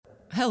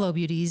Hello,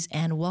 beauties,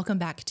 and welcome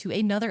back to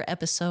another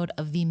episode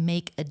of the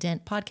Make a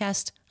Dent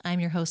podcast. I'm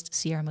your host,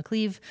 Sierra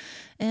McCleve,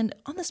 and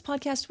on this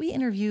podcast, we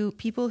interview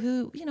people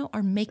who,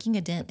 are making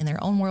a dent in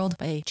their own world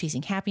by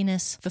chasing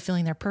happiness,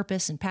 fulfilling their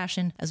purpose and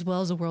passion, as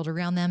well as the world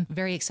around them.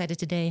 Very excited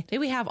today. Today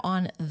we have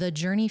on The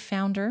Journey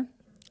founder,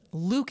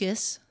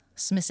 Lucas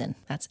Smissen.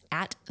 That's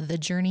at The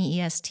Journey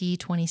EST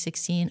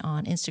 2016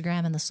 on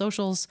Instagram and the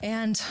socials.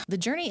 And The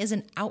Journey is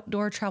an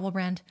outdoor travel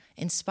brand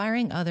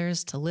inspiring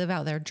others to live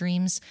out their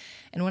dreams.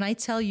 And when I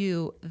tell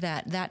you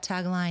that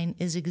tagline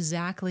is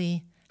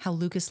exactly how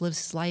Lucas lives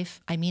his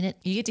life, I mean it.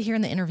 You get to hear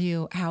in the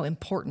interview how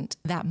important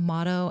that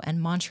motto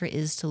and mantra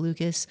is to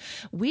Lucas.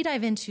 We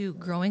dive into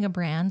growing a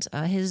brand.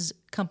 His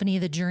company,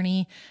 The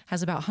Journey,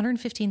 has about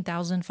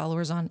 115,000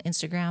 followers on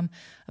Instagram,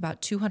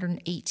 about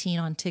 218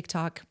 on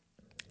TikTok,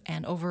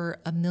 and over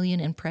 1 million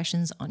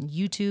impressions on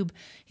YouTube.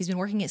 He's been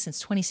working it since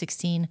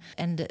 2016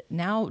 and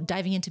now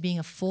diving into being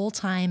a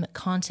full-time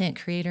content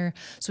creator.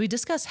 So we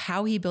discuss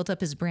how he built up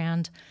his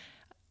brand,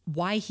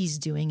 why he's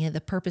doing it, the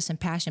purpose and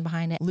passion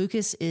behind it.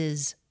 Lucas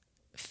is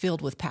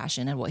filled with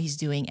passion in what he's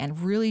doing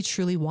and really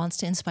truly wants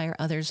to inspire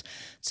others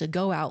to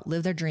go out,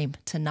 live their dream,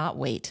 to not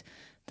wait,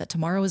 that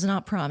tomorrow is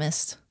not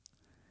promised.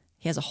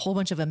 He has a whole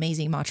bunch of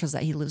amazing mantras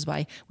that he lives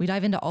by. We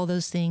dive into all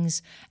those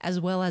things, as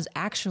well as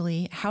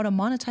actually how to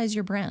monetize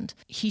your brand.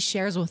 He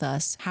shares with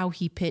us how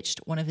he pitched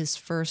one of his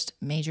first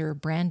major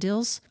brand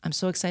deals. I'm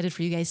so excited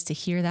for you guys to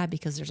hear that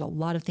because there's a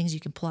lot of things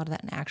you can pull out of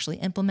that and actually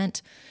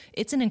implement.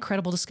 It's an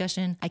incredible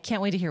discussion. I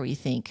can't wait to hear what you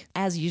think.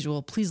 As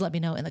usual, please let me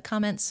know in the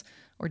comments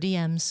or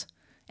DMs,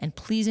 and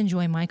please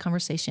enjoy my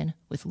conversation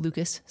with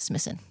Lucas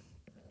Smissen.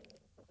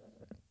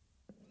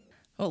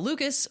 Well,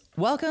 Lucas,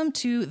 welcome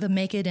to the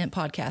Make a Dent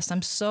podcast.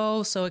 I'm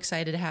so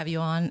excited to have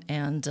you on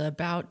and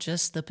about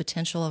just the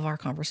potential of our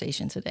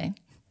conversation today.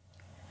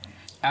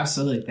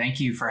 Absolutely. Thank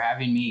you for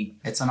having me.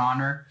 It's an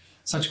honor.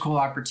 Such a cool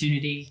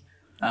opportunity,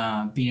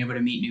 being able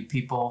to meet new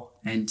people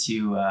and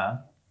to,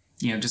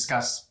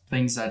 discuss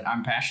things that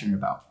I'm passionate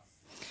about.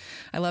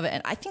 I love it.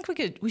 And I think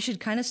we should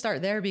kind of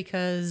start there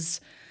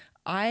because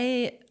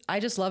I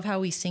just love how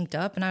we synced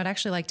up, and I would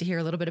actually like to hear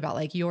a little bit about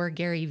like your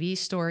Gary Vee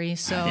story.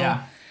 So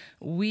yeah.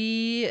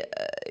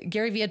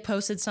 Gary Vee had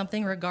posted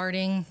something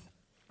regarding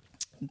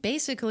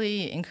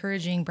basically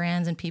encouraging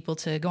brands and people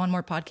to go on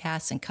more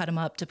podcasts and cut them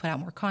up to put out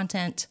more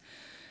content.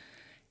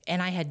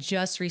 And I had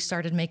just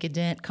restarted Make a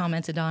Dent,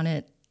 commented on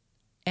it,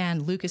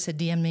 and Lucas had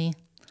DM'd me.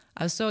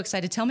 I was so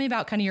excited. Tell me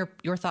about kind of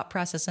your thought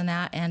process in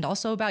that, and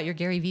also about your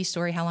Gary Vee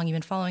story, how long you've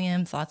been following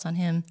him, thoughts on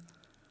him.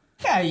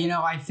 Yeah,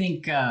 I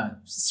think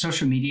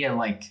social media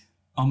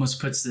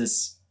almost puts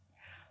this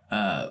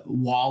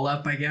wall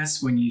up, I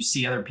guess, when you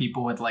see other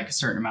people with a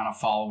certain amount of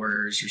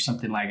followers or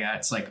something like that.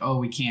 It's like, oh,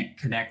 we can't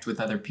connect with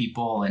other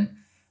people. And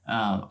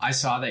I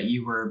saw that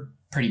you were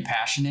pretty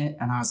passionate,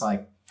 and I was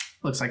like,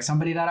 looks like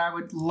somebody that I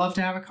would love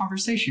to have a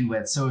conversation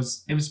with. So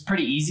it was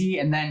pretty easy.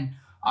 And then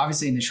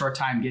obviously in the short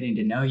time getting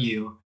to know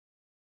you,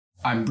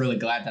 I'm really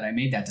glad that I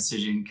made that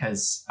decision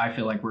because I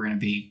feel like we're going to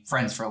be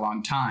friends for a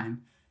long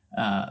time.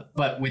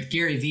 But with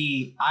Gary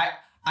Vee,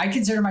 I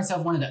consider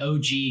myself one of the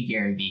OG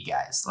Gary Vee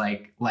guys,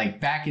 like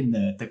back in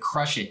the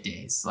Crush It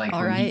days,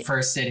 when he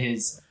first did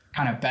his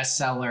kind of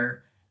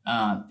bestseller.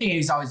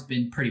 He's always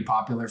been pretty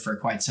popular for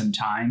quite some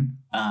time.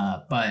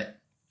 But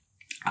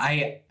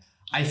I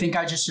think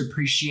I just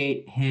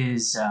appreciate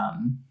his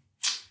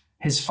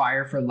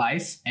fire for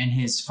life and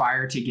his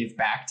fire to give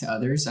back to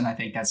others. And I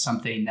think that's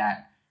something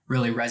that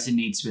really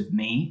resonates with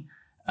me.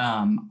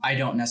 I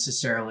don't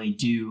necessarily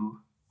do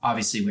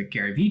obviously what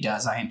Gary Vee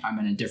does. I'm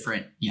in a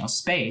different,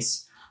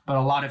 space. But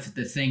a lot of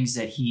the things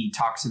that he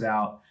talks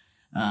about,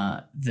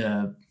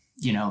 the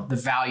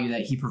value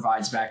that he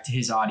provides back to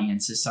his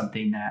audience is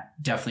something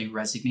that definitely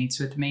resonates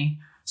with me.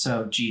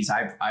 So, geez,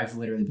 I've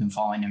literally been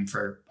following him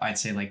for, I'd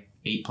say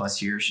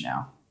 8+ years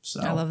now.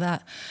 So I love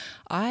that.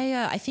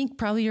 I think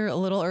probably you're a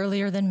little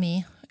earlier than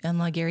me in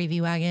the Gary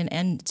Vee wagon.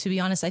 And to be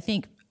honest, I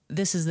think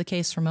this is the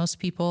case for most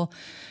people.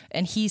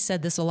 And he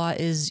said this a lot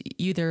is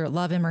you either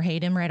love him or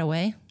hate him right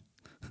away.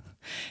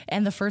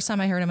 And the first time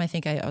I heard him, I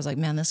think I was like,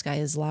 man, this guy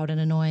is loud and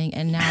annoying.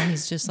 And now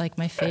he's just like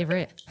my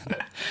favorite,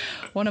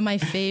 one of my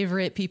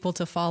favorite people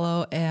to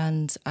follow.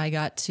 And I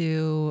got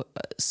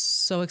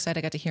so excited.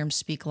 I got to hear him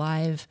speak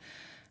live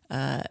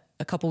a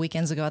couple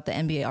weekends ago at the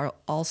NBA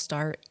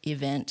All-Star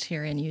event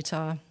here in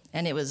Utah.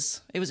 And it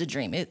was a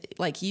dream.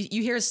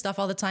 You hear his stuff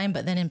all the time,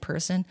 but then in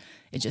person,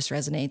 it just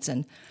resonates.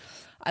 And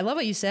I love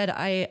what you said.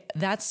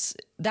 That's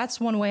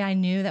one way I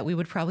knew that we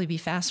would probably be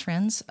fast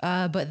friends.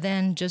 But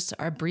then just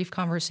our brief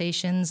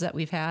conversations that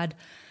we've had,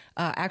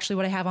 actually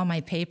what I have on my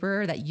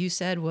paper that you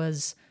said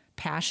was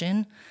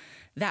passion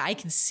that I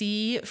can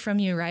see from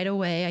you right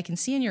away. I can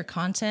see in your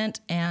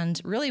content.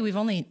 And really we've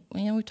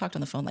talked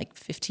on the phone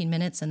 15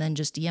 minutes and then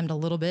just DM'd a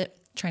little bit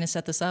trying to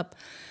set this up.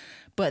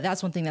 But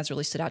that's one thing that's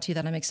really stood out to you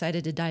that I'm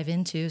excited to dive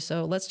into.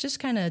 So let's just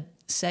kind of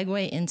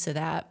segue into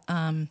that.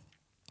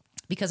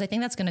 Because I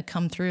think that's going to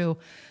come through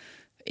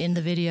in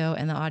the video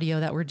and the audio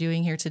that we're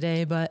doing here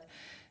today. But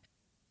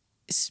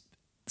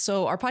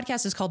so our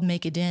podcast is called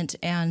Make a Dent,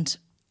 and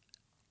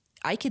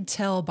I could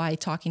tell by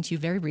talking to you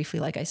very briefly,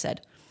 like I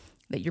said,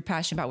 that you're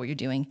passionate about what you're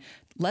doing.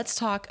 Let's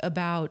talk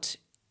about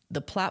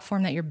the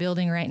platform that you're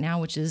building right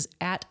now, which is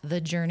At The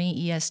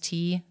Journey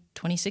EST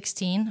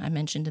 2016. I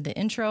mentioned in the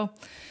intro,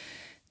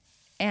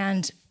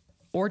 and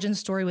origin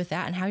story with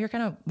that and how you're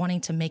kind of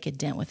wanting to make a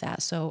dent with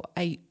that. So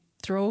I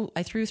threw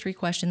 3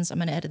 questions. I'm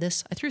going to edit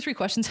this. I threw 3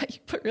 questions at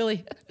you, but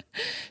really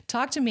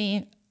talk to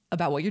me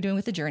about what you're doing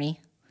with the journey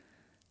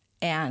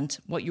and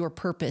what your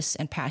purpose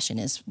and passion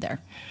is there.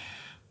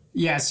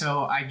 Yeah,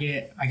 so I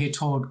get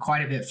told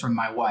quite a bit from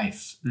my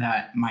wife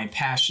that my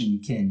passion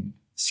can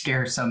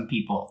scare some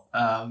people,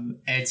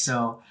 and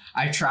so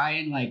I try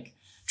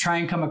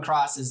and come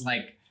across as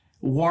like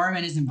warm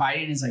and as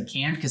inviting as I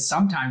can, because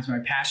sometimes my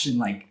passion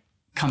like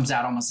comes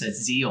out almost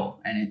as zeal,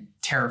 and it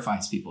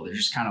terrifies people. They're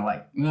just kind of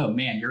like, oh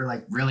man, you're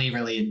like really,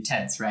 really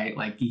intense, right?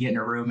 Like you get in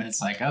a room and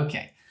it's like,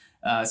 okay.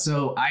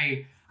 So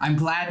I'm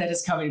glad that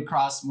it's coming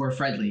across more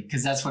friendly,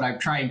 because that's what I'm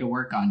trying to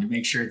work on, to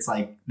make sure it's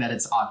like that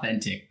it's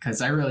authentic,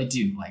 because I really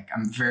do. Like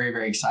I'm very,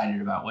 very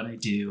excited about what I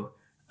do.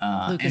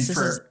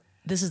 Lucas,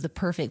 this is the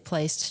perfect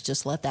place to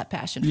just let that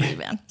passion free,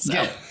 man. So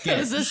good.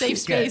 This is a safe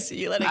space.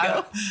 You let it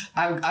go.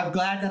 I'm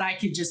glad that I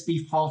could just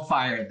be full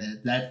fire.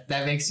 That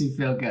makes me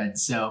feel good.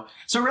 So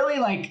really,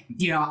 like,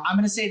 I'm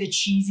going to say the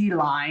cheesy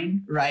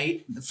line,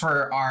 right,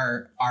 for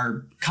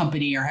our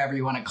company, or however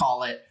you want to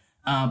call it.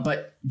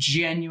 But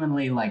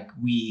genuinely, like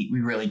we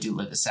really do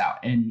live this out.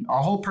 And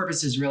our whole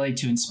purpose is really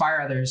to inspire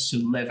others to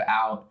live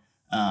out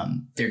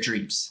their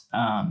dreams.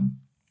 And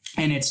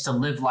it's to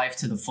live life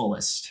to the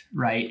fullest,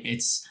 right?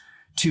 It's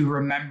to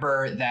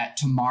remember that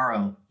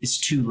tomorrow is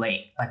too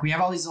late. Like we have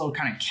all these little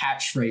kind of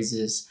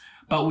catchphrases,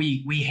 but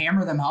we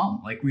hammer them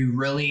home. Like we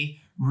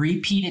really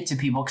repeat it to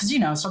people. Cause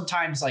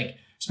sometimes like,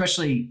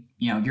 especially,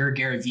 you're a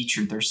Gary Vee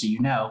truther,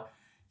 so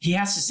he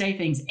has to say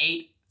things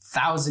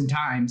 8,000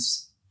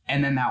 times.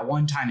 And then that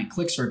one time it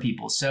clicks for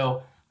people.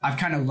 So I've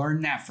kind of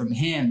learned that from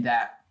him,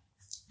 that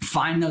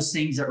find those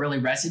things that really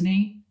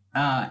resonate,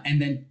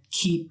 and then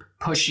keep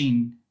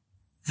pushing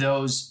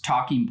those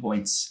talking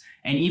points.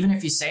 And even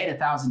if you say it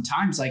 1,000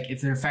 times, like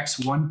if it affects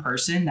one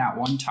person that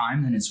one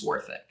time, then it's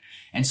worth it.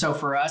 And so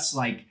for us,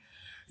 like,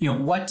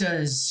 what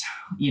does,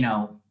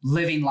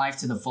 living life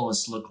to the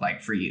fullest look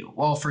like for you?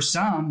 Well, for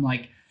some,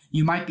 like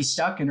you might be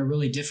stuck in a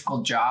really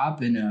difficult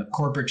job, in a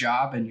corporate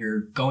job, and you're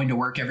going to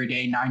work every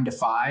day 9 to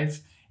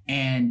 5.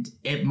 And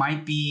it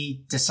might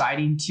be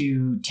deciding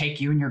to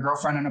take you and your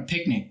girlfriend on a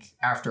picnic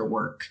after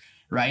work,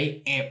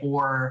 right?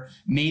 Or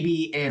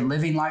maybe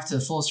living life to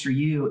the fullest for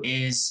you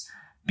is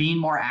being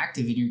more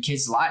active in your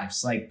kids'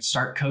 lives, like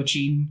start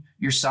coaching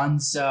your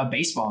son's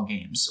baseball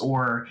games,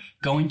 or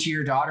going to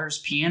your daughter's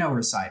piano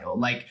recital.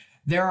 Like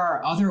there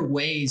are other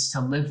ways to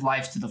live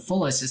life to the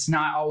fullest. It's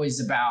not always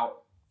about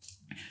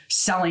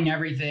selling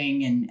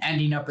everything and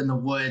ending up in the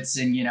woods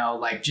and,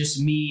 like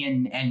just me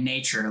and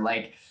nature.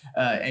 Like,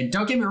 and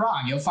don't get me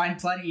wrong, you'll find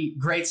plenty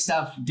great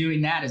stuff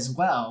doing that as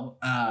well.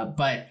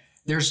 But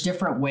there's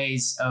different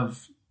ways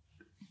of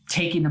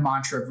taking the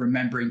mantra of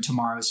remembering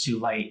tomorrow's too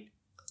late,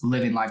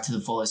 living life to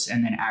the fullest,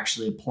 and then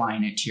actually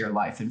applying it to your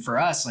life. And for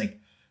us, like,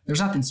 there's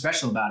nothing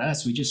special about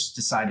us. We just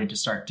decided to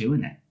start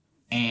doing it.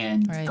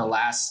 And right. the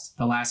last,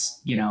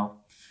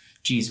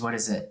 what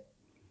is it?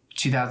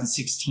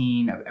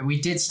 2016.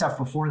 We did stuff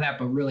before that,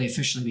 but really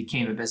officially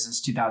became a business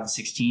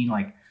 2016.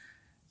 Like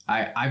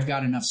I've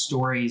got enough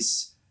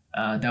stories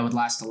that would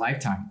last a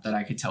lifetime that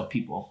I could tell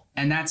people.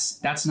 And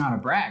that's not a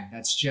brag.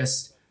 That's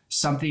just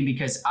something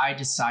because I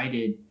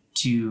decided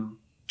to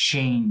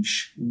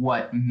change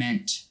what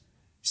meant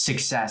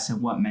success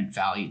and what meant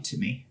value to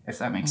me, if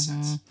that makes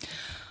sense.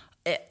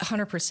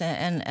 100%.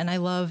 And I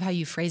love how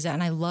you phrase that.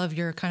 And I love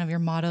your kind of your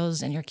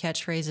mottos and your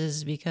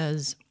catchphrases,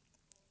 because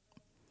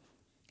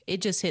it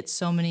just hits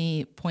so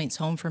many points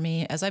home for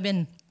me. As I've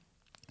been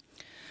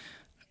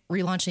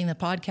relaunching the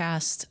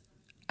podcast,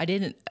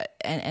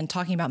 and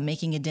talking about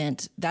making a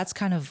dent, that's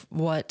kind of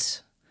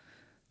what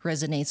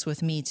resonates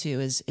with me too,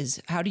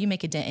 is how do you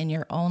make a dent in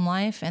your own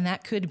life? And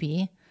that could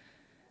be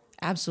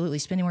absolutely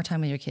spending more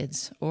time with your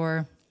kids,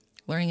 or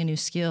learning a new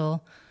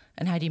skill,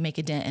 and how do you make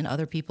a dent in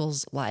other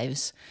people's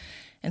lives?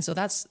 And so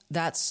that's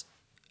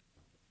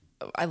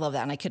I love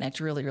that. And I connect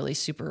really, really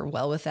super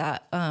well with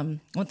that.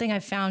 One thing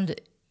I've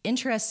found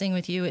interesting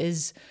with you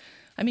is,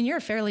 you're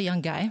a fairly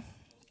young guy.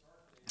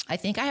 I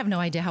think I have no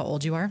idea how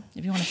old you are.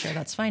 If you want to share,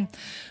 that's fine.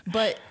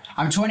 But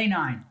I'm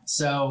 29.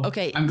 So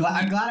okay. I'm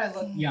glad I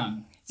look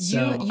young.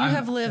 So you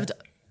have lived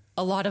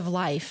a lot of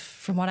life,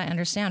 from what I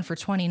understand, for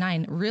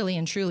 29, really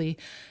and truly.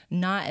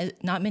 Not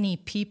many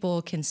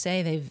people can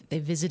say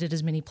they've visited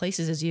as many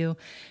places as you.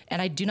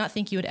 And I do not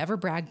think you would ever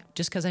brag,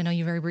 just because I know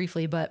you very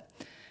briefly, but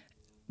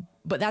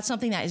that's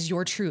something that is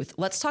your truth.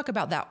 Let's talk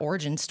about that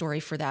origin story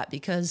for that,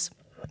 because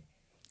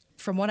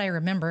from what I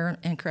remember,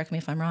 and correct me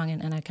if I'm wrong,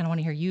 and I kind of want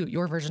to hear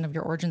your version of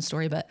your origin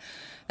story, but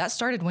that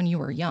started when you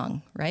were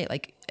young, right?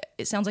 Like,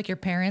 it sounds like your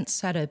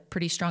parents had a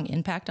pretty strong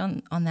impact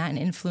on that and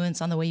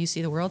influence on the way you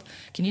see the world.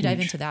 Can you dive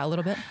into that a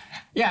little bit?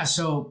 Yeah.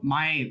 So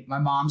my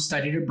mom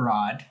studied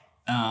abroad.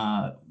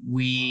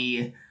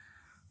 We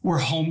were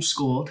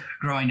homeschooled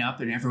growing up,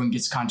 and everyone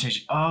gets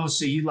context. Oh,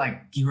 so you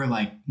were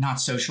like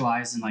not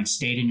socialized and like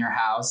stayed in your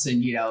house,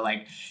 and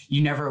like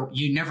you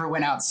never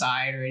went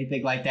outside or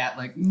anything like that.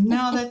 Like,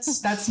 no,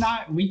 that's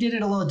not. We did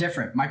it a little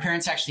different. My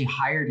parents actually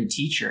hired a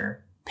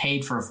teacher,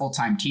 paid for a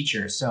full-time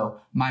teacher. So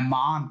my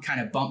mom kind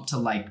of bumped to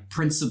like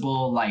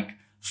principal, like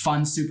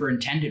fun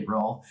superintendent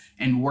role,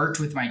 and worked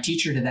with my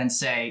teacher to then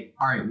say,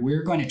 all right,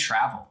 we're going to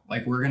travel.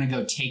 Like, we're going to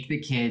go take the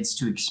kids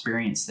to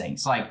experience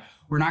things. Like,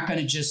 we're not going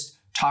to just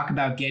talk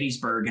about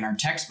Gettysburg in our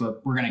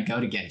textbook. We're going to go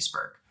to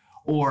Gettysburg.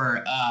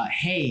 Or,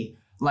 hey,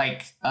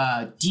 like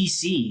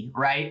DC,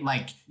 right?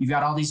 Like, you've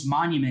got all these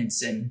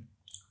monuments and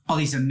all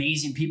these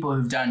amazing people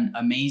who've done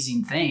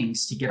amazing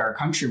things to get our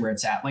country where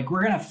it's at. Like,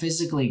 we're going to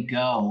physically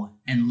go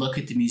and look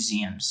at the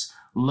museums,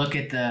 look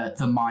at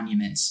the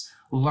monuments,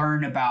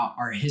 learn about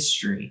our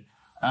history.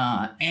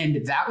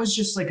 And that was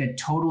just like a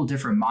total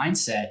different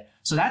mindset.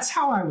 So that's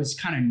how I was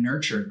kind of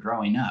nurtured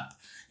growing up.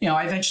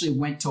 I eventually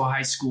went to a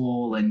high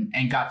school and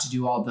got to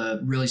do all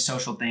the really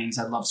social things.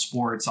 I love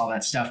sports, all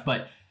that stuff.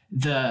 But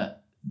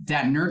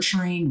that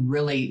nurturing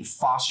really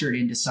fostered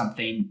into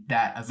something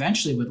that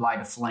eventually would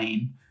light a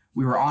flame.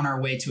 We were on our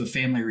way to a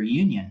family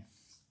reunion,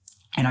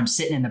 and I'm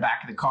sitting in the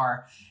back of the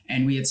car,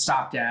 and we had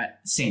stopped at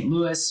St.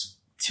 Louis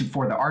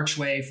for the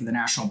Archway, for the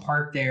national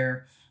park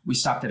there. We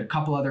stopped at a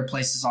couple other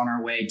places on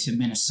our way to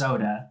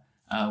Minnesota,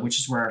 which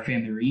is where our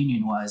family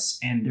reunion was.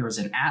 And there was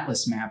an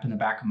atlas map in the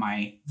back of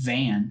my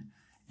van.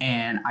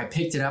 And I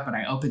picked it up and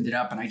I opened it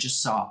up and I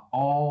just saw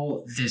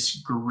all this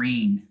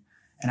green.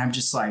 And I'm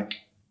just like,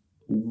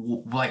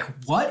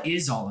 what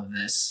is all of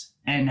this?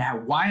 And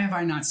why have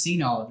I not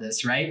seen all of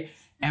this, right?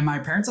 And my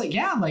parents like,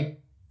 yeah,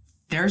 like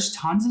there's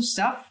tons of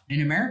stuff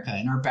in America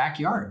in our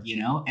backyard,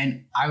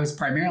 And I was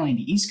primarily in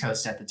the East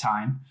Coast at the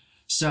time.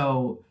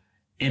 So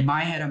in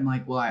my head, I'm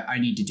like, well, I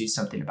need to do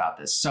something about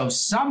this. So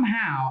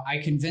somehow I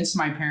convinced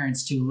my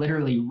parents to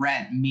literally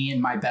rent me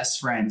and my best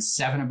friends,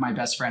 7 of my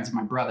best friends and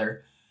my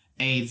brother,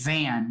 a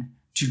van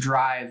to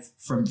drive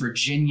from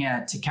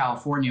Virginia to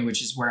California,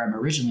 which is where I'm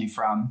originally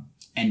from,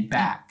 and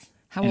back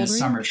in a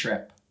summer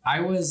trip. I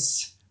want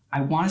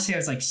to say I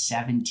was like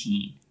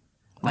 17,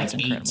 like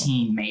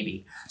 18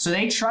 maybe. So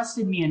they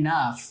trusted me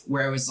enough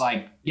where it was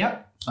like,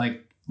 yep,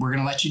 like we're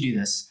going to let you do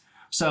this.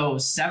 So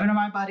 7 of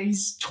my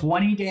buddies,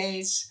 20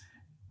 days,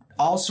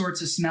 all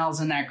sorts of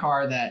smells in that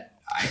car that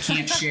I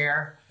can't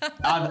share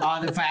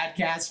on the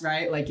podcast,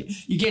 right? Like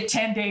you get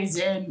 10 days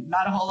in,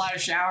 not a whole lot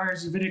of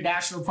showers. You've been in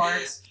national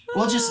parks.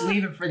 We'll just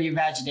leave it for the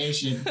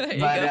imagination.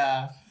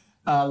 But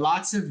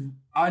lots of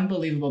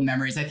unbelievable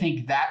memories. I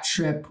think that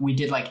trip we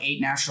did like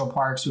 8 national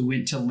parks. We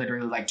went to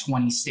literally like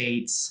 20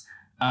 states.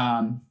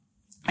 And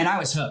I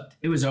was hooked.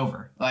 It was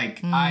over.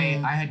 Like I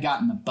had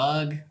gotten the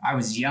bug. I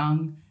was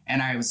young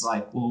and I was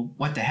like, well,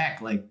 what the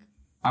heck? Like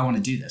I want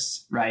to do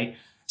this. Right.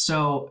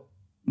 So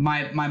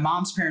my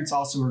mom's parents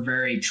also were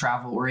very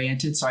travel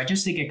oriented. So I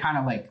just think it kind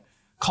of like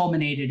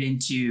culminated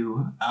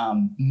into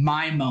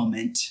my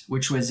moment,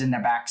 which was in the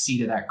back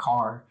seat of that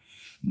car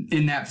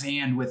in that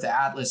van with the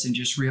atlas and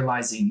just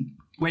realizing,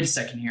 wait a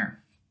second here.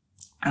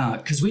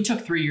 Because we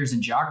took 3 years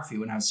in geography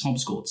when I was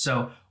homeschooled.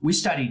 So we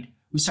studied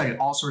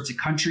all sorts of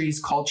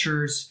countries,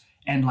 cultures,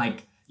 and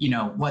like,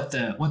 what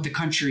the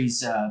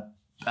country's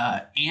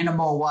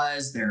animal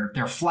was,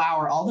 their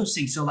flower, all those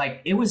things. So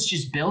like it was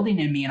just building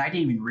in me and I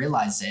didn't even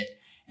realize it.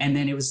 And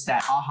then it was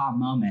that aha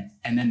moment.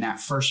 And then that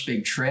first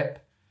big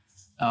trip.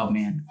 Oh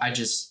man,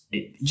 just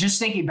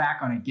thinking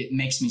back on it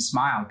makes me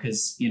smile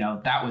because,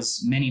 that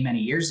was many, many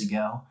years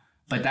ago.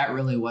 But that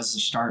really was the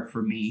start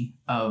for me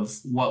of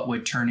what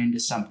would turn into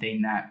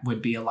something that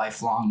would be a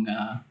lifelong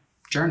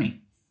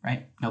journey,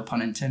 right? No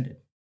pun intended.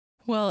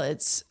 Well,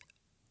 it's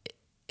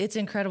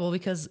incredible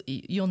because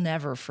you'll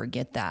never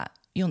forget that.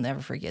 You'll never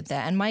forget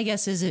that. And my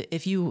guess is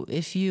if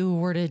you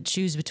were to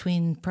choose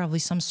between probably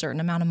some certain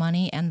amount of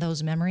money and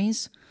those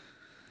memories,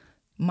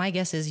 my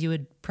guess is you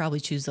would probably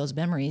choose those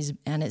memories.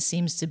 And it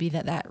seems to be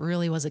that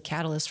really was a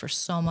catalyst for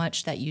so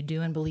much that you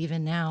do and believe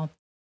in now.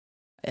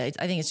 I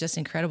think it's just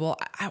incredible.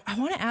 I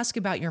want to ask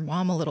about your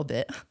mom a little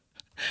bit.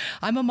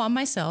 I'm a mom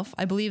myself.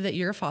 I believe that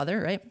you're a father,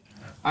 right?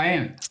 I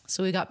am.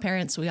 So we got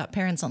parents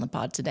on the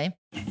pod today.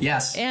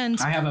 Yes. And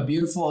I have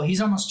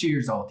he's almost 2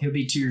 years old. He'll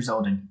be 2 years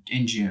old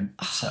in June.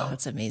 So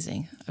that's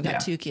amazing. I've got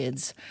 2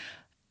 kids.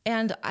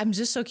 And I'm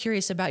just so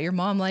curious about your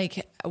mom.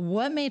 Like,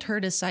 what made her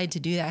decide to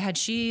do that? Had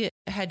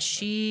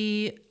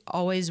she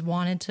always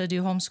wanted to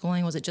do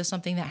homeschooling? Was it just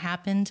something that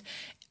happened?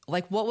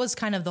 Like, what was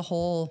kind of the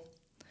whole,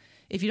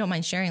 if you don't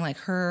mind sharing, like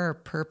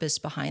her purpose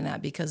behind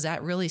that? Because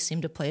that really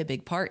seemed to play a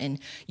big part in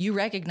you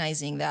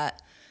recognizing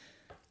that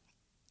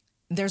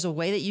there's a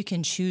way that you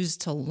can choose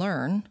to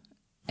learn,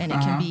 and it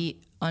can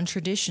be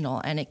untraditional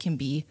and it can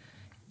be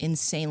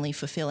insanely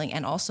fulfilling.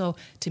 And also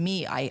to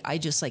me, I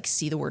just like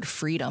see the word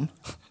freedom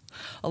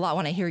a lot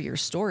when I hear your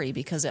story,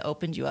 because it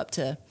opened you up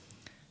to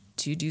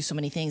do so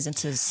many things and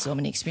to so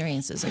many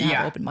experiences and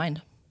have an open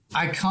mind.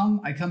 I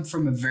come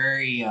from a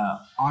very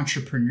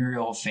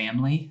entrepreneurial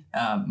family.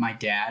 My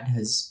dad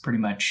has pretty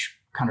much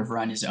kind of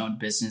run his own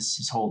business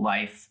his whole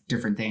life,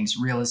 different things,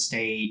 real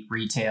estate,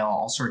 retail,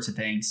 all sorts of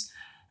things.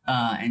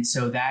 And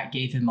so that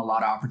gave him a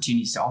lot of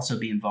opportunities to also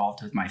be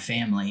involved with my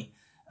family.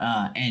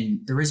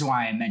 And the reason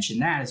why I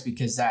mentioned that is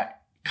because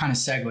that kind of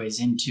segues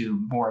into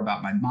more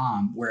about my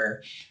mom,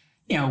 where,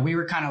 we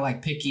were kind of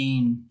like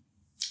picking,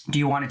 do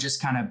you want to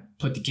just kind of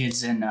put the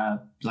kids in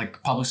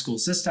like public school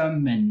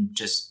system and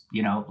just,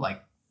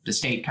 like the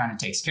state kind of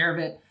takes care of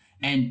it.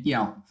 And,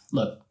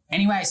 look,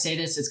 anyway, I say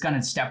this, it's going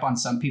to step on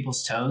some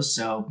people's toes.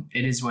 So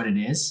it is what it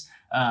is.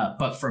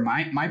 But for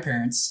my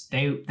parents,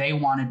 they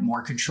wanted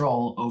more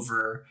control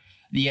over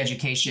the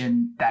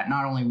education that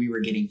not only we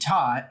were getting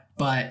taught,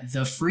 but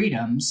the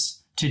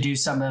freedoms to do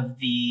some of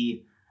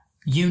the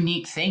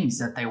unique things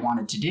that they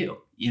wanted to do.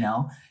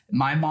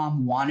 My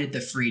mom wanted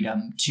the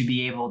freedom to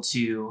be able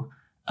to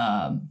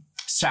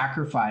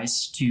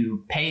sacrifice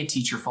to pay a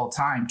teacher full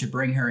time to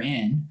bring her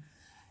in,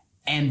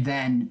 and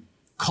then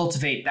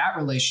cultivate that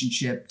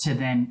relationship to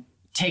then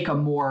take a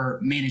more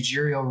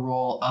managerial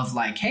role of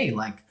like, hey,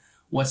 like,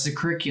 what's the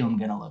curriculum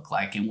going to look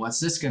like? And what's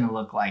this going to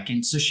look like?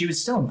 And so she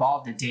was still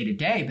involved in day to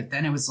day, but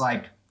then it was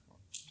like,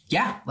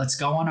 yeah, let's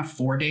go on a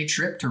 4-day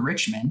trip to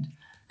Richmond,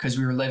 because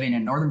we were living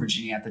in Northern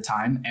Virginia at the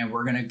time, and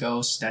we're going to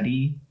go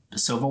study the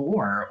Civil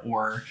War,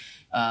 or,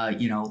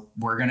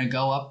 we're going to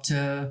go up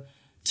to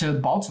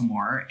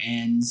Baltimore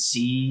and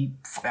see,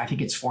 I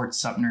think it's Fort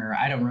Sumter.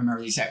 I don't remember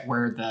the exact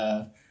where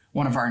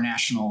one of our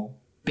national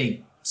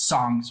big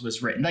songs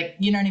was written. Like,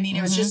 you know what I mean?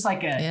 It was just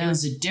like it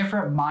was a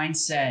different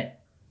mindset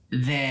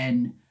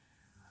than,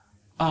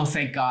 oh,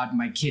 thank God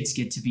my kids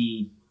get to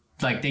be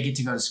like, they get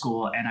to go to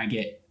school and I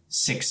get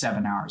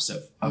 6-7 hours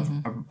of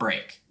a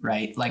break.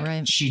 Right. Like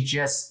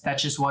that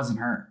just wasn't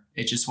her.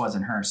 It just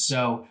wasn't her.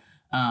 So,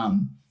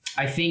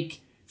 I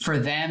think for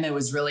them, it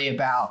was really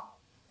about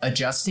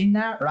adjusting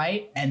that.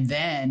 Right. And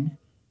then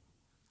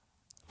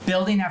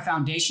building that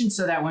foundation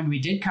so that when we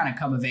did kind of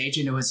come of age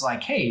and it was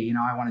like, hey,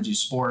 I want to do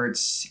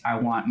sports.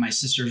 My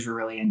sisters were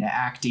really into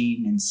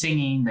acting and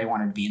singing. They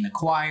wanted to be in the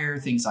choir,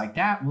 things like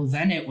that. Well,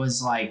 then it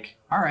was like,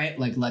 all right,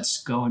 like,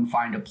 let's go and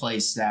find a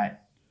place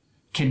that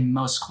can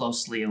most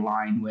closely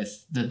align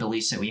with the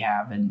beliefs that we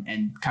have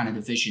and kind of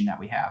the vision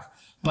that we have.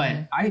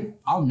 But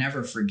I'll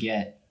never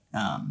forget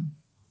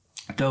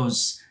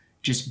those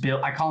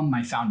I call them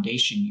my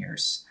foundation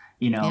years.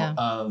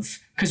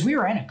 Because we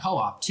were in a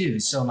co-op too.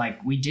 So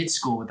like we did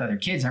school with other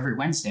kids every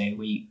Wednesday.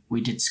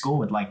 We did school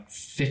with like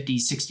 50,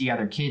 60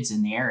 other kids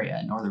in the area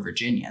in Northern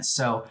Virginia.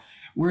 So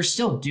we're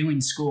still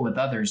doing school with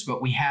others,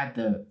 but we had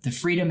the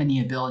freedom and the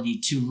ability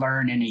to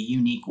learn in a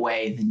unique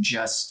way than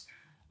just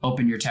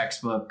open your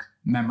textbook,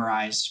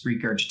 memorize,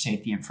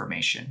 regurgitate the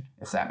information,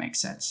 if that makes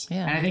sense.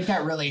 Yeah. And I think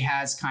that really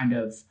has kind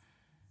of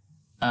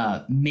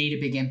made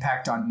a big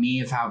impact on me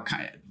of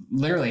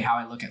literally how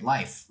I look at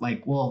life.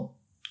 Like, well,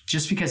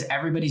 just because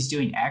everybody's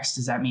doing X,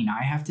 does that mean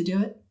I have to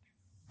do it?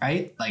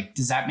 Right? Like,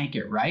 does that make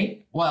it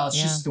right? Well,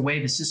 it's just the way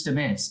the system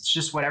is. It's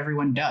just what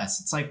everyone does.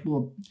 It's like,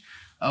 well,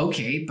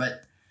 okay,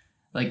 but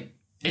like,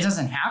 it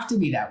doesn't have to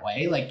be that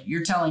way. Like,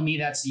 you're telling me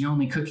that's the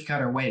only cookie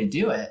cutter way to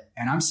do it.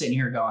 And I'm sitting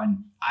here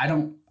going, I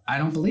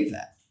don't believe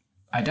that.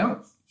 I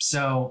don't.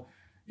 So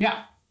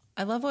yeah.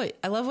 I love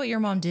what your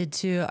mom did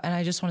too. And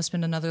I just want to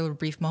spend another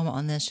brief moment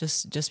on this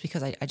just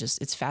because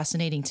it's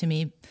fascinating to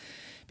me.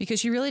 Because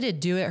she really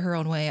did do it her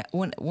own way.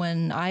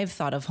 When I've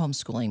thought of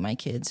homeschooling my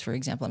kids, for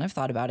example, and I've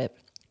thought about it,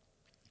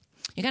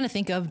 you kind of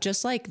think of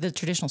just like the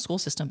traditional school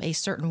system, a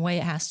certain way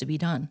it has to be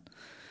done.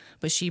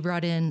 But she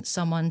brought in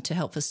someone to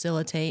help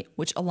facilitate,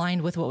 which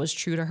aligned with what was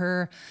true to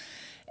her.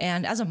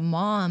 And as a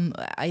mom,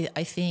 I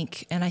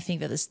think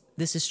that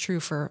this is true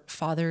for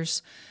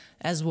fathers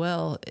as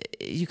well.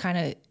 You kind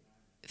of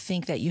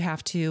think that you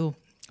have to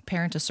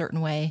parent a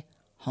certain way,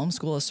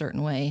 homeschool a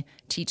certain way,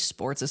 teach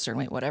sports a certain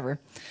way,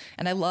 whatever.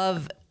 And I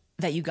love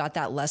that you got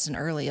that lesson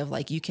early of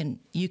like, you can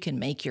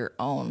make your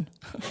own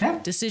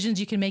decisions.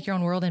 You can make your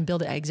own world and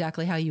build it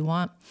exactly how you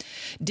want.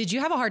 Did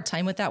you have a hard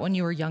time with that when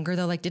you were younger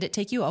though? Like, did it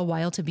take you a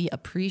while to be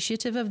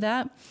appreciative of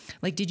that?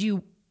 Like, did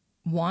you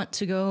want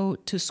to go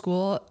to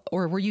school,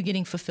 or were you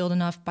getting fulfilled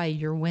enough by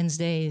your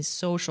Wednesdays,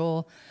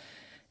 social,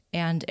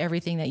 and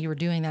everything that you were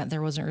doing that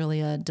there wasn't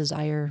really a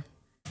desire?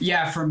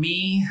 Yeah, for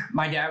me,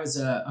 my dad was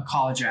a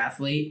college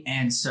athlete,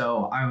 and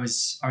so I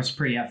was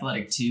pretty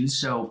athletic too.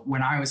 So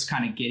when I was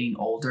kind of getting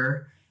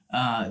older,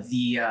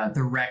 the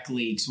rec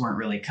leagues weren't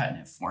really cutting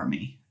it for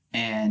me,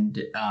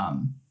 and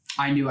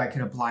I knew I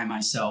could apply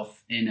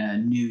myself in a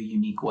new,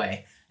 unique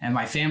way. And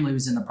my family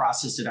was in the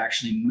process of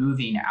actually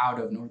moving out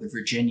of Northern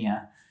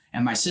Virginia,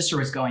 and my sister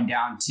was going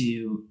down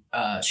to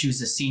she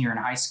was a senior in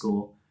high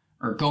school,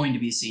 or going to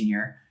be a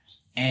senior.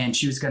 And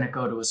she was going to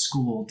go to a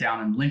school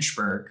down in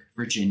Lynchburg,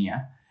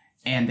 Virginia,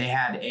 and they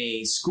had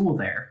a school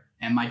there.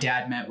 And my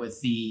dad met with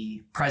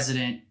the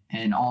president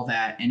and all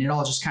that, and it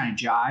all just kind of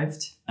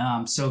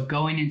jived. So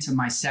going into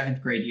my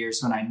 7th grade years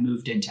when I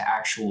moved into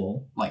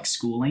actual like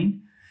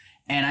schooling,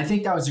 and I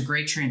think that was a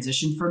great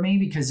transition for me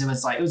because it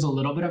was a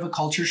little bit of a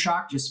culture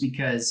shock just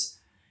because,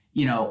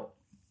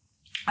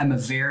 I'm a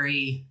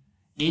very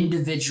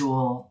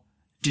individual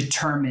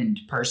determined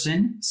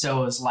person.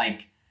 So it was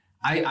like,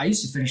 I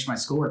used to finish my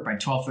schoolwork by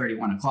 12:30,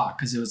 1 o'clock,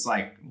 because it was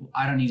like,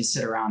 I don't need to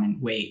sit around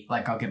and wait.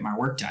 Like, I'll get my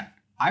work done.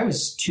 I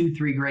was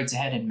 2-3 grades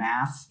ahead in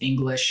math,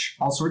 English,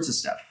 all sorts of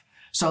stuff.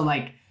 So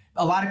like,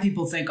 a lot of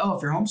people think, oh,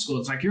 if you're homeschooled,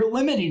 it's like you're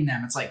limiting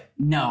them. It's like,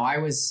 no, I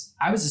was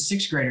a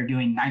 6th grader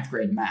doing 9th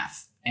grade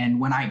math. And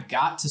when I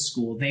got to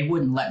school, they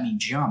wouldn't let me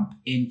jump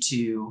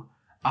into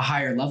a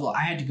higher level.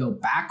 I had to go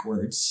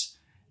backwards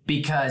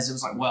because it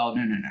was like, well,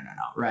 no,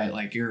 right?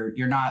 Like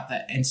you're not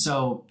that. And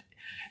so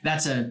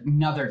that's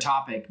another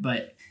topic.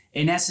 But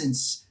in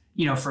essence,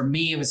 you know, for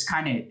me, it was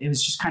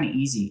just kind of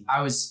easy.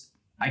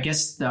 I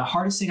guess the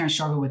hardest thing I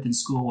struggled with in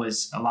school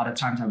was a lot of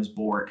times I was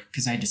bored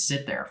because I had to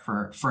sit there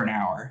for an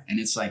hour. And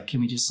it's like,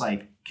 can we do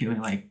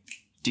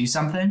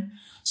something?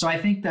 So I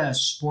think the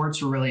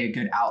sports were really a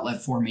good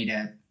outlet for me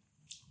to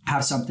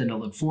have something to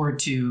look forward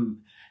to.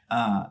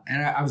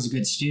 And I was a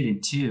good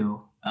student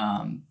too.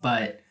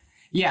 But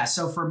yeah,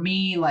 so for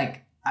me,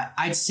 like,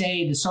 I'd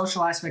say the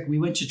social aspect, we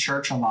went to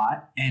church a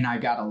lot and I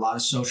got a lot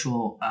of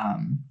social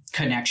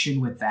connection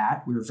with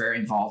that. We were very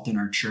involved in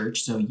our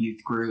church. So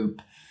youth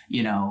group,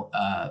 you know,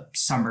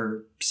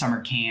 summer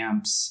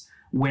camps,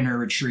 winter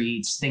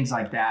retreats, things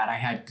like that. I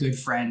had good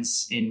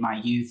friends in my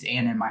youth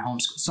and in my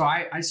homeschool. So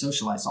I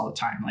socialized all the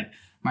time. Like,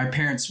 my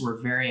parents were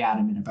very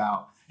adamant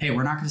about, hey,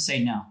 we're not going to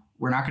say no.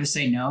 We're not going to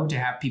say no to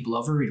have people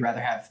over. We'd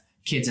rather have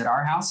kids at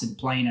our house and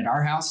playing at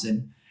our house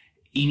and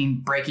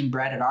breaking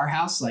bread at our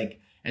house. Like,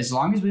 as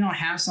long as we don't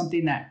have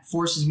something that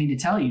forces me to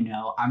tell you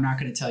no, I'm not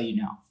going to tell you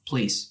no.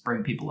 Please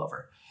bring people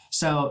over.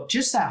 So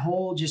just that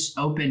whole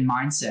open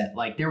mindset,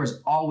 like there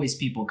was always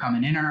people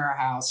coming in our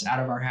house, out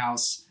of our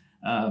house.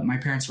 My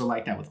parents were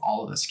like that with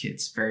all of us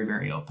kids, very,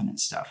 very open and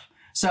stuff.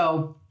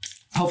 So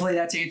hopefully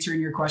that's answering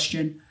your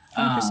question.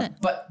 100%.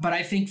 But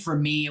I think for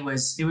me, it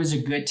was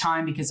a good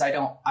time because I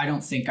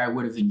don't think I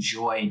would have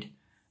enjoyed.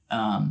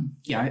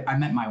 I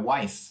met my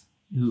wife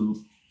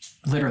who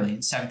literally in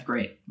 7th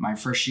grade, my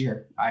first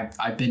year.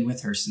 I've been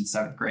with her since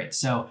 7th grade.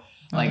 So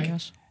like,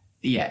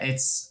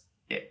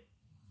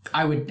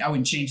 I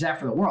wouldn't change that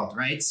for the world.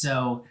 Right.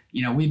 So,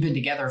 you know, we've been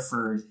together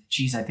for,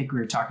 I think we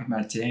were talking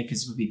about it today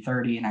because it would be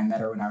 30 and I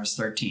met her when I was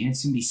 13.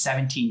 It's going to be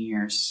 17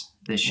 years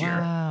this year.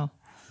 Wow.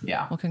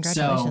 Yeah. Well,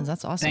 congratulations. So,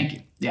 that's awesome. Thank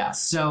you. Yeah.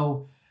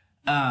 So,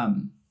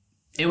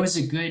 it was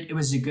a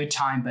good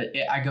time, but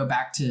I go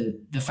back to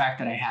the fact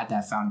that I had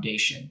that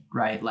foundation,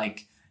 right?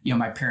 Like, you know,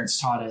 my parents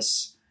taught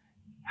us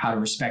how to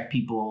respect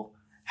people,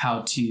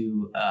 how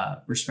to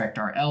respect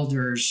our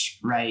elders,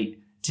 right?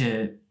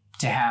 To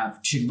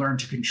learn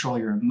to control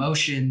your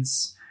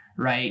emotions,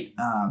 right?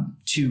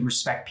 To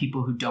respect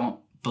people who don't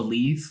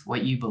believe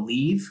what you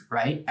believe,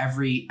 right?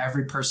 Every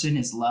person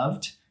is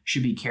loved,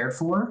 should be cared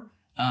for,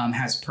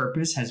 has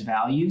purpose, has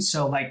value.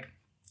 So like,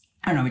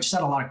 I don't know, it just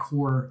had a lot of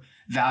core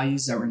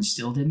values that were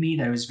instilled in me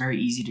that it was very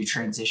easy to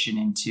transition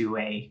into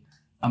a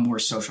more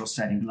social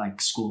setting like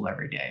school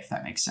every day, if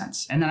that makes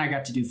sense. And then I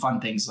got to do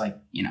fun things like,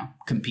 you know,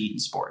 compete in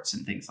sports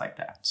and things like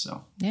that.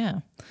 So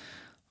yeah,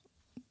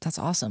 that's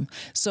awesome.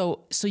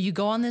 So you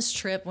go on this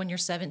trip when you're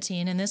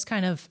 17, and this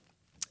kind of,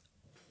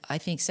 I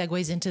think,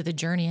 segues into the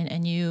journey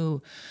and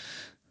you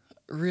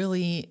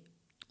really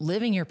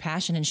living your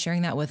passion and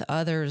sharing that with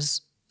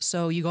others.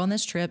 So you go on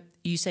this trip,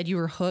 you said you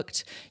were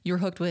hooked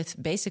with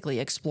basically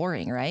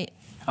exploring, right?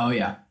 Oh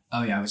yeah.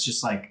 It was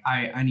just like,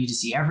 I need to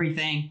see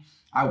everything.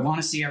 I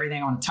want to see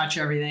everything. I want to touch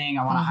everything.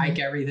 I want to hike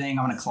everything.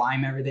 I want to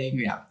climb everything.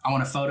 Yeah. I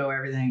want to photo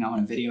everything. I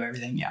want to video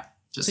everything. Yeah.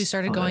 So you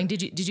started going,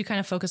 did you kind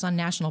of focus on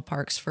national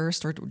parks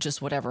first or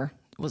just whatever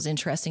was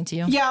interesting to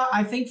you? Yeah,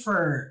 I think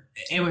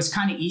it was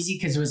kind of easy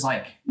because it was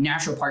like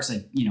national parks,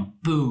 like, you know,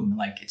 boom,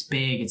 like it's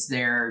big, it's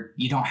there.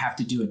 You don't have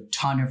to do a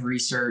ton of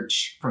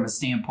research from a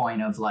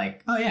standpoint of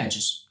like, oh yeah,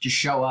 just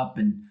show up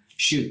and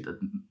shoot.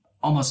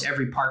 Almost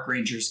every park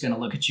ranger is going to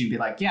look at you and be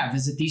like, yeah,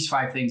 visit these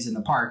 5 things in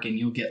the park and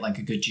you'll get like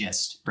a good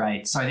gist.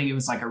 Right. So I think it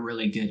was like a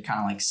really good kind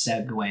of like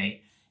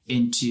segue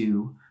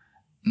into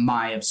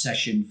my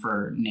obsession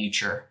for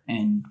nature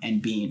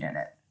and being in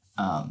it.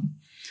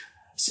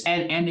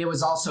 And it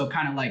was also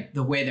kind of like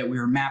the way that we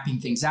were mapping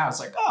things out. It's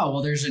like, oh,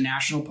 well, there's a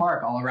national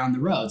park all around the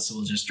road. So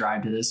we'll just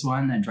drive to this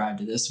one, then drive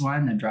to this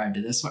one, then drive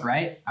to this one.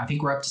 Right. I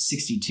think we're up to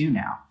 62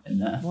 now in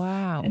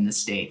the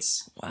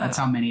States. Wow. That's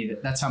how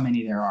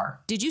many there are.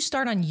 Did you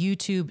start on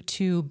YouTube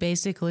to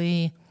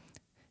basically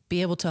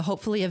be able to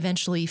hopefully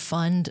eventually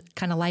fund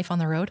kind of life on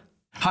the road?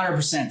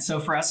 100%. So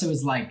for us, it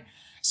was like,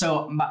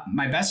 so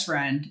my best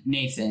friend,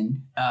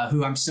 Nathan,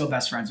 who I'm still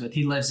best friends with,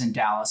 he lives in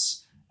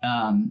Dallas.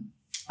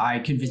 I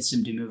convinced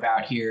him to move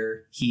out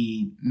here.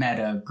 He met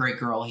a great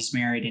girl. He's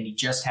married and he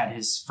just had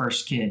his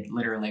first kid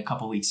literally a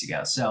couple weeks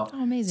ago. So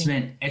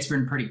amazing. It's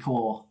been pretty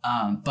cool.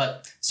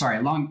 But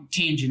sorry, long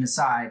tangent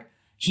aside,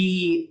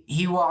 he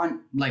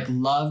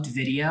loved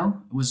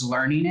video, was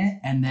learning it,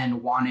 and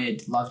then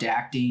loved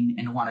acting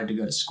and wanted to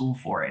go to school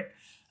for it.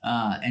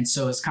 And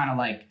so it's kind of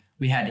like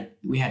we had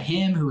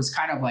him who was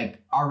kind of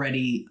like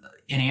already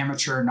an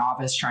amateur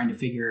novice trying to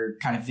figure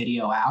kind of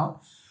video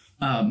out.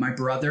 My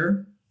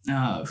brother,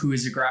 who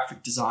is a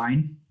graphic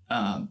design.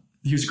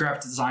 He was a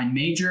graphic design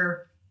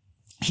major,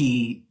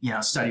 he,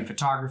 studied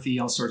photography,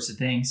 all sorts of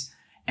things.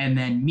 And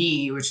then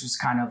me, which was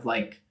kind of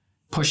like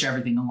push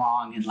everything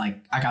along and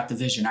like, I got the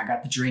vision, I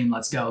got the dream,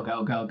 let's go,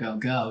 go, go, go,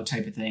 go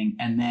type of thing.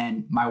 And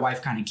then my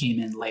wife kind of came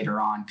in later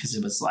on because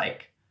it was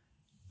like,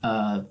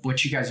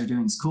 what you guys are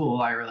doing is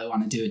cool. I really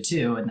want to do it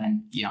too. And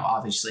then,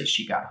 obviously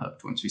she got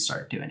hooked once we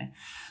started doing it.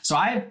 So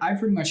I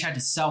pretty much had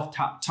to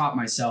taught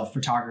myself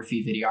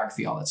photography,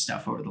 videography, all that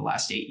stuff over the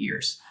last 8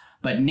 years.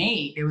 But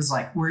Nate, it was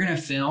like, we're going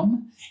to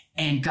film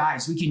and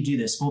guys, we can do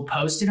this. We'll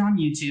post it on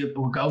YouTube. It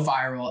will go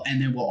viral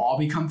and then we'll all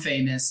become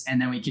famous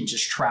and then we can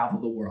just travel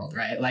the world.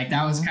 Right. Like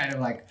that was kind of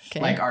like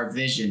our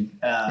vision.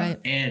 Right.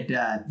 And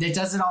it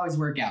doesn't always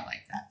work out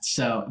like that.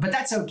 So, but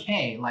that's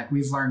okay. Like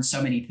we've learned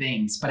so many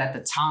things, but at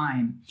the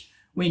time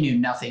we knew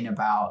nothing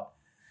about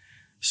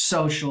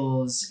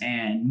socials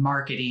and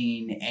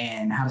marketing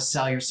and how to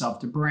sell yourself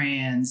to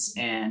brands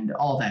and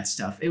all that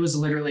stuff. It was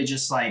literally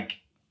just like,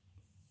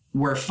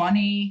 we're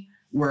funny,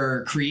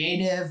 we're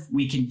creative,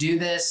 we can do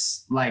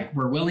this, like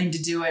we're willing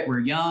to do it, we're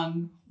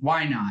young,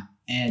 why not?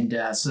 And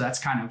so that's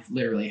kind of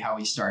literally how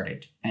we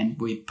started, and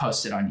we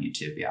posted on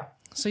YouTube. Yeah.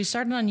 So you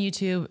started on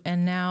YouTube,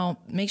 and now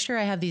make sure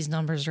I have these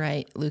numbers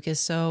right,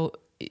 Lucas. So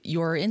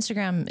your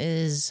Instagram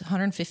is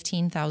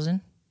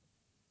 115,000.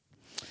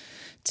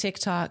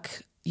 TikTok,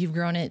 you've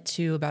grown it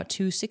to about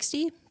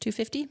 260,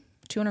 250,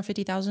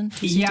 250,000.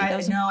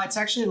 Yeah, no, it's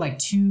actually like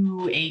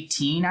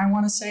 218, I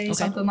want to say,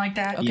 something like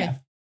that. Okay. Yeah.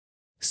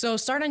 So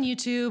start on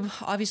YouTube.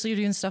 Obviously, you're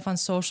doing stuff on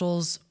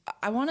socials.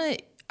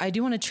 I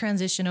do want to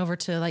transition over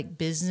to like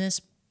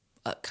business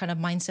kind of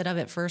mindset of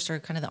it first, or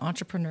kind of the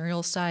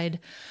entrepreneurial side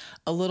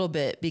a little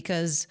bit,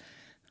 because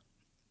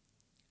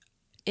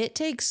it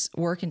takes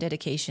work and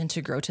dedication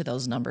to grow to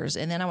those numbers.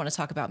 And then I want to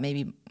talk about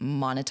maybe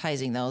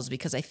monetizing those,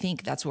 because I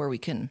think that's where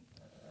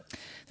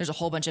there's a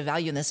whole bunch of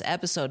value in this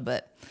episode,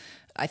 but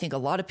I think a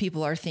lot of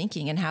people are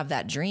thinking and have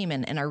that dream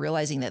and are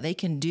realizing that they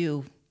can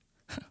do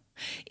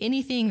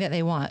anything that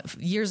they want.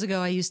 Years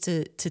ago, I used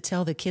to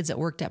tell the kids that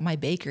worked at my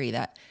bakery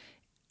that,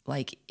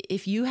 like,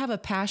 if you have a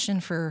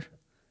passion for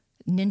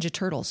Ninja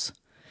Turtles,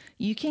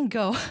 you can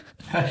go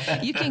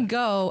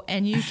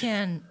and you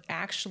can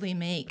actually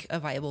make a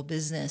viable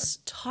business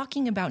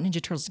talking about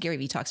Ninja Turtles. Gary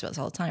Vee talks about this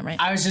all the time, right?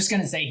 I was just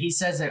going to say, he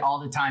says it all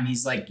the time.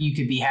 He's like, you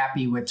could be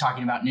happy with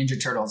talking about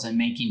Ninja Turtles and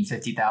making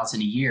 $50,000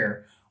 a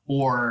year,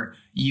 or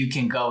you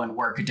can go and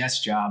work a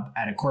desk job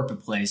at a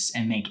corporate place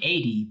and make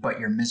 80, but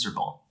you're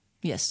miserable.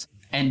 Yes.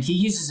 And he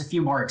uses a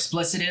few more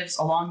explicitives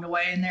along the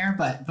way in there,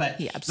 but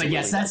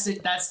yes,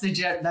 that's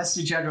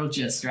the general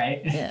gist,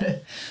 right? Yeah.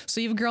 So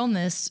you've grown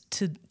this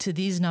to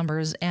these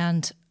numbers,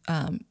 and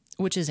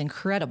which is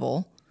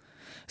incredible.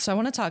 So I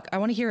want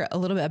to hear a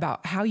little bit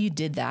about how you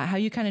did that, how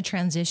you kind of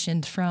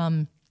transitioned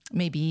from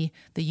maybe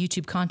the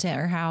YouTube content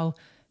or how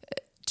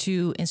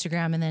to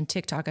Instagram and then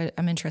TikTok.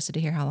 I'm interested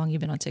to hear how long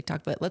you've been on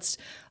TikTok, but let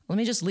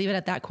me just leave it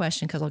at that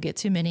question because I'll get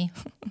too many.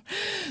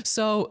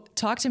 So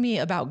talk to me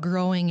about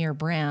growing your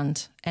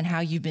brand and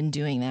how you've been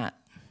doing that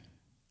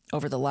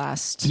over the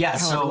last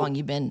however long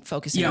you've been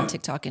focusing on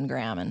TikTok and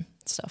Gram and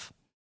stuff.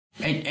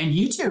 And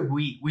YouTube,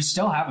 we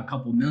still have a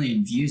couple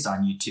million views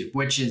on YouTube,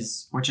 which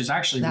is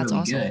actually really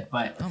awesome. Good.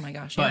 But oh my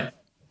gosh,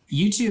 but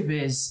YouTube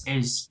is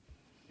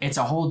it's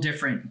a whole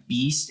different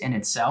beast in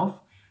itself.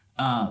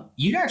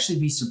 You'd actually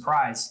be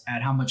surprised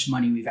at how much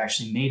money we've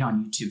actually made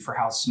on YouTube for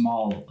how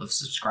small of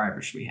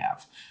subscribers we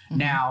have. Mm-hmm.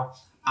 Now,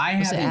 I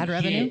have ad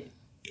revenue.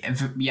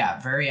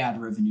 Yeah, very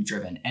ad revenue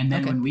driven. And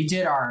then when we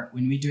did our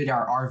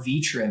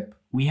RV trip,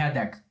 we had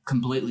that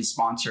completely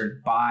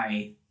sponsored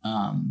by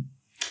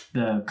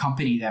the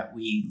company that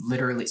we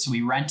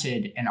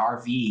rented an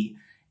RV,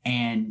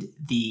 and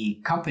the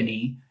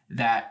company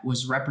that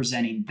was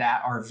representing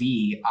that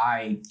RV,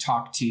 I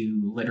talked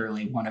to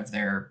literally one of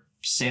their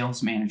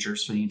sales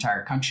managers for the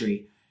entire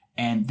country,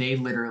 and they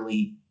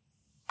literally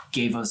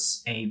gave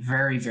us a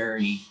very,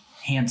 very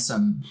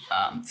handsome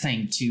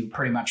thing to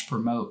pretty much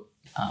promote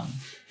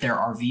their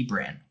RV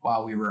brand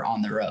while we were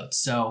on the road.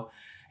 So,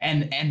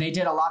 and they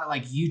did a lot of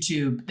like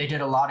YouTube. They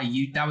did a lot of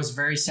that was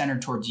very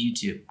centered towards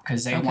YouTube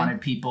because they wanted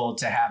people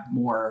to have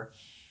more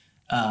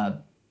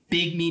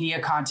big media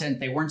content.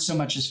 They weren't so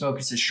much as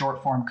focused as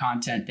short form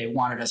content. They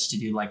wanted us to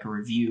do like a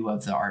review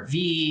of the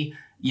RV,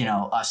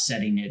 us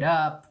setting it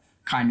up,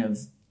 kind of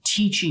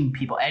teaching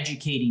people,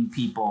 educating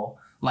people,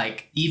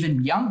 like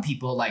even young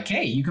people, like,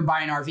 hey, you can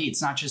buy an RV.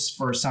 It's not just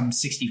for some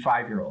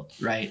 65-year-old,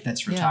 right?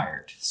 That's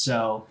retired. Yeah.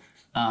 So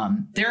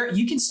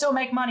you can still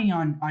make money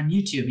on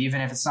YouTube, even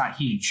if it's not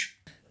huge.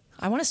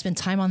 I want to spend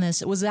time on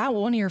this. Was that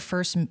one of your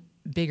first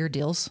bigger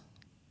deals?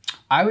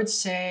 I would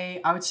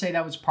say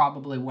that was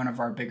probably one of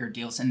our bigger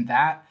deals. And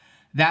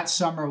that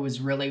summer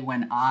was really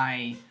when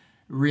I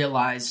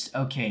realized,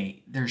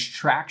 okay, there's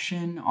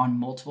traction on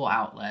multiple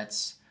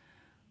outlets.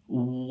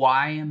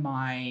 Why am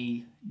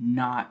I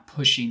not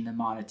pushing the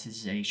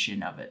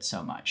monetization of it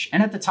so much?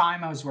 And at the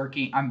time I was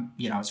working,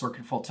 I was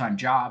working a full-time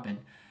job.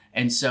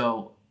 And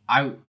so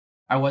I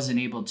wasn't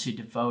able to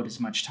devote as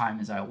much time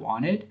as I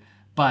wanted,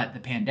 but the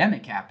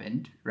pandemic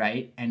happened,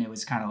 right? And it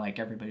was kind of like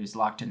everybody was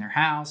locked in their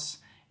house,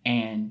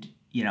 and,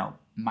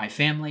 my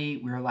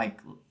family, we were like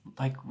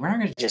we're not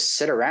going to just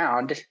sit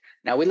around.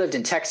 Now, we lived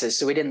in Texas,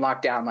 so we didn't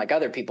lock down like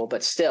other people,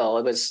 but still,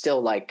 it was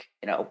still like,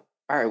 all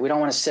right, we don't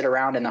want to sit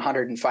around in the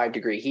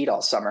 105-degree heat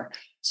all summer.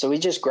 So we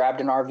just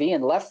grabbed an RV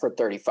and left for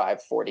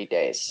 35, 40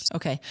 days.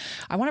 Okay.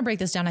 I want to break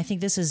this down. I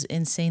think this is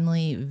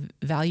insanely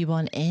valuable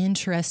and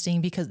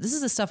interesting because this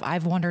is the stuff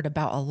I've wondered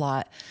about a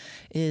lot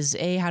is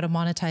A, how to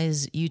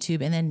monetize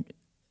YouTube, and then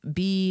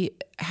B,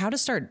 how to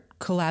start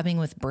collabing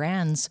with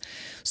brands.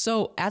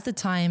 So at the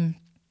time,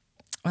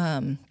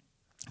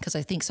 because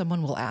I think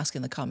someone will ask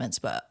in the comments,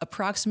 but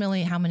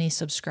approximately how many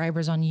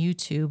subscribers on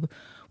YouTube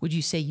would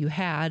you say you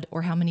had,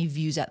 or how many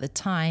views at the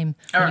time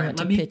when you went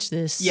to pitch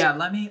this? Yeah,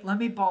 let me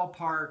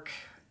ballpark.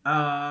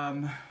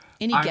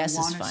 Any guess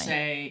is fine.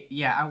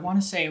 I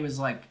want to say it was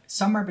like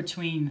somewhere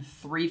between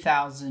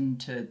 3,000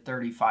 to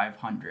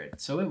 3,500.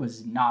 So it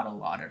was not a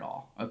lot at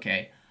all.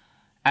 Okay.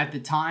 At the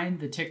time,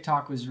 the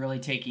TikTok was really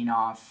taking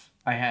off.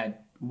 I had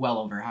well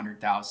over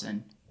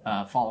 100,000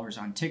 followers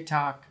on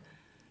TikTok.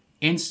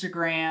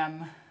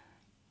 Instagram,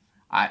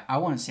 I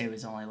want to say it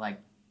was only like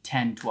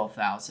 10,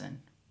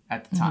 12,000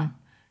 at the time.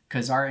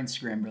 Because our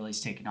Instagram really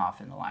has taken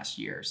off in the last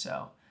year or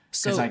so.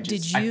 So I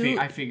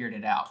figured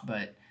it out,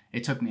 but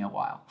it took me a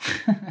while.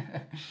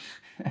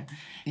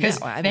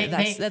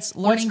 That's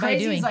learning by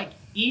doing. Is like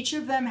each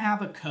of them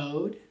have a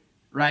code,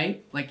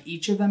 right? Like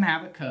each of them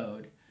have a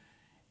code,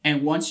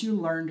 and once you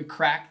learn to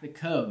crack the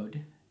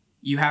code,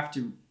 you have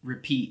to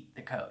repeat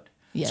the code.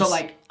 Yes. So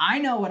like I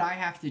know what I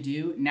have to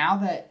do now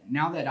that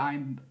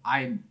I'm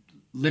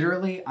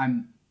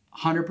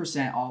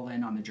 100% all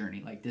in on the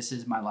journey. Like this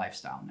is my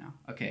lifestyle now.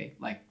 Okay.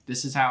 Like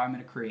this is how I'm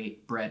going to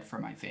create bread for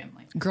my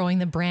family. Growing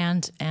the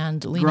brand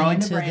and leaning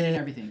into and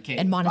everything. Okay.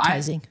 And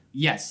monetizing.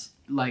 Yes.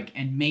 Like,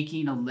 and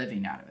making a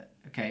living out of it.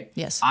 Okay.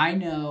 Yes. I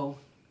know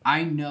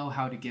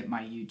how to get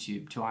my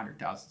YouTube to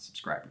 100,000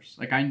 subscribers.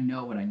 Like I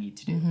know what I need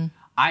to do. Mm-hmm.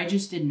 I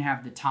just didn't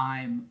have the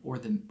time or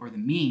the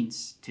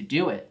means to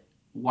do it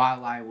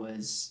while I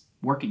was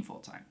working full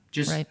time.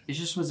 It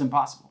just was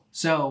impossible.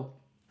 So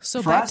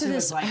back to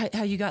this,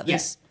 how you got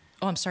this.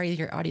 Oh, I'm sorry,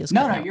 your audio's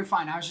No, you're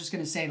fine. I was just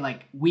going to say,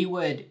 like, we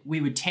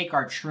would take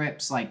our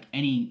trips, like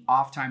any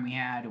off time we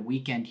had, a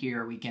weekend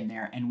here, a weekend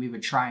there, and we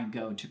would try and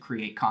go to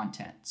create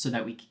content so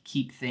that we could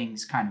keep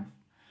things kind of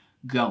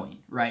going,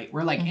 right?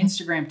 We're like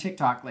Instagram,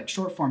 TikTok, like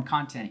short form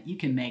content, you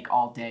can make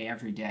all day,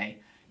 every day.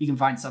 You can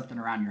find something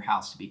around your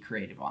house to be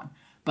creative on.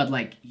 But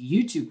like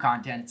YouTube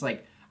content, it's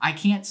like, I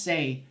can't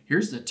say,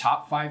 here's the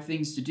top 5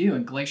 things to do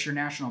in Glacier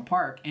National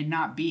Park and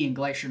not be in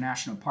Glacier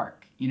National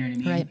Park. You know what I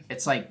mean? Right.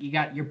 It's like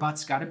your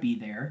butt's got to be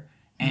there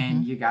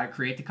and you got to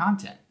create the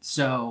content.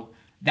 So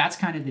that's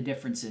kind of the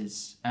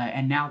differences.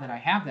 And now that I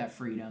have that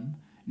freedom,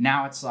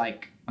 now it's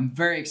like I'm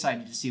very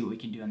excited to see what we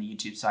can do on the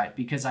YouTube side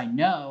because I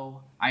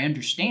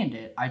understand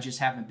it. I just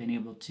haven't been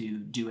able to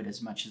do it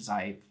as much as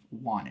I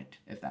wanted.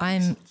 If that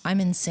makes sense.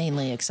 I'm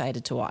insanely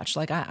excited to watch.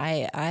 Like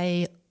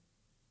I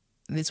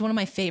it's one of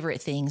my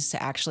favorite things to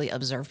actually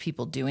observe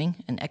people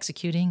doing and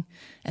executing,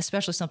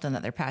 especially something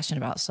that they're passionate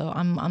about. So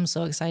I'm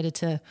so excited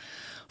to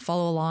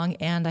follow along,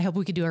 and I hope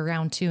we could do a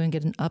round 2 and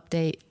get an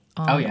update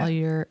on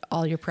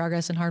all your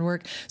progress and hard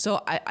work.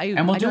 So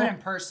we'll do it in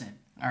person.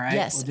 All right.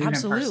 Yes, we'll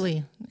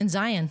absolutely. In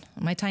Zion,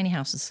 my tiny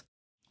houses.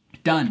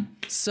 Done.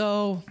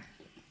 So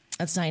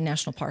that's Zion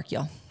National Park,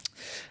 y'all.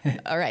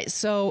 All right.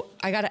 So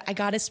I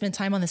gotta spend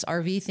time on this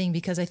RV thing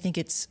because I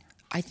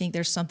think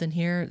there's something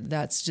here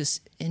that's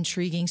just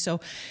intriguing. So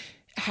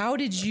how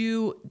did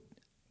you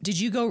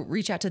go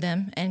reach out to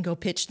them and go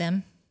pitch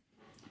them?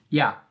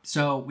 Yeah.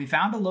 So we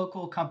found a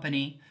local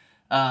company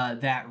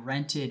that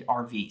rented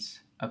RVs.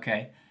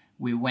 Okay.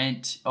 We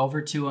went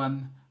over to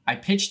them. I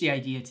pitched the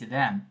idea to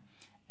them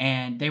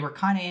and they were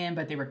kind of in,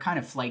 but they were kind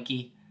of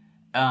flaky.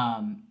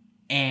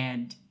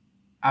 And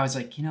I was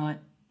like, you know what?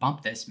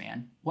 Bump this,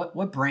 man.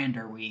 What brand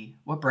are we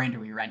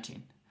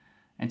renting?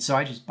 And so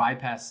I just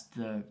bypassed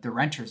the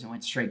renters and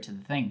went straight to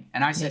the thing.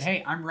 And I said,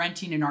 hey, I'm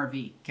renting an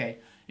RV. Okay.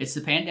 It's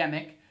the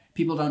pandemic.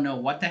 People don't know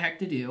what the heck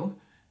to do.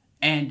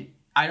 And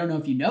I don't know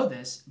if you know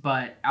this,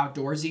 but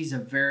Outdoorsy is a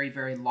very,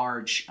 very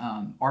large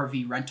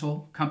RV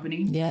rental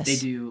company. Yes. They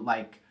do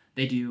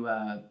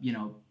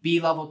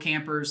B-level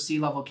campers,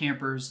 C-level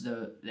campers,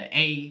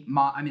 they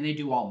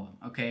do all of them.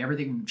 Okay.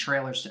 Everything from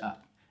trailers to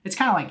up. It's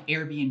kind of like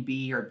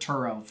Airbnb or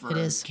Turo for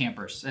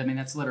campers. I mean,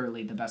 that's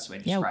literally the best way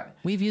to describe it.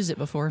 We've used it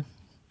before.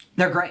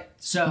 They're great.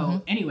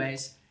 So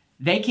anyways,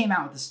 they came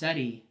out with a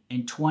study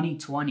in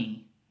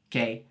 2020.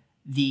 Okay.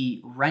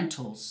 The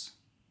rentals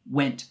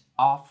went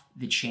off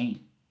the chain.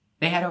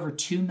 They had over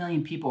 2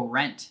 million people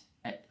rent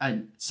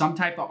some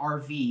type of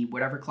RV,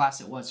 whatever class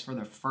it was, for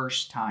the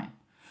first time.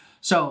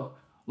 So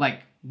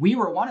like we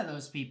were one of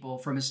those people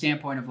from a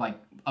standpoint of like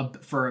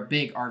for a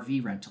big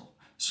RV rental.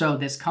 So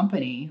this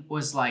company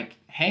was like,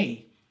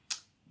 hey,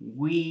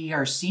 we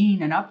are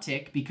seeing an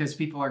uptick because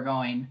people are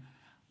going,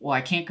 well,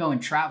 I can't go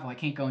and travel. I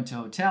can't go into a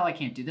hotel. I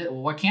can't do that.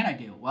 Well, what can I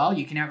do? Well,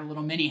 you can have a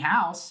little mini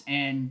house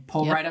and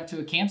pull right up to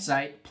a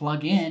campsite,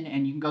 plug in,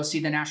 and you can go see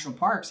the national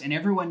parks. And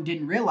everyone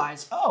didn't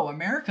realize, oh,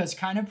 America's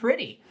kind of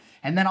pretty.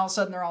 And then all of a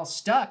sudden they're all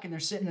stuck and they're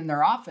sitting in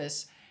their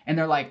office and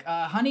they're like,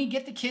 honey,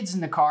 get the kids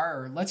in the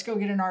car, or let's go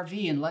get an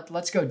RV and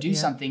let's go do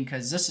something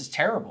because this is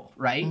terrible,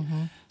 right?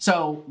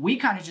 So we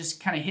kind of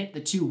hit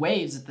the two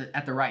waves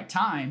at the right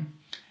time.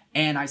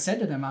 And I said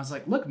to them, I was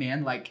like, look,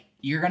 man, like,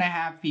 you're going to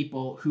have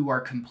people who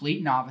are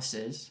complete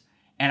novices,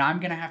 and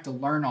I'm going to have to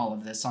learn all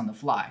of this on the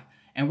fly.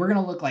 And we're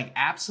going to look like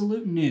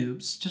absolute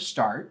noobs to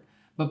start,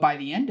 but by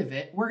the end of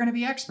it, we're going to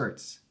be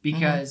experts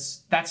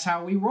because that's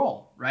how we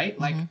roll, right?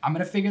 Like, I'm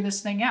going to figure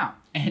this thing out.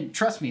 And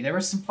trust me, there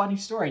were some funny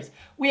stories.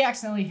 We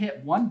accidentally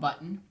hit one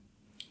button.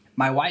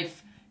 My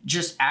wife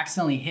just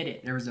accidentally hit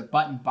it. There was a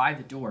button by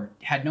the door.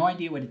 Had no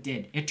idea what it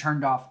did. It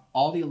turned off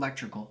all the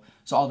electrical.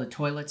 So all the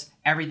toilets,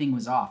 everything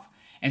was off.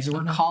 And so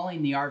we're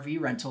calling the RV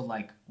rental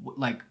like,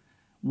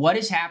 what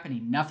is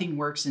happening? Nothing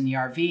works in the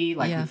RV.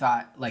 Like we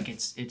thought, like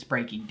it's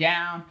breaking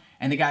down.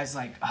 And the guy's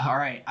like, all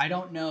right, I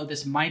don't know.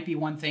 This might be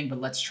one thing,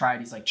 but let's try it.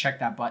 He's like,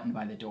 check that button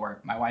by the door.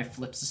 My wife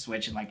flips the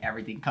switch and like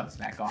everything comes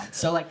back on.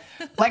 So like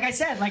I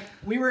said, like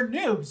we were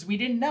noobs. We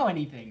didn't know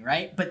anything,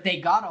 right? But they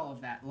got all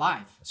of that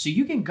live. So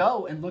you can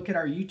go and look at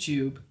our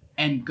YouTube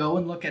and go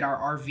and look at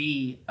our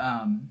RV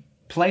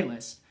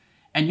playlist.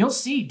 And you'll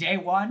see day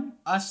one,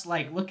 us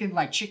like looking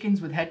like chickens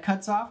with head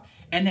cuts off.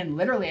 And then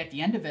literally at the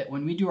end of it,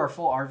 when we do our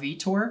full RV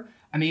tour,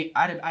 I mean,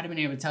 I'd have been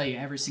able to tell you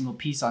every single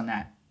piece on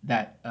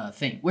that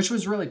thing, which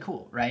was really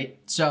cool, right?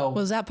 So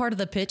was that part of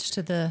the pitch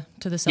to the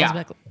sales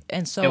back?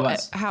 And so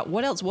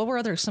what else? What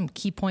were some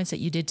key points that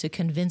you did to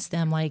convince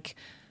them like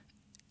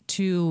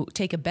to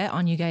take a bet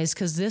on you guys?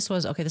 Because this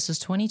was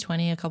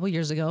 2020, a couple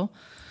years ago.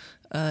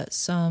 A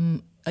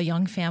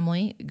young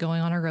family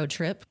going on a road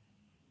trip.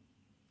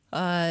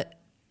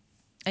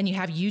 And you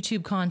have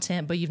YouTube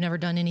content, but you've never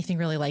done anything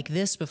really like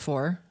this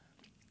before,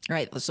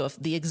 right? So if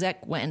the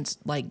exec went and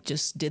like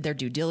just did their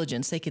due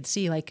diligence, they could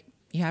see like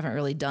you haven't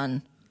really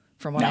done,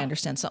 from what I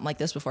understand, something like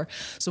this before.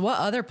 So what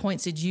other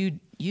points did you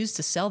use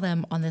to sell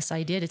them on this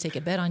idea to take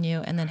a bet on you?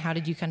 And then how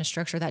did you kind of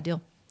structure that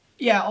deal?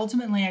 Yeah,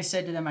 ultimately I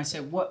said to them,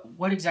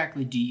 what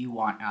exactly do you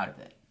want out of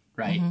it,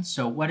 right?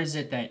 So what is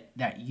it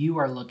that you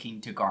are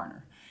looking to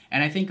garner?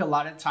 And I think a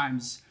lot of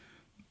times,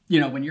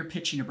 when you're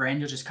pitching a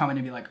brand, you'll just come in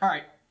and be like, all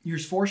right,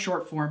 here's 4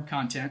 short form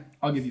content.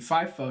 I'll give you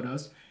 5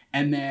 photos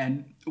and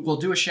then we'll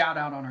do a shout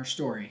out on our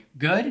story.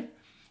 Good?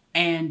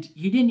 And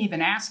you didn't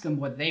even ask them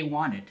what they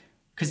wanted,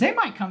 because they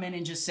might come in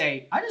and just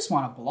say, I just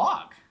want a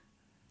blog.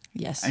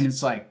 Yes. And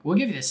it's like, we'll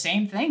give you the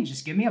same thing.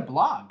 Just give me a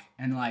blog.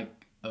 And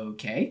like,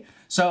 okay.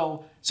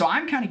 So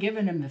I'm kind of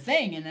giving him the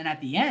thing. And then at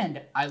the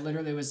end, I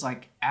literally was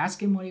like,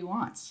 ask him what he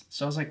wants.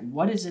 So I was like,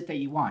 what is it that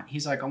you want?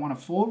 He's like, I want a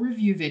full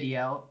review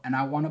video and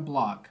I want a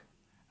blog.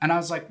 And I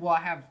was like, well,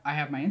 I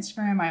have my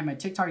Instagram, I have my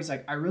TikTok. He's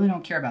like, I really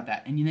don't care about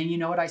that. And then you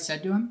know what I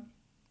said to him?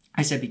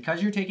 I said,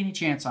 because you're taking a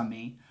chance on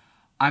me,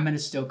 I'm going to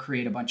still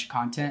create a bunch of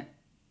content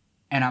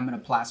and I'm going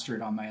to plaster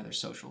it on my other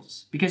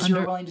socials because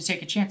you're willing to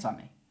take a chance on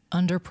me.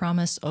 Under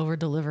promise, over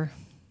deliver.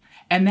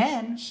 And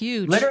then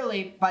huge.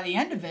 Literally by the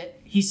end of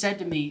it, he said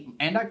to me,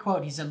 and I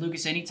quote, he said,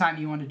 Lucas,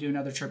 anytime you want to do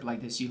another trip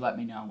like this, you let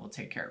me know and we'll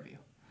take care of you.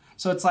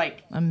 So it's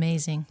like,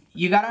 amazing.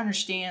 You got to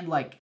understand,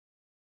 like,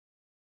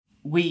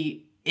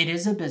 it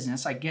is a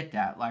business. I get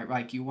that.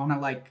 Like you want to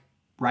like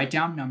write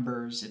down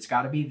numbers. It's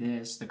got to be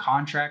this. The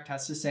contract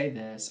has to say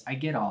this. I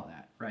get all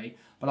that, right?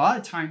 But a lot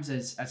of times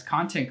as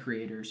content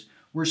creators,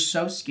 we're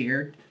so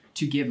scared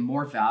to give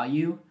more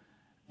value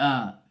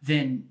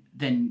than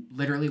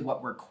literally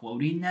what we're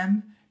quoting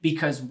them.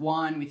 Because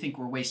one, we think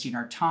we're wasting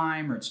our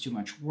time, or it's too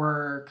much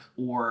work,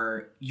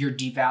 or you're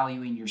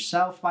devaluing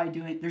yourself by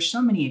doing it. There's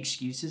so many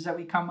excuses that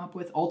we come up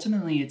with.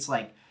 Ultimately, it's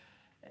like,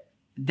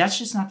 that's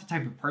just not the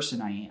type of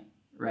person I am.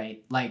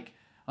 Right? Like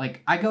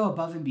I go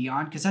above and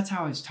beyond because that's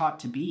how I was taught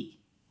to be,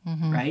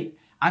 right?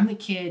 I'm the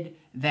kid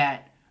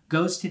that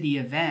goes to the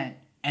event,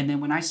 and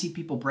then when I see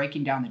people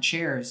breaking down the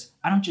chairs,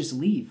 I don't just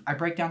leave. I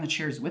break down the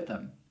chairs with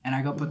them, and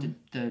I go put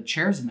the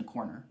chairs in the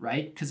corner,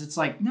 right? Because it's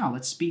like, no,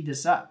 let's speed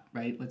this up,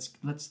 right?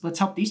 Let's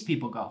help these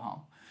people go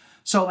home.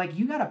 So like,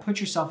 you got to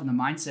put yourself in the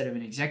mindset of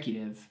an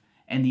executive,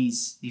 and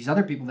these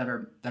other people that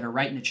are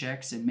writing the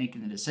checks and making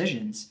the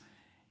decisions.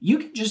 You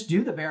can just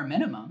do the bare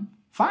minimum,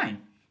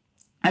 fine.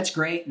 That's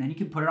great. And then you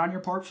can put it on your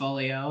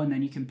portfolio, and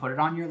then you can put it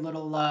on your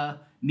little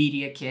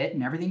media kit,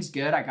 and everything's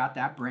good. I got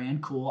that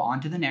brand. Cool.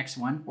 On to the next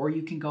one. Or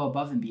you can go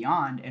above and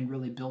beyond and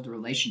really build a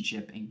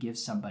relationship and give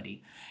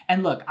somebody.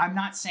 And look, I'm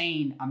not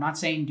saying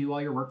do all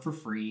your work for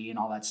free and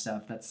all that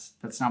stuff.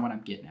 That's not what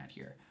I'm getting at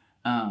here.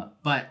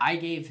 But I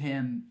gave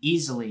him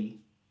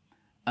easily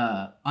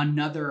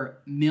another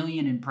 1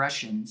 million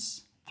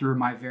impressions through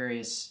my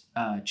various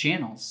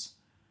channels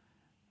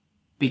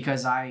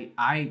because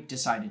I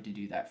decided to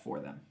do that for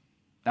them.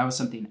 That was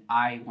something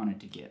I wanted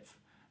to give.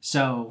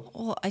 So,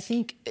 well, I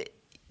think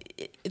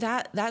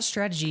that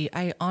strategy,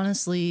 I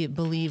honestly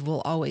believe will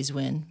always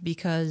win,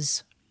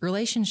 because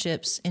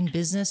relationships in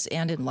business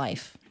and in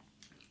life,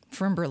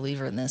 firm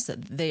believer in this,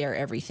 that they are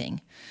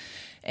everything.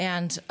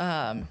 And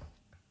don't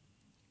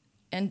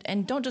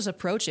just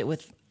approach it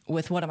with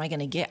what am I going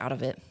to get out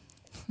of it?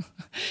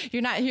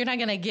 You're not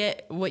going to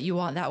get what you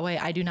want that way.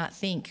 I do not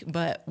think,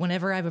 but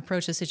whenever I've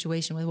approached a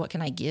situation with what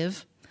can I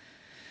give?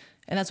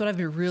 And that's what I've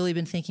really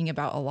been thinking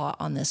about a lot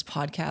on this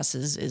podcast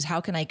is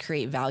how can I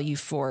create value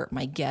for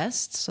my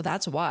guests? So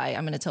that's why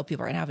I'm going to tell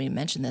people right now, I haven't even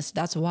mentioned this.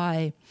 That's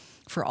why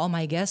for all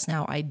my guests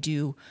now,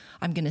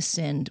 I'm going to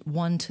send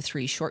 1 to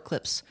 3 short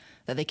clips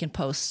that they can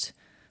post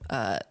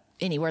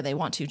anywhere they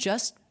want to,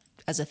 just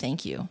as a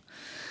thank you.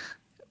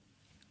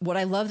 What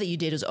I love that you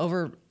did is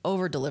over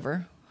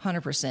deliver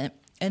 100%.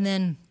 And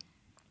then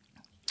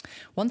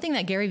one thing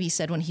that Gary Vee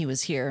said when he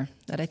was here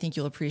that I think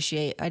you'll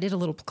appreciate, I did a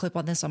little clip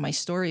on this on my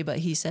story, but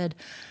he said,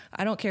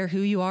 I don't care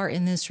who you are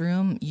in this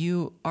room,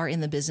 you are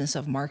in the business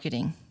of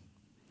marketing.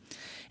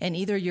 And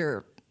either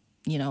you're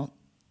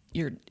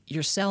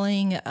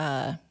selling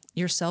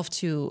yourself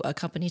to a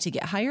company to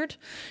get hired,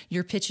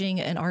 you're pitching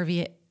an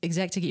RV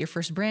exec to get your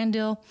first brand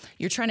deal,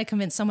 you're trying to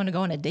convince someone to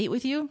go on a date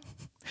with you.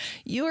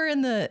 You are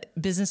in the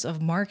business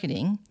of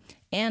marketing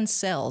and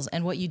sales.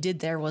 And what you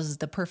did there was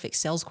the perfect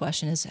sales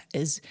question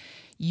is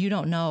you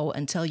don't know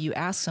until you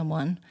ask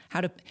someone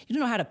you don't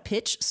know how to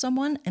pitch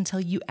someone until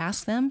you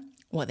ask them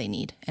what they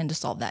need and to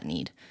solve that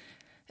need.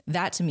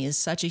 That to me is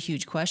such a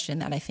huge question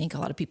that I think a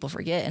lot of people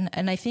forget.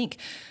 And I think,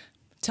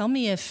 tell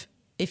me if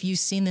you've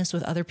seen this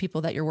with other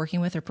people that you're working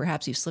with, or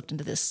perhaps you've slipped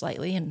into this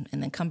slightly and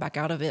then come back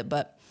out of it.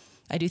 But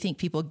I do think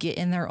people get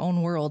in their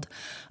own world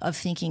of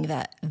thinking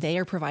that they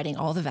are providing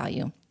all the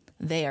value.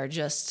 They are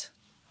just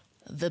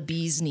the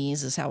bee's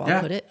knees is how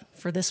I'll put it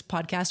for this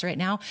podcast right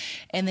now.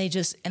 And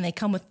they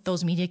come with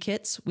those media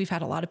kits. We've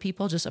had a lot of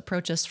people just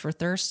approach us for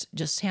thirst,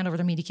 just hand over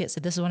their media kit, say,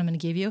 this is what I'm going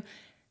to give you,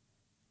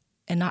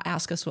 and not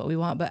ask us what we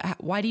want. But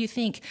why do you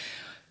think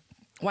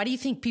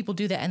people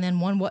do that? And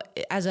then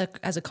as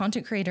a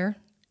content creator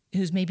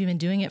who's maybe been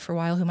doing it for a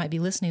while, who might be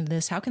listening to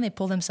this, how can they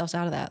pull themselves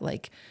out of that?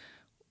 Like,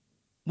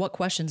 what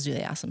questions do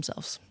they ask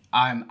themselves?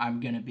 I'm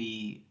going to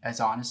be as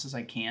honest as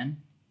I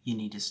can. You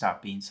need to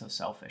stop being so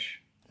selfish.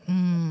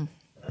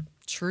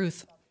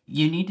 Truth.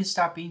 You need to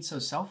stop being so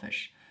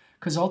selfish,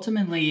 because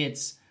ultimately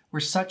we're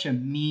such a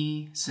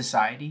me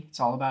society. It's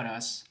all about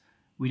us.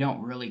 We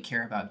don't really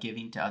care about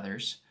giving to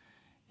others.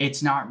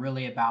 It's not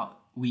really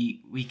about,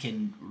 we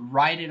can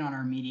write it on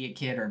our media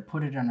kit or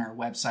put it on our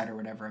website or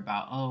whatever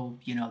about,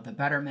 the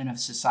betterment of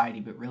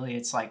society. But really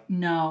it's like,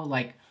 no,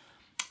 like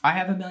I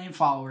have 1 million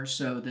followers,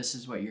 so this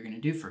is what you're going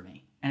to do for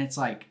me. And it's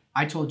like,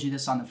 I told you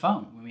this on the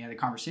phone when we had the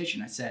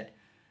conversation. I said,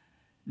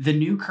 the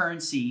new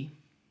currency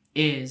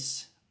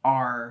is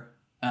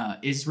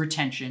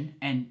retention,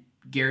 and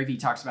Gary Vee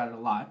talks about it a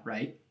lot,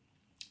 right?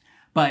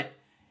 But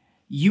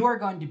you are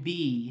going to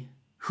be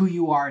who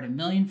you are at 1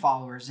 million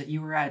followers that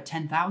you were at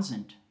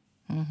 10,000.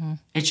 Mm-hmm.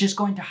 It's just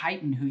going to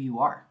heighten who you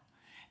are.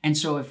 And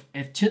so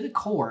if to the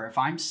core, if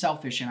I'm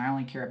selfish and I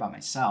only care about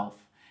myself,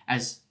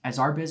 as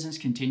our business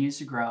continues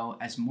to grow,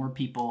 as more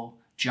people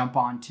jump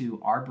onto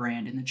our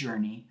brand in the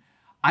journey,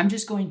 I'm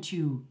just going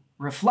to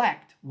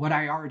reflect what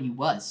I already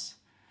was.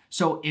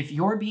 So if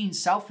you're being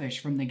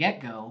selfish from the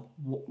get-go,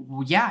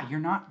 you're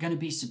not going to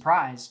be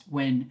surprised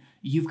when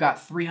you've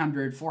got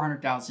 300,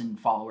 400,000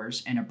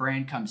 followers and a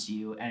brand comes to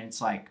you and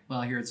it's like, well,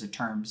 here's the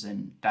terms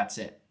and that's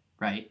it,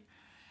 right?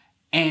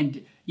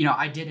 And,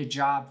 I did a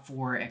job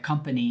for a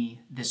company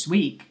this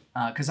week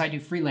because I do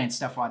freelance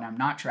stuff when I'm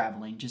not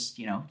traveling. Just,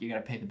 you got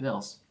to pay the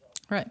bills.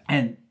 Right.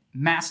 And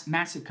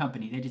massive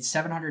company. They did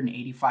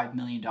 $785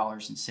 million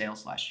in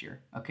sales last year,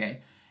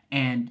 okay?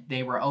 And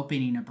they were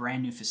opening a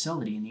brand new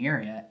facility in the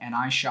area, and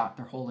I shot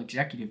their whole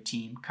executive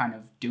team kind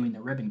of doing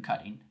the ribbon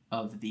cutting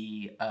of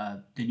the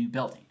new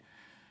building,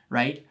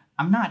 right?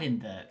 I'm not in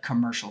the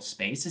commercial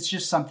space. It's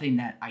just something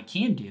that I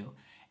can do.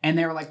 And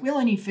they were like, we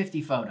only need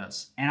 50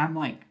 photos. And I'm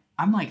like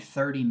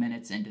 30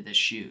 minutes into this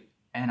shoot,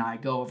 and I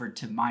go over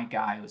to my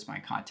guy who was my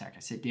contact.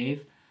 I said,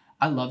 Dave,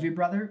 I love you,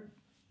 brother.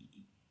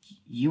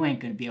 You ain't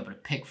going to be able to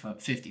pick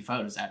 50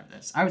 photos out of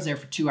this. I was there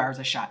for 2 hours.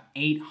 I shot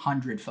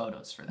 800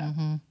 photos for them.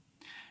 Mm-hmm.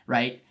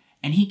 Right?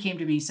 And he came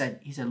to me, he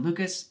said,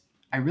 Lucas,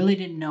 I really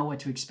didn't know what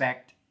to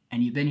expect.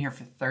 And you've been here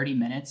for 30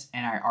 minutes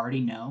and I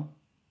already know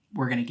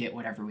we're going to get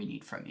whatever we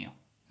need from you.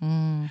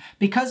 Mm.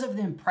 Because of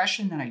the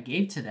impression that I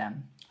gave to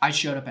them, I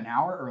showed up an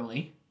hour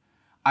early.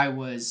 I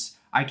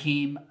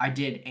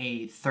did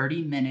a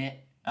 30-minute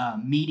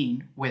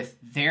meeting with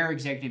their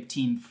executive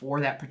team for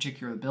that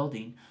particular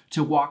building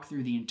to walk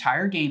through the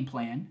entire game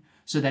plan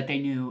so that they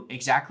knew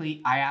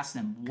exactly. I asked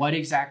them, what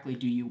exactly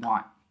do you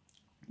want?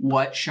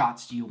 What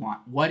shots do you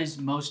want? What is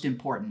most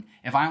important?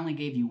 If I only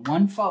gave you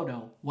one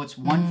photo, what's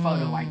one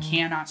photo I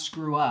cannot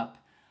screw up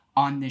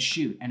on this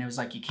shoot? And it was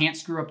like, you can't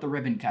screw up the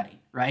ribbon cutting,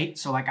 right?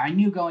 So like I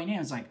knew going in, I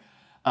was like,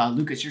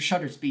 Lucas, your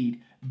shutter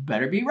speed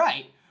better be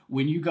right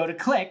when you go to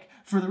click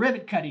for the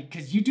ribbon cutting,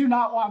 because you do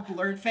not want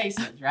blurred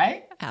faces,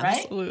 right?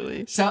 Absolutely.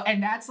 Right? So,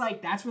 and that's where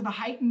the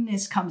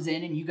heightenedness comes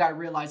in, and you got to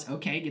realize,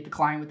 okay, get the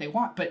client what they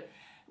want. But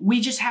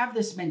we just have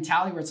this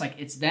mentality where it's like,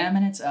 it's them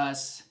and it's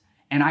us.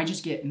 and I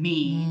just get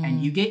me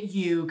and you get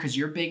you because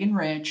you're big and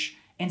rich,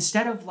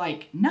 instead of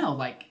like, no,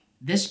 like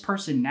this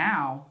person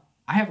now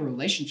I have a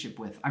relationship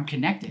with, I'm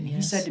connected. Yes.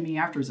 He said to me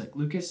afterwards, like,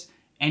 Lucas,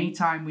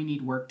 anytime we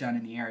need work done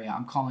in the area,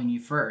 I'm calling you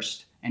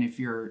first. And if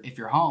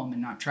you're home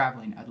and not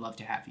traveling, I'd love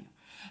to have you.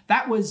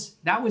 That was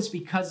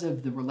because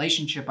of the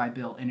relationship I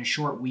built in a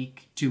short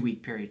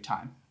 2-week period of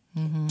time.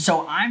 Mm-hmm.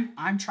 So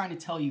I'm trying to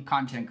tell you,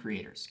 content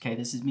creators, okay,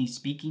 this is me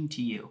speaking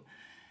to you.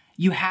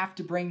 You have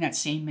to bring that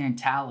same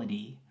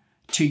mentality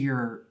to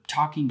your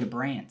talking to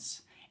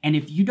brands. And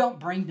if you don't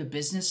bring the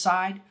business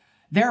side,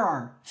 there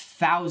are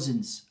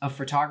thousands of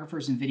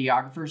photographers and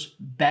videographers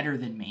better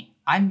than me.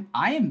 I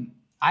am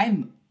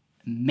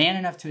man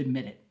enough to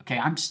admit it. Okay,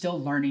 I'm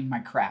still learning my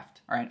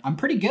craft. All right, I'm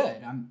pretty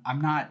good.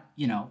 I'm not,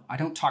 I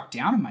don't talk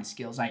down on my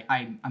skills.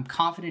 I'm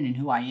confident in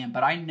who I am,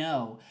 but I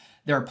know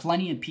there are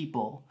plenty of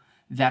people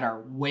that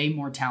are way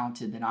more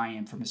talented than I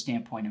am from a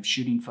standpoint of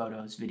shooting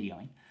photos,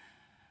 videoing.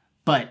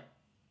 But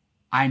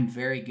I'm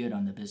very good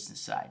on the business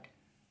side.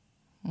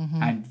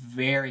 Mm-hmm. I'm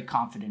very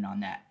confident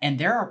on that. And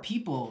there are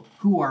people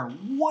who are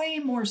way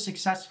more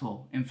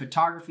successful in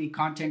photography,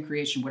 content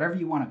creation, whatever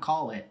you want to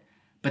call it,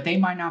 but they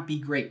might not be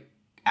great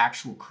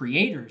actual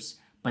creators,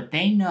 but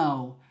they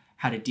know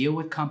how to deal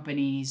with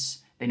companies.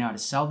 They know how to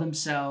sell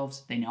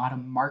themselves. They know how to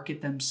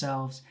market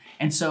themselves.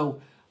 And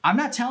so I'm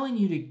not telling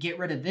you to get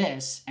rid of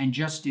this and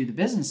just do the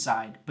business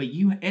side, but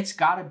it's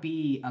got to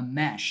be a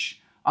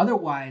mesh.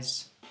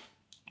 Otherwise,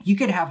 you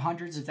could have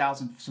hundreds of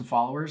thousands of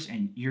followers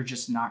and you're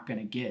just not going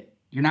to get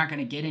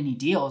any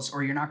deals,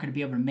 or you're not going to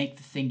be able to make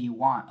the thing you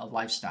want a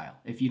lifestyle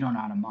if you don't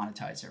know how to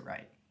monetize it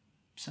right.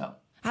 So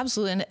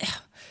absolutely. And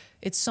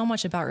it's so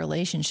much about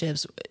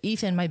relationships.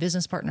 Ethan, my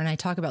business partner, and I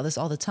talk about this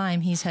all the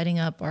time. He's heading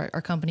up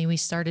our company. We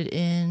started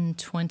in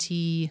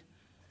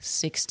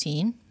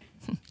 2016.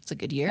 It's a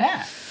good year.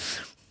 Yeah.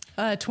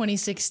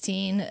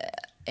 2016.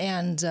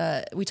 And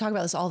we talk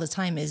about this all the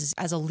time, is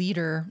as a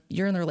leader,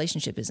 you're in the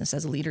relationship business.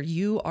 As a leader,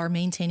 you are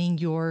maintaining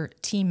your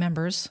team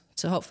members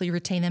to hopefully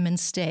retain them and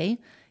stay.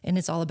 And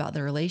it's all about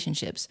the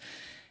relationships.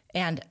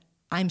 And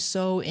I'm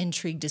so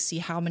intrigued to see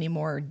how many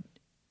more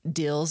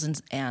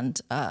deals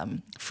and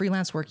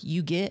freelance work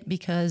you get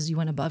because you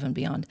went above and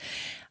beyond.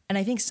 And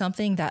I think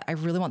something that I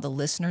really want the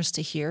listeners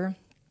to hear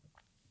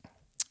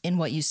in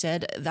what you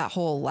said, that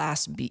whole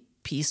last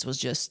piece was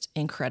just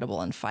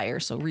incredible and fire.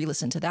 So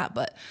re-listen to that.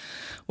 But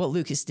what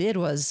Lucas did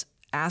was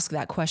ask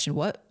that question,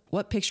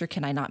 what picture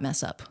can I not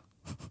mess up?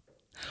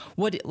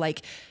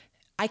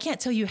 I can't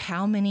tell you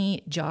how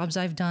many jobs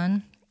I've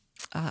done.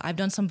 I've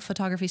done some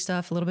photography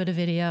stuff, a little bit of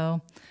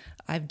video.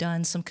 I've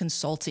done some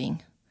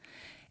consulting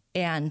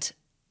and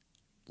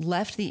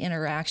left the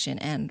interaction,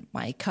 and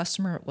my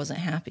customer wasn't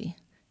happy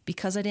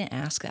because I didn't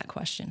ask that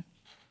question.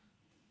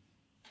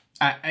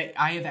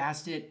 I have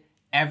asked it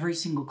every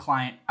single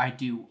client I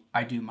do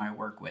my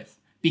work with,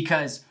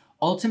 because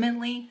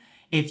ultimately,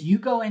 if you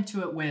go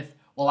into it with,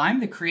 well, I'm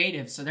the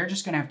creative, so they're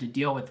just going to have to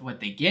deal with what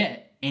they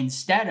get,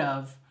 instead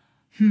of,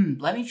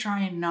 let me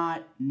try and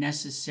not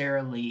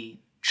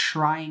necessarily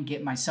try and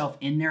get myself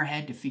in their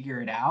head to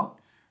figure it out,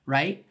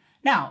 right?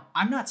 Now,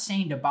 I'm not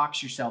saying to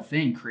box yourself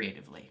in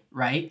creatively,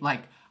 right?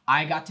 Like,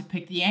 I got to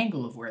pick the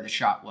angle of where the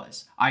shot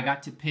was. I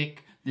got to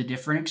pick the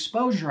different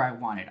exposure I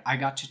wanted. I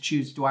got to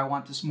choose, do I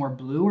want this more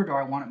blue or do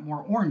I want it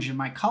more orange in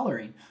my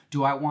coloring?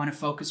 Do I want to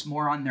focus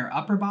more on their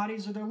upper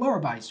bodies or their lower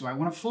bodies? Do I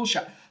want a full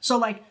shot? So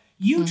like,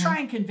 you try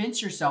and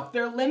convince yourself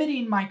they're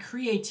limiting my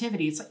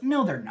creativity. It's like,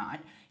 no, they're not.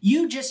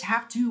 You just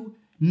have to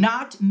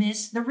not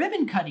miss the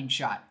ribbon cutting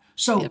shot.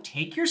 So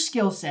take your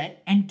skill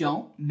set and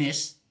don't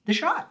miss the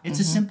shot.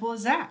 It's as simple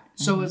as that.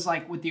 So it's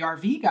like with the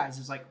RV guys,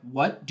 it's like,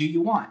 what do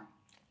you want?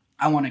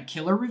 I want a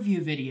killer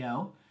review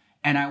video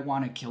and I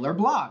want a killer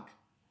blog.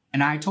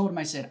 And I told him,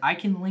 I said, I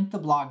can link the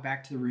blog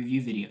back to the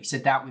review video. He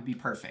said, that would be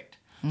perfect.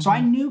 So I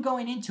knew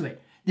going into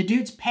it, the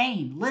dude's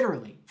paying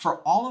literally for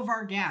all of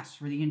our gas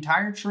for the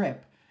entire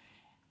trip.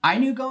 I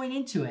knew going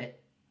into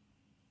it,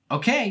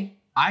 okay,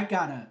 I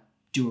gotta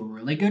do a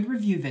really good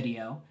review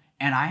video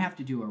and I have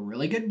to do a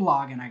really good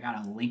blog and I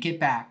gotta link it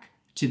back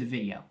to the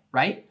video,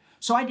 right?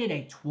 So I did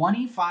a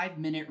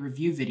 25-minute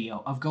review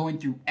video of going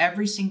through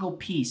every single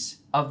piece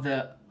of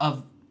the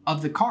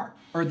car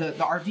or the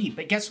RV.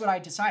 But guess what I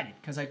decided?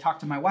 Because I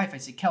talked to my wife. I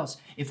said, Kels,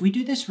 if we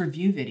do this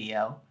review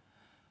video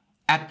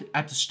at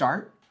the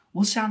start,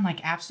 we'll sound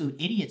like absolute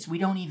idiots. I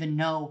don't even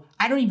know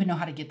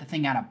how to get the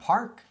thing out of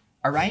park.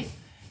 All right.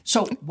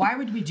 So why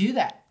would we do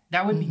that?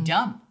 That would be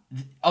dumb.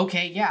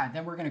 Okay. Yeah.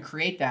 Then we're going to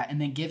create that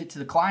and then give it to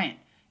the client.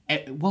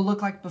 We'll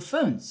look like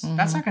buffoons.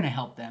 That's not going to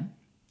help them.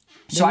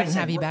 So I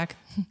have you back.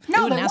 No,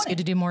 they wouldn't ask you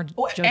to do more.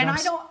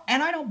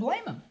 And I don't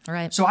blame them. All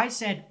right. So I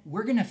said,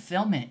 we're going to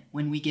film it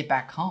when we get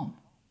back home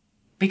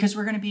because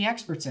we're going to be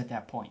experts at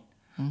that point.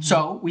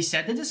 So we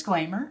said the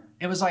disclaimer.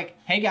 It was like,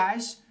 hey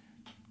guys,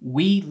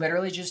 we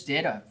literally just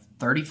did a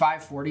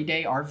 35,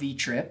 40-day RV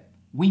trip.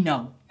 We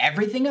know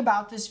everything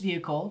about this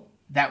vehicle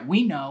that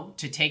we know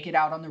to take it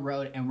out on the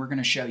road, and we're going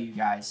to show you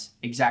guys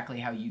exactly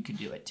how you could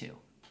do it too.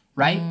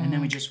 Right? And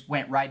then we just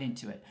went right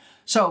into it.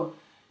 So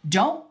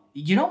don't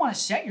you don't want to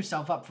set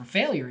yourself up for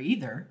failure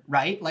either,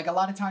 right? Like a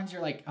lot of times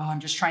you're like, oh, I'm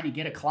just trying to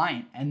get a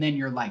client. And then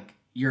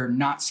you're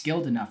not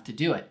skilled enough to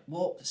do it.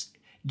 Well,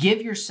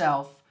 give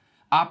yourself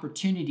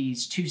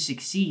opportunities to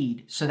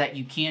succeed so that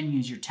you can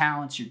use your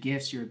talents, your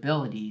gifts, your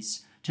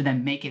abilities to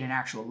then make it an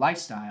actual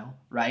lifestyle,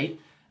 right?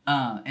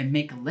 And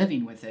make a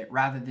living with it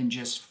rather than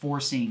just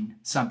forcing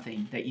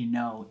something that you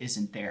know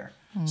isn't there.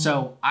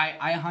 So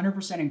I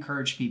 100%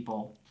 encourage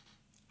people.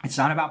 It's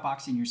not about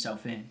boxing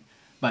yourself in,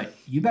 but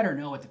you better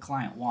know what the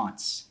client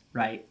wants,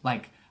 right?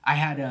 Like I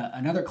had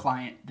another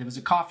client that was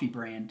a coffee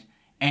brand,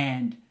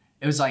 and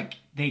it was like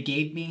they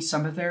gave me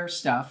some of their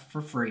stuff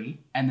for free,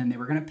 and then they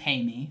were going to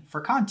pay me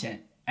for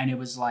content. And it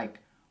was like,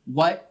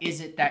 what is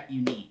it that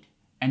you need?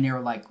 And they were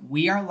like,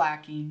 we are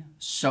lacking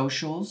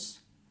socials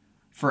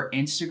for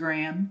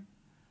Instagram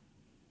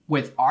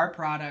with our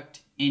product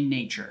in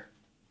nature.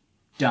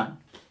 Done.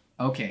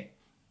 Okay.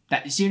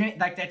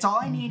 That's all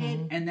I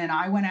needed. And then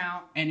I went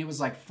out, and it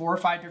was like 4 or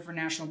 5 different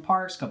national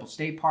parks, a couple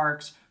state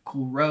parks,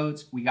 cool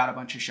roads. We got a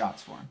bunch of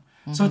shots for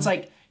them. So it's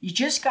like, you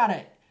just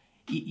gotta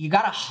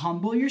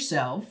humble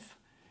yourself.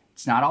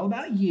 It's not all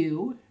about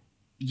you.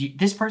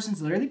 This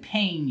person's literally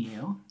paying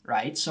you,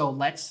 right? So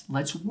let's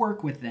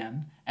work with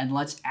them, and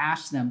let's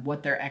ask them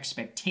what their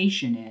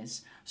expectation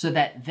is, so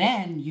that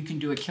then you can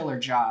do a killer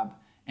job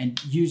and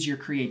use your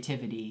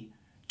creativity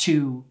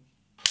to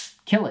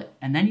kill it.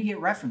 And then you get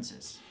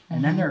references.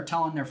 And then they're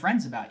telling their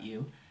friends about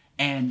you.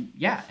 And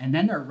and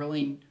then they're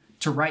willing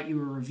to write you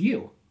a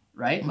review,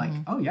 right? Like,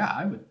 oh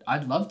yeah,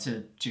 I'd love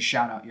to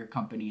shout out your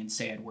company and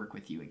say I'd work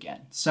with you again.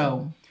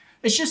 So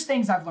it's just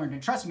things I've learned.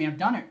 And trust me, I've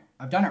done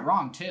it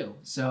wrong too.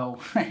 So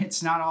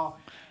it's not all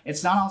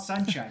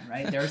sunshine,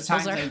 right? There's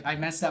times I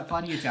messed up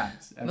plenty of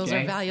times. Okay? Those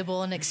are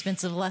valuable and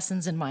expensive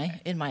lessons in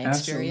my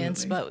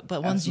experience, but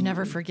ones you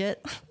never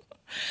forget.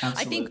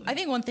 I think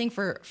one thing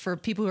for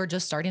people who are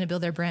just starting to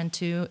build their brand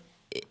too,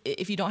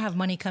 if you don't have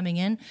money coming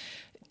in,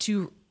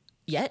 to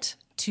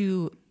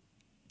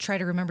try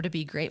to remember to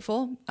be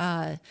grateful,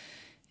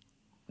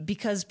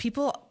 because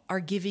people are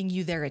giving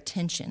you their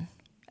attention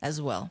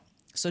as well.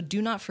 So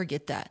do not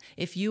forget that.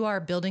 If you are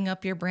building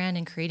up your brand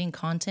and creating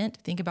content,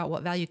 think about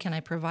what value can I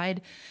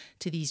provide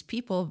to these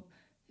people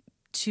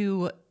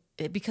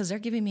because they're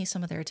giving me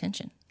some of their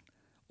attention,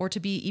 or to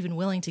be even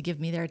willing to give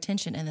me their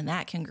attention. And then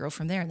that can grow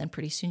from there. And then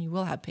pretty soon you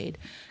will have paid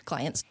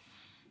clients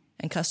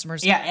and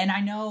customers. Yeah, and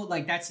I know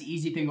like that's the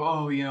easy thing.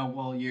 Oh,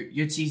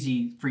 it's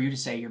easy for you to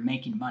say you're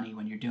making money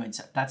when you're doing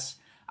so.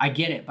 I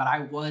get it, but I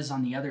was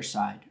on the other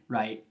side,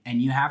 right?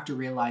 And you have to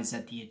realize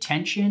that the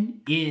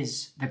attention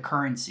is the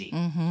currency.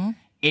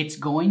 It's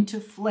going to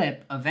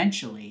flip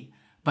eventually,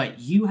 but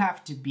you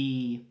have to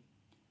be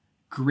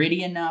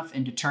gritty enough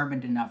and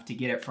determined enough to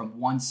get it from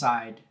one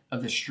side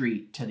of the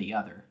street to the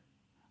other.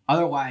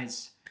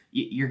 Otherwise,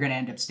 you're going to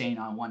end up staying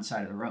on one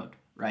side of the road,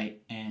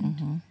 right?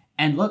 And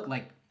look,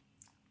 like,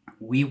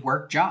 we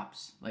work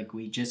jobs. Like,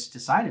 we just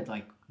decided,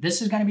 like,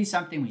 this is going to be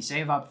something we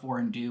save up for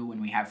and do when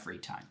we have free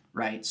time,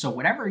 right? So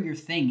whatever your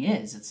thing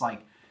is, it's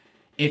like,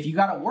 if you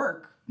got to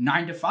work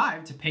 9 to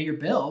 5 to pay your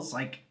bills,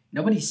 like,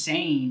 nobody's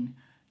saying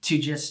to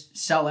just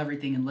sell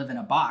everything and live in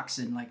a box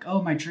and like,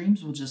 oh, my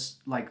dreams will just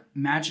like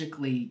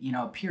magically,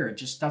 appear. It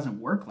just doesn't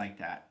work like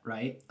that,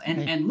 right?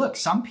 And look,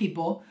 some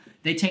people,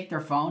 they take their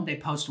phone, they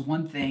post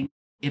one thing,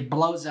 it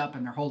blows up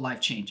and their whole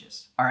life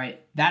changes. All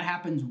right. That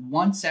happens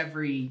once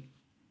every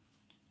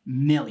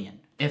million,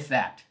 if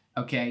that.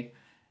 Okay.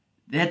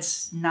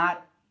 That's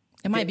not.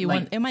 It might be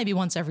it might be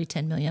once every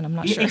 10 million. I'm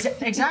not sure.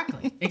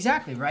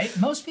 Exactly. Right.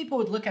 Most people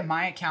would look at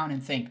my account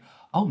and think,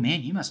 oh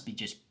man, you must be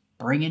just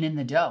bringing in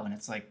the dough. And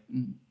it's like,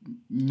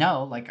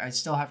 no, like I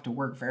still have to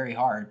work very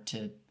hard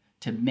to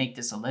make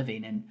this a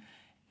living.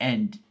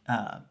 And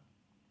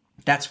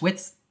that's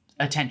with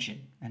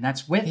attention and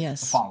that's with the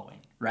following.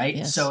 Right.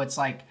 Yes. So it's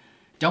like,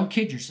 don't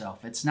kid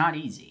yourself. It's not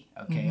easy.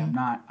 Okay. I'm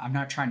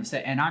not trying to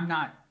say, and I'm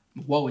not,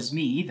 woe is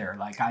me either.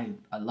 Like I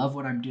love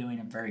what I'm doing.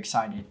 I'm very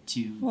excited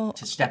to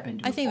step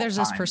into it. I think there's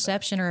this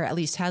perception, or at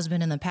least has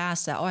been in the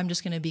past, that, I'm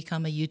just going to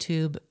become a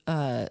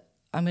YouTuber.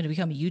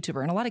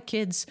 And a lot of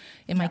kids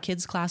in my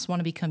kids' class want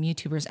to become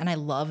YouTubers. And I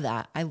love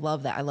that. I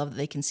love that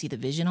they can see the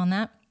vision on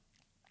that.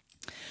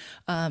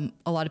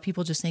 A lot of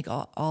people just think,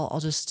 I'll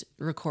just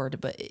record,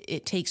 but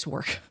it takes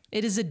work.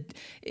 It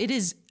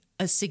is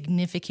a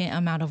significant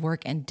amount of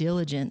work and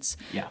diligence.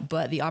 Yeah.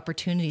 But the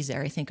opportunities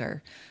there, I think,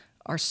 are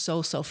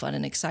so fun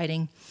and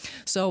exciting.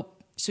 So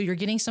you're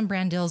getting some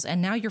brand deals,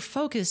 and now your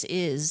focus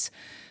is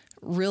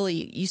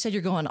really, you said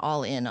you're going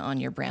all in on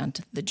your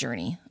brand, The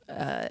Journey,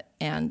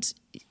 and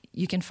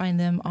you can find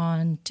them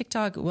on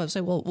TikTok,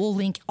 website. We'll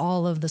link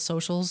all of the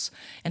socials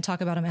and talk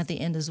about them at the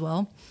end as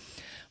well.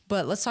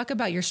 But let's talk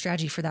about your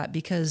strategy for that,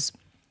 because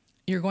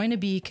you're going to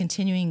be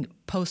continuing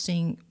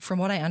posting, from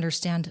what I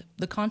understand,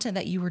 the content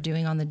that you were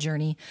doing on The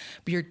Journey,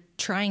 but you're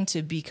trying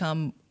to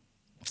become,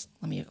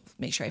 let me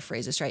make sure I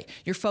phrase this right.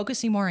 You're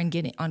focusing more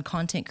on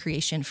content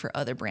creation for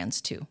other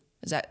brands too.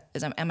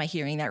 Am I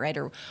hearing that right?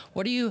 Or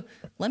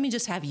let me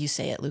just have you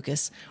say it,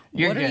 Lucas.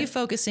 What are you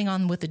focusing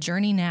on with The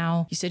Journey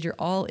now? You said you're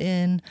all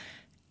in.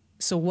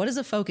 So what is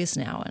the focus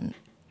now? And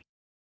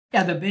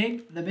yeah, the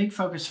big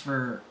focus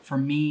for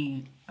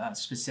me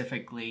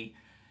specifically,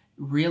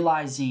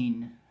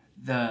 realizing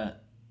the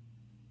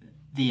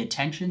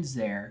attention's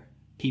there,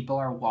 people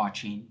are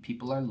watching,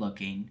 people are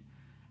looking.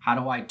 How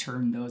do I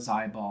turn those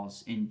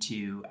eyeballs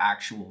into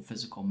actual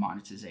physical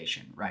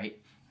monetization, right?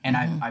 And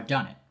I've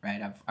done it,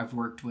 right? I've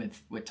worked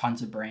with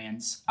tons of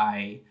brands.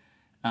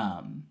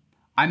 I'm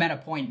at a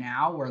point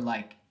now where,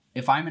 like,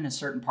 if I'm in a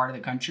certain part of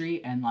the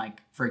country and,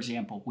 like, for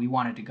example, we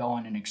wanted to go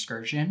on an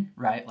excursion,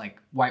 right? Like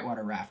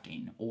whitewater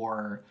rafting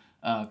or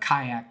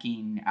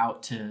kayaking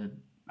out to,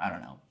 I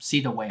don't know, see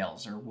the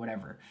whales or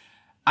whatever.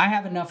 I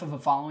have enough of a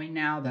following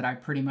now that I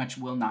pretty much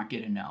will not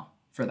get a no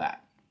for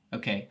that.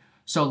 Okay.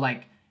 So,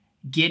 like,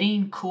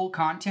 getting cool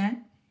content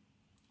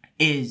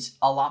is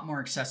a lot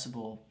more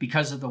accessible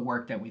because of the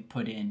work that we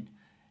put in,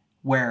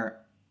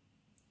 where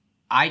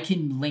I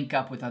can link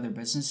up with other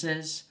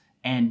businesses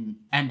and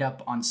end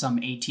up on some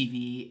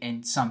ATV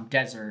in some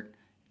desert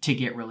to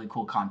get really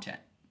cool content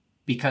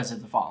because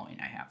of the following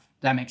I have.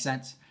 That makes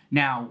sense?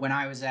 Now, when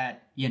I was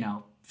at,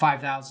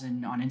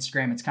 5,000 on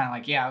Instagram, it's kind of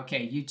like, yeah,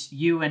 okay,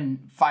 you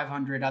and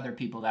 500 other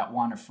people that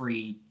want a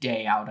free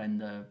day out in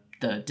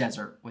the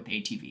desert with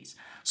ATVs.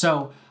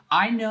 So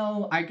I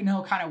know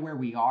kind of where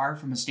we are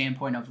from a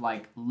standpoint of,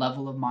 like,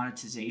 level of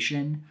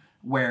monetization,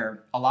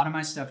 where a lot of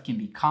my stuff can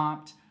be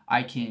comped.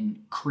 I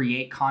can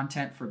create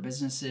content for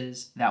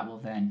businesses that will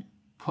then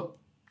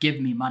give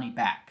me money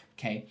back.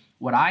 Okay.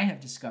 What I have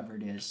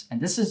discovered is,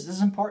 and this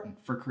is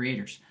important for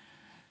creators,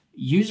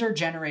 user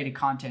generated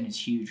content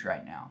is huge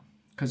right now,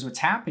 because what's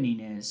happening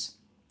is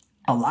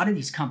a lot of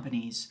these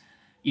companies,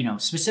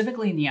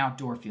 specifically in the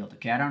outdoor field.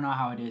 Okay. I don't know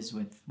how it is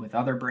with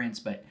other brands,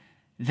 but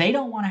they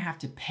don't want to have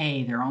to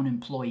pay their own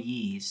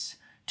employees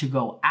to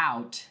go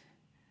out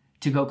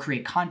to go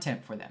create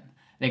content for them.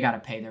 They got to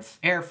pay their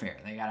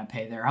airfare. They got to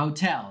pay their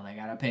hotel. They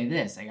got to pay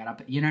this. They got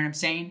to, you know what I'm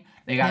saying?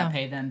 They got to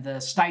pay them the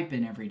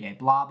stipend every day,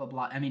 blah, blah,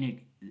 blah. I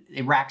mean,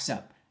 it racks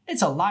up.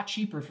 It's a lot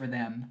cheaper for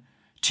them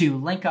to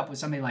link up with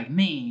somebody like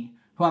me,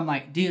 who I'm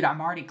like, dude, I'm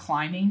already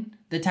climbing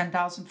the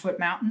 10,000 foot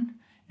mountain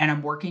and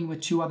I'm working with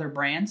 2 other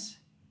brands.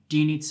 Do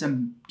you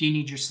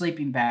need your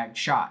sleeping bag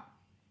shot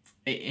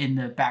in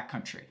the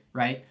backcountry,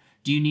 right?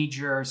 Do you need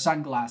your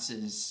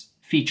sunglasses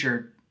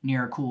featured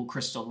near a cool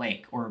crystal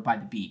lake or by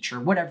the beach or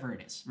whatever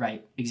it is,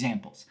 right?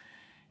 Examples.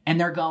 And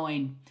they're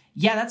going,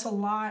 yeah, that's a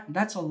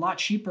lot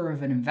cheaper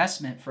of an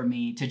investment for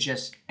me to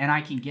just, and I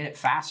can get it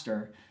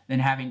faster than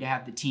having to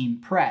have the team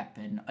prep.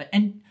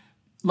 And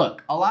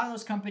look, a lot of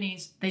those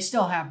companies, they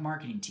still have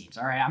marketing teams.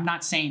 All right. I'm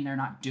not saying they're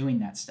not doing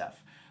that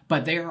stuff,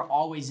 but they are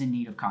always in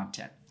need of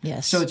content.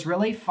 Yes. So it's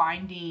really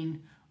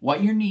finding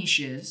what your niche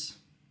is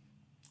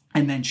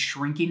and then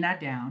shrinking that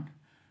down.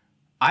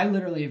 I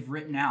literally have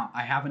written out,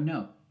 I have a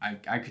note.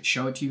 I could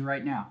show it to you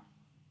right now.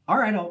 All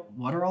right,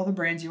 what are all the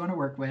brands you want to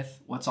work with?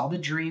 What's all the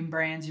dream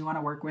brands you want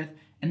to work with?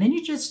 And then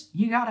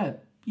you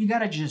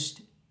gotta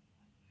just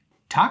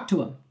talk to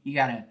them. You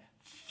gotta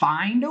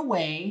find a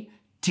way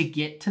to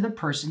get to the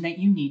person that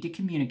you need to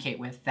communicate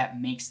with, that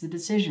makes the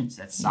decisions,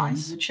 that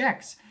signs the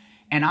checks.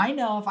 And I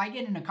know if I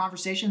get in a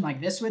conversation like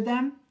this with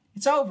them,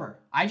 it's over.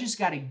 I just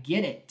got to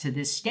get it to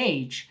this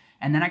stage,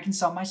 and then I can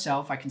sell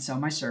myself, I can sell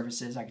my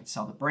services, I can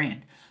sell the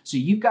brand. So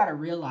you've got to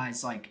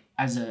realize, like,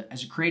 as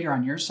a creator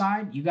on your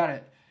side,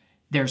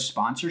 there's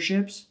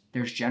sponsorships,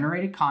 there's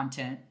generated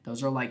content.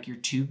 Those are like your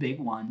 2 big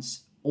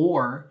ones,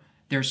 or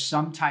there's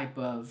some type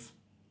of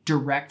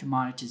direct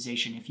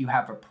monetization if you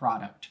have a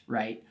product,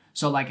 right?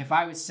 So, like, if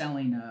I was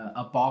selling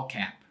a ball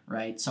cap,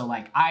 right? So,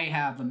 like, I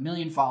have 1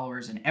 million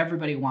followers and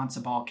everybody wants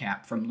a ball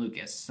cap from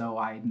Lucas. So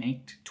I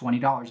make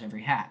 $20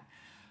 every hat.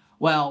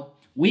 Well,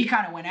 we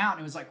kind of went out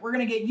and it was like, we're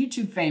going to get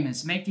YouTube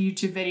famous, make the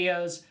YouTube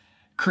videos,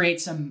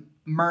 create some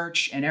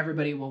merch, and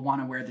everybody will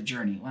want to wear the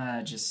Journey.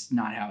 Well, just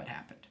not how it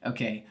happened.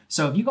 Okay.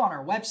 So if you go on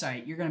our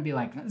website, you're going to be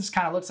like, this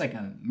kind of looks like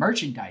a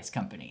merchandise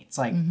company. It's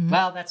like,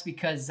 well, that's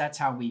because that's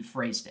how we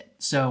phrased it.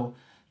 So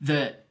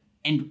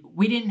and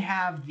we didn't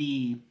have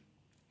the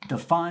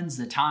funds,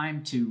 the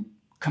time to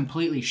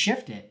completely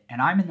shift it.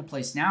 And I'm in the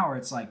place now where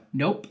it's like,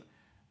 nope,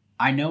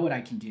 I know what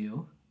I can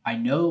do. I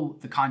know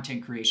the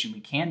content creation we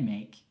can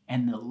make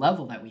and the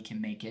level that we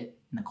can make it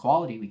and the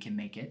quality we can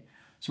make it.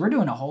 So we're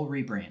doing a whole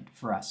rebrand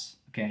for us.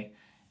 Okay.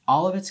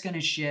 All of it's going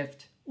to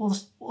shift.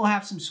 We'll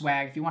have some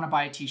swag. If you want to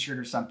buy a t-shirt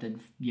or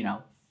something, you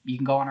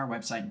can go on our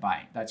website and buy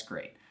it. That's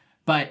great.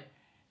 But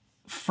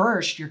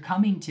first, you're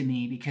coming to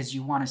me because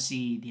you want to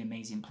see the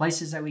amazing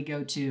places that we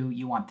go to.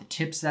 You want the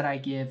tips that I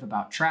give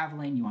about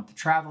traveling. You want the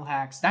travel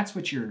hacks. That's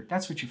what you're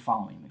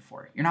following me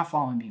for. You're not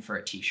following me for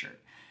a t-shirt.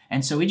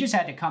 And so we just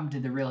had to come to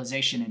the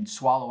realization and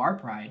swallow our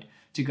pride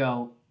to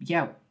go,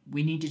 yeah,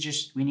 we need to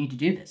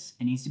do this.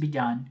 It needs to be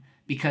done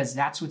because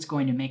that's what's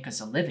going to make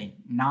us a living,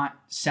 not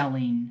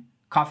selling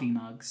coffee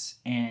mugs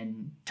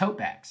and tote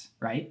bags,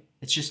 right?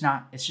 It's just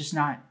not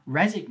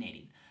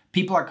resonating.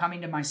 People are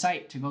coming to my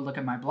site to go look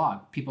at my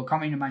blog. People are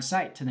coming to my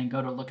site to then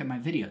go to look at my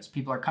videos.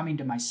 People are coming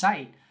to my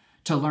site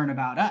to learn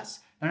about us.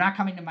 They're not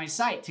coming to my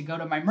site to go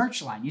to my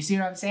merch line. You see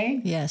what I'm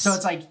saying? Yes. So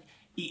it's like,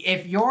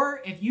 if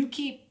you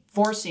keep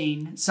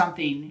forcing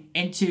something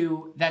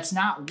into that's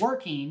not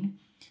working,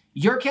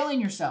 you're killing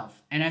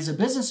yourself. And as a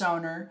business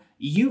owner,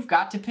 you've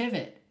got to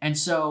pivot. And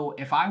so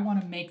if I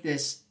want to make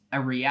this a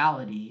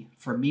reality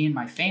for me and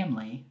my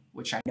family,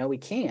 which I know we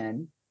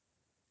can,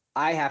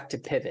 I have to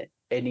pivot.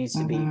 It needs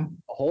to be a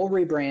whole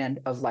rebrand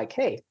of like,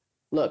 hey,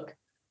 look,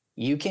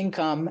 you can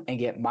come and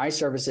get my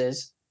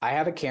services. I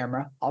have a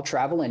camera. I'll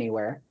travel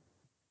anywhere.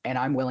 And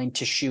I'm willing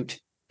to shoot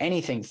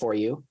anything for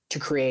you to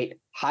create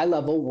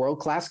high-level,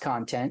 world-class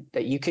content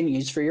that you can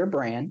use for your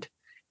brand.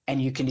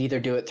 And you can either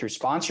do it through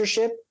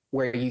sponsorship,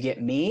 where you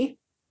get me,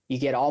 you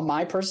get all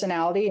my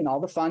personality and all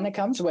the fun that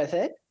comes with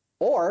it,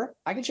 or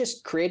I could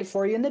just create it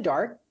for you in the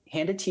dark,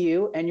 hand it to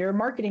you, and your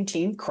marketing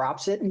team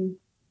crops it and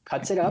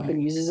cuts it up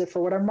and uses it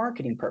for whatever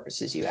marketing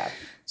purposes you have.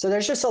 So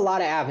there's just a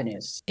lot of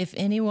avenues. If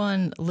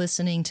anyone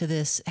listening to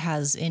this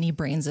has any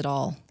brains at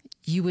all,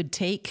 you would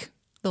take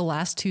the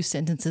last two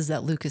sentences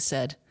that Lucas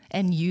said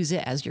and use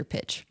it as your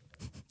pitch.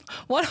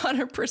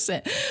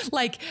 100%.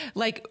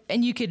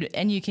 And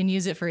you can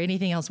use it for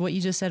anything else. What you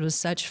just said was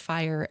such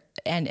fire,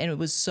 and it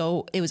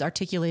was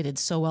articulated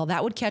so well.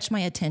 That would catch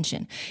my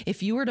attention.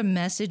 If you were to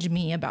message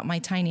me about my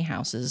tiny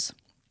houses,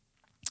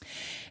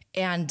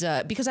 and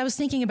because I was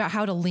thinking about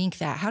how to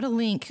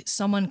link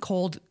someone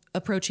cold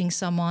approaching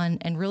someone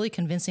and really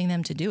convincing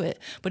them to do it.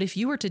 But if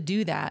you were to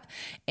do that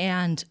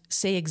and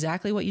say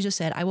exactly what you just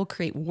said, I will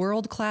create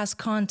world-class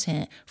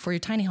content for your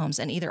tiny homes,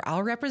 and either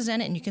I'll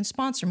represent it and you can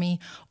sponsor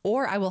me,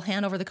 or I will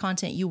hand over the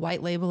content, you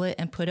white label it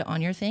and put it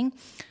on your thing.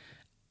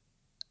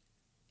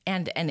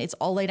 And it's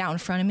all laid out in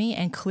front of me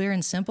and clear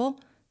and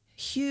simple.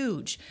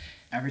 Huge.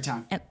 Every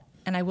time.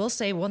 And I will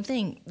say one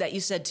thing that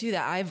you said too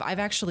that I've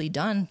actually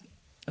done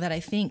that I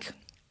think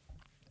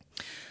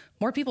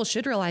more people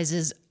should realize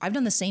is I've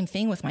done the same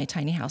thing with my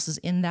tiny houses,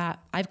 in that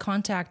I've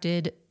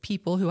contacted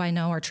people who I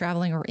know are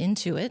traveling or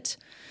into it,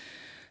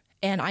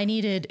 and I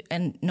needed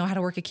and know how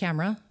to work a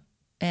camera.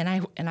 And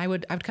I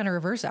would kind of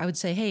reverse it. I would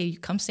say, hey,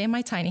 come stay in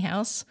my tiny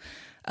house.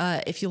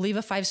 If you leave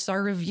a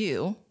 5-star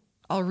review,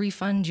 I'll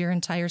refund your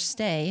entire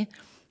stay.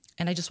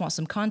 And I just want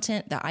some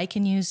content that I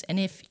can use. And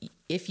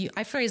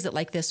I phrased it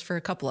like this for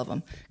a couple of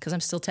them because I'm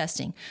still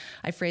testing.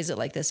 I phrased it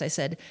like this. I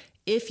said,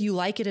 if you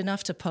like it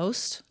enough to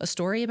post a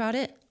story about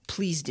it,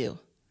 please do.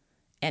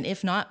 And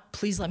if not,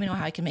 please let me know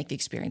how I can make the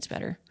experience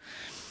better.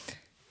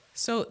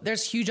 So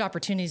there's huge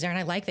opportunities there. And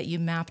I like that you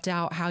mapped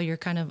out how you're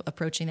kind of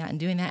approaching that and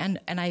doing that.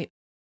 And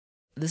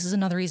this is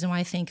another reason why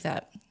I think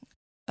that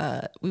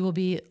we will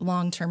be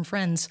long-term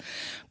friends.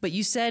 But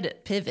you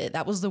said pivot.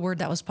 That was the word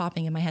that was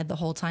popping in my head the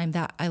whole time.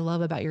 That I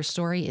love about your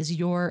story is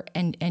your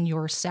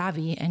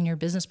savvy, and your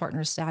business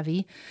partner's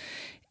savvy,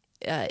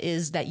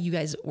 is that you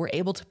guys were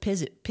able to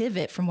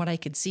pivot from what I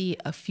could see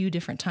a few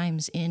different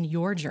times in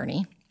your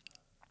journey.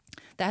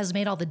 That has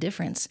made all the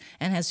difference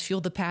and has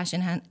fueled the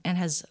passion and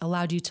has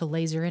allowed you to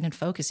laser in and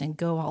focus and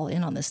go all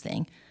in on this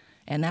thing.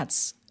 And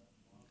that's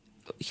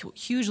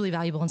hugely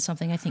valuable and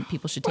something I think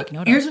people should take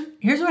note of.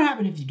 Here's what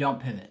happens if you don't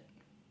pivot.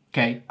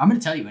 Okay, I'm going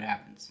to tell you what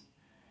happens.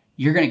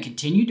 You're going to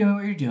continue doing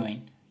what you're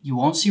doing. You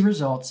won't see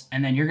results,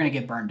 and then you're going to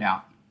get burned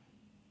out.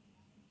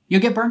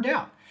 You'll get burned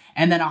out.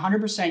 And then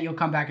 100% you'll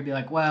come back and be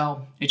like,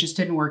 well, it just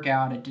didn't work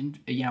out. It didn't,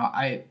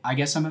 I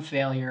guess I'm a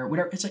failure,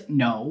 whatever. It's like,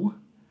 no,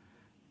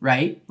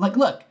 right? Like,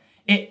 look,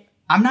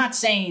 I'm not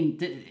saying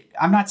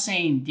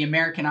the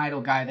American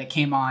Idol guy that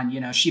came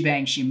on, she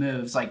bangs, she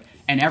moves, like,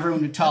 and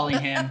everyone was telling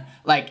him,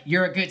 like,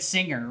 you're a good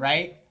singer,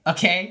 right?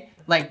 Okay?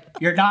 Like,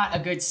 you're not a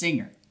good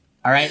singer.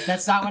 All right?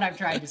 That's not what I'm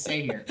trying to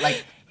say here.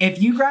 Like,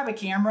 if you grab a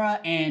camera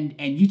and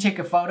you take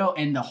a photo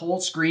and the whole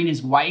screen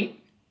is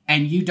white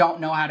and you don't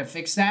know how to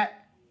fix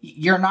that,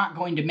 you're not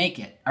going to make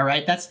it. All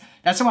right? That's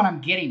what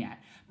I'm getting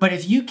at. But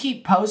if you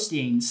keep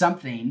posting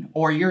something,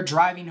 or you're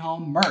driving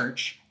home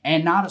merch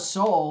and not a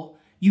soul,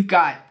 you've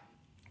got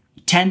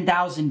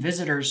 10,000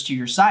 visitors to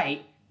your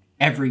site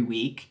every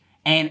week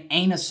and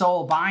ain't a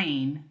soul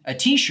buying a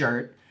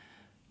t-shirt,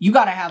 you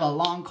got to have a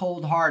long,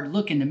 cold, hard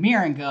look in the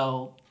mirror and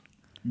go,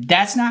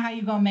 that's not how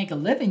you're going to make a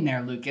living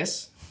there,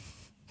 Lucas.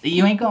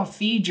 You ain't going to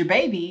feed your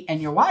baby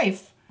and your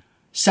wife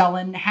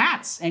selling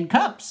hats and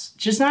cups.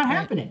 It's just not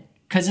happening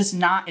because it's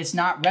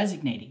not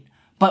resonating.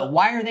 But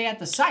why are they at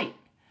the site?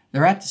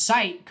 They're at the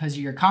site because of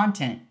your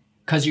content,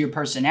 because of your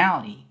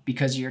personality,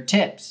 because of your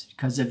tips,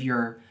 because of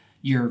your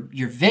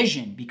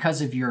vision,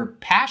 because of your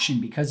passion,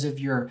 because of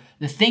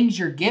the things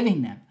you're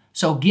giving them.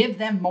 So give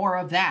them more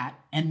of that,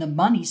 and the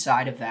money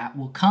side of that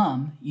will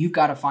come. You've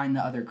got to find the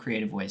other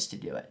creative ways to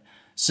do it.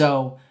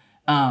 So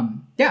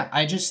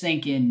I just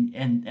think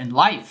in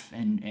life,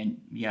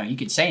 and you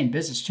could say in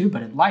business too,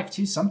 but in life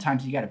too,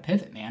 sometimes you got to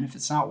pivot, man. If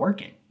it's not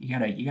working,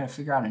 you gotta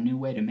figure out a new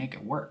way to make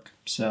it work.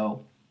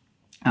 So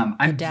I'm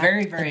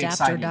very, very excited.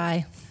 Adapt or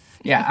die.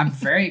 Yeah, I'm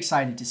very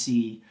excited to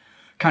see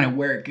kind of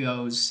where it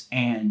goes.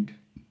 And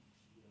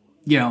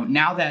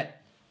now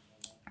that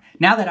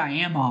I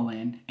am all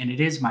in and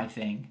it is my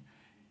thing,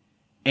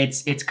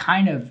 it's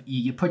kind of,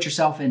 you put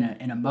yourself in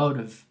a mode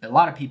of, a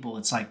lot of people,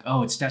 it's like,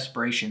 oh, it's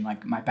desperation,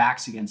 like my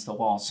back's against the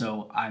wall,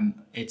 so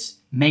it's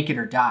make it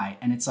or die.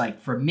 And it's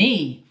like, for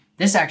me,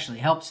 this actually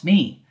helps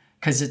me,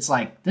 because it's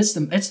like it's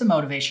the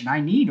motivation I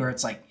need. Or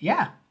it's like,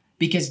 yeah,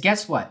 because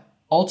guess what,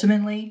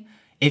 ultimately,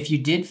 if you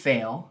did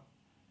fail,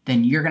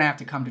 then you're gonna have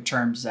to come to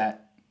terms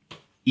that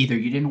either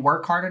you didn't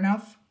work hard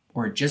enough,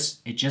 or it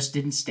just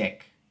didn't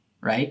stick,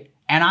 right?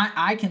 And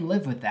I can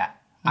live with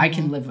that. I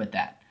can live with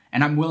that,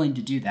 and I'm willing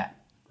to do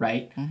that,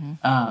 right?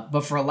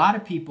 But for a lot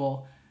of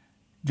people,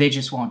 they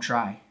just won't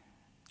try,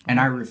 and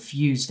I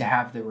refuse to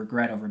have the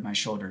regret over my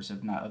shoulders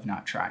of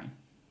not trying.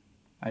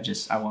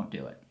 I won't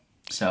do it.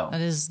 So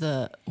that is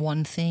the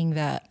one thing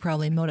that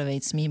probably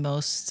motivates me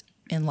most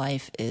in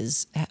life,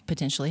 is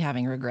potentially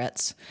having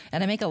regrets,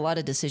 and I make a lot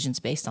of decisions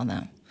based on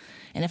that.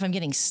 And if I'm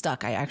getting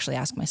stuck, I actually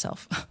ask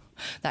myself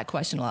that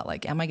question a lot.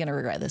 Like, am I going to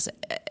regret this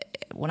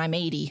when I'm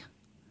 80?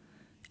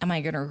 Am I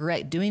going to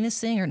regret doing this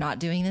thing or not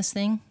doing this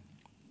thing?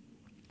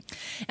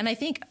 And I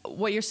think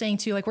what you're saying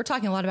too, like, we're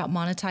talking a lot about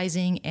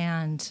monetizing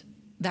and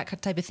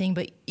that type of thing.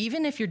 But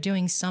even if you're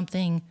doing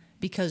something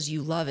because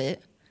you love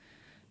it,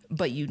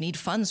 but you need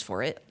funds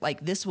for it,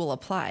 like, this will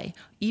apply.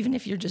 Even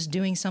if you're just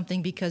doing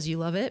something because you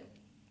love it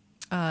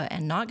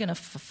and not going to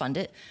fund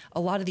it, a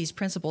lot of these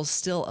principles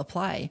still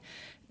apply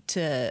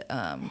to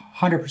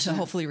 100% to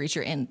hopefully reach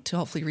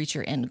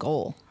your end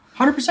goal.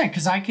 100%,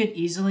 because I could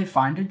easily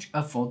find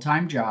a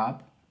full-time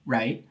job,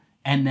 right?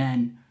 And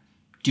then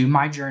do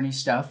my journey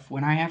stuff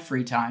when I have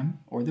free time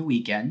or the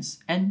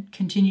weekends and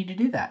continue to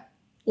do that.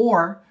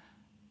 Or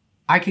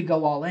I could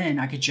go all in,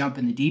 I could jump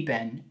in the deep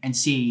end and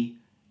see,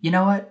 you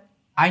know what?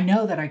 I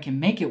know that I can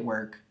make it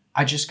work.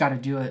 I just got to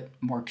do it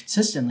more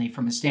consistently,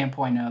 from a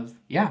standpoint of,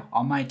 yeah,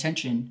 all my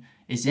attention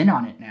is in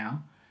on it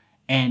now.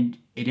 And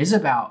it is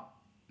about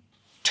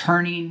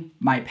turning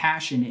my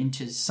passion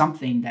into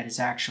something that is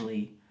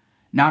actually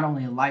not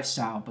only a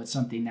lifestyle, but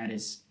something that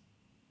is,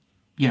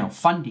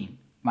 funding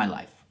my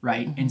life,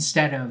 right?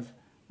 Instead of,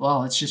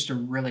 well, it's just a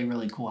really,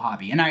 really cool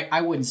hobby. And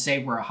I wouldn't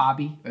say we're a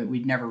hobby.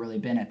 We'd never really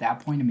been at that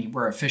point. I mean,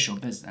 we're official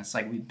business.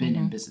 Like, we've been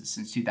in business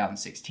since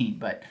 2016,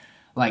 but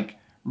like,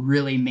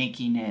 really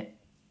making it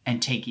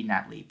and taking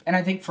that leap. And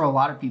I think for a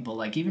lot of people,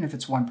 like, even if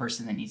it's one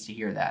person that needs to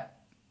hear that,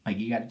 like,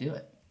 you got to do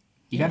it.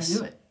 You got to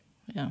do it.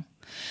 Yeah.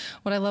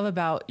 What I love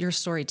about your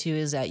story too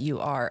is that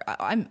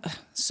I'm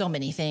so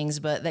many things,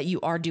 but that you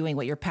are doing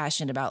what you're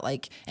passionate about,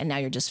 like, and now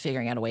you're just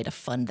figuring out a way to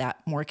fund that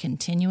more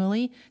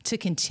continually, to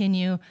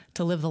continue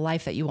to live the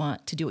life that you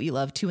want, to do what you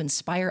love, to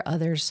inspire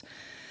others,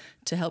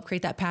 to help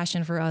create that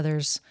passion for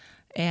others.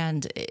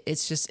 And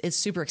it's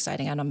super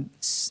exciting. And I'm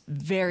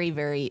very,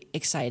 very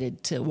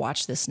excited to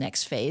watch this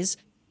next phase.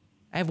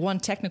 I have one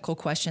technical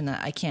question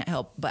that I can't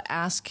help but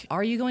ask.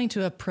 Are you going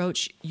to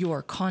approach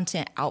your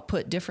content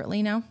output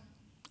differently now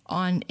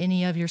on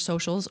any of your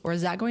socials, or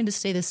is that going to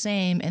stay the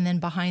same? And then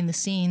behind the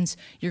scenes,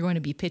 you're going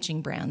to be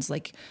pitching brands.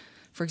 Like,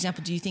 for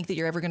example, do you think that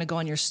you're ever going to go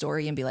on your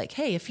story and be like,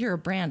 hey, if you're a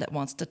brand that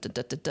wants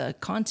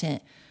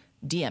content,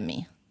 DM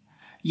me?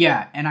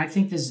 Yeah. And I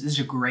think this is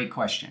a great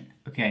question.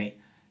 Okay.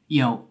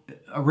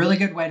 A really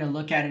good way to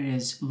look at it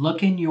is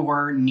look in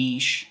your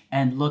niche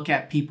and look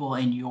at people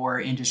in your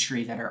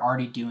industry that are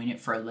already doing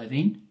it for a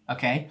living.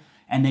 Okay.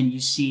 And then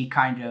you see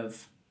kind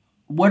of,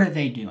 what are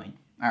they doing?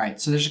 All right.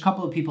 So there's a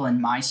couple of people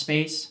in my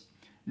space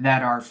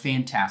that are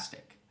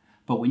fantastic.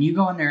 But when you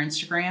go on their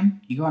Instagram,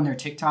 you go on their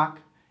TikTok,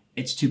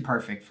 it's too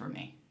perfect for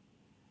me.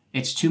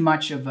 It's too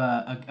much of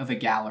a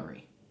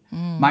gallery.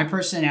 My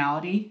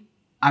personality,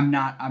 I'm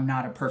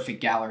not a perfect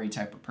gallery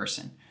type of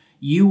person.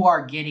 You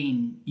are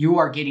getting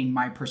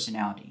my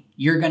personality.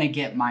 You're going to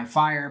get my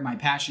fire, my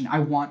passion. I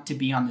want to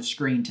be on the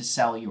screen to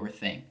sell your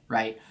thing,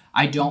 right?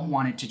 I don't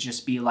want it to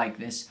just be like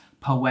this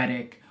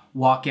poetic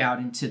walk out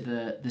into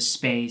the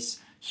space,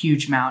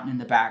 huge mountain in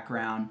the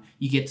background.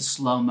 You get the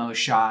slow-mo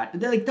shot.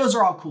 Like, those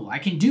are all cool. I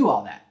can do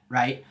all that,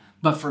 right?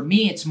 But for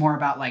me, it's more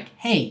about like,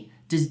 hey,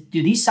 do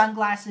these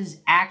sunglasses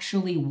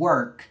actually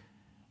work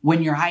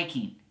when you're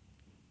hiking?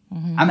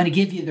 I'm going to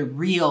give you the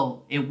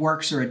real, it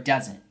works or it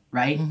doesn't.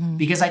 Right?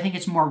 Because I think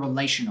it's more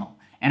relational,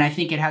 and I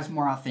think it has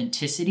more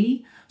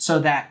authenticity, so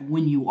that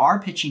when you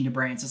are pitching to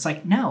brands, it's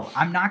like, no,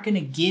 I'm not going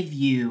to give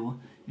you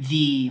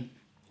the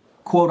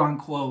quote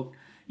unquote,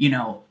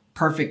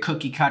 perfect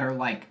cookie cutter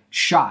like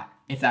shot.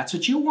 If that's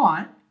what you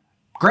want,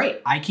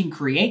 great, I can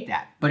create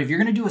that. But if you're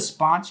going to do a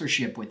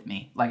sponsorship with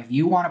me, like if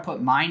you want to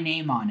put my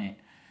name on it,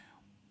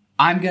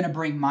 I'm going to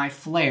bring my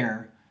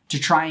flair to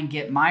try and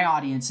get my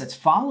audience that's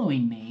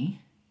following me.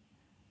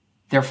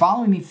 They're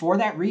following me for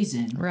that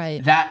reason,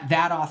 right?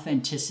 That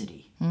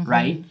authenticity,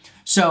 right?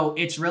 So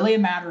it's really a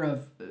matter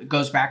of, it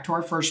goes back to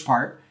our first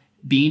part,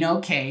 being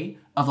okay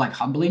of like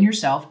humbling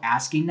yourself,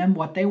 asking them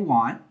what they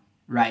want,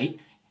 right?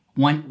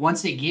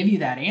 Once they give you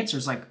that answer,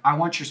 it's like, I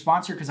want your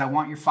sponsor because I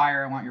want your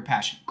fire, I want your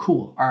passion.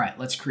 Cool. All right,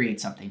 let's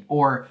create something.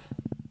 Or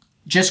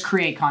just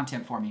create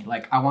content for me.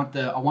 Like, I want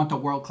the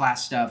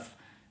world-class stuff,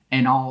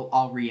 and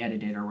I'll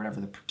re-edit it or whatever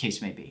the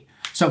case may be.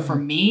 So for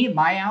me,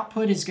 my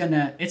output is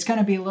it's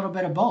gonna be a little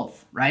bit of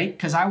both, right?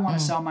 Because I want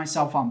to sell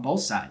myself on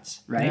both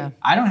sides, right? Yeah.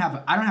 I don't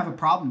have a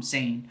problem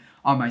saying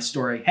on my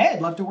story, hey,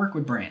 I'd love to work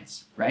with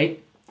brands,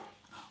 right?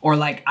 Or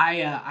like I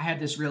had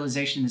this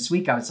realization this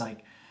week. I was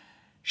like,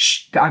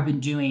 I've been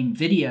doing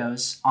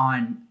videos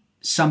on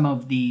some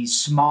of the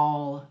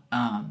small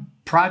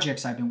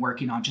projects I've been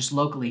working on just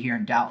locally here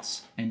in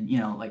Dallas. And,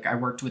 like I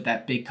worked with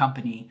that big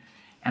company,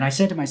 and I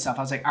said to myself,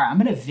 I was like, all right, I'm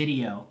going to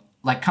video,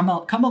 like come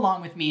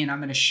along with me, and I'm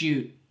going to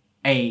shoot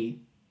a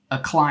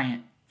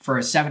client for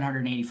a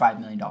 $785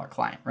 million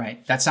client,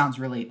 right? That sounds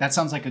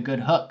like a good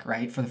hook,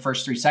 right? For the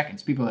first 3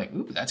 seconds. People are like,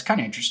 ooh, that's kind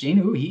of interesting.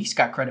 Ooh, he's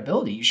got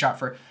credibility. You shot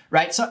for,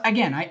 right? So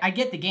again, I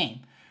get the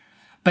game.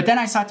 But then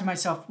I thought to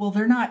myself, well,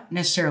 they're not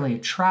necessarily a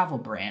travel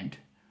brand.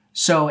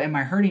 So am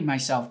I hurting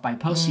myself by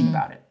posting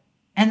about it?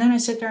 And then I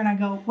sit there and I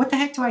go, what the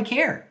heck do I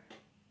care?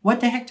 What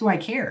the heck do I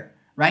care?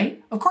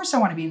 Right? Of course I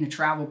want to be in the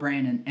travel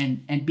brand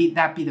and be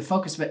the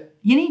focus, but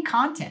you need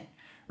content,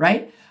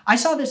 right? I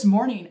saw this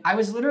morning, I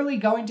was literally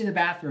going to the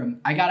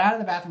bathroom. I got out of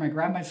the bathroom, I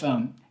grabbed my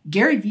phone.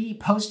 Gary Vee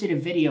posted a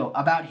video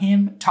about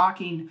him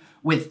talking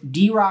with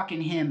D-Rock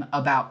and him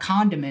about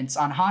condiments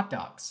on hot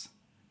dogs.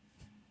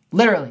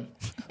 Literally.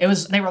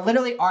 They were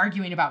literally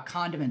arguing about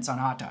condiments on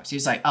hot dogs. He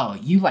was like, oh,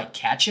 you like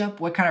ketchup?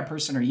 What kind of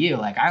person are you?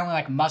 Like, I only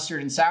like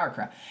mustard and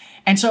sauerkraut.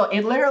 And so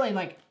it literally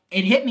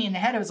it hit me in the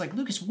head. I was like,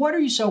 Lucas, what are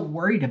you so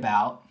worried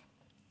about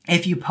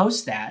if you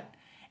post that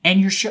and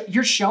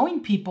you're showing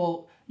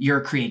people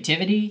your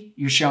creativity,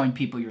 you're showing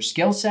people your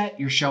skill set,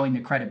 you're showing the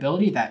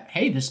credibility that,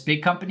 hey, this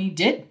big company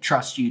did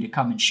trust you to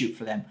come and shoot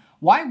for them.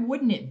 Why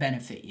wouldn't it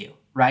benefit you?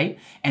 Right?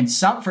 And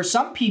for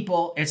some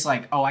people, it's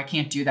like, oh, I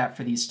can't do that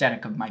for the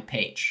aesthetic of my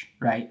page,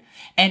 right?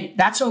 And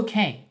that's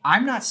okay.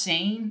 I'm not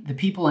saying the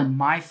people in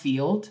my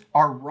field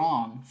are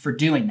wrong for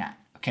doing that,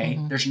 okay?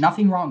 Mm-hmm. There's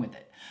nothing wrong with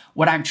it.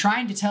 What I'm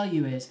trying to tell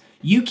you is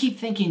you keep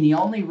thinking the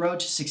only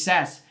road to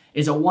success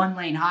is a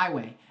 1-lane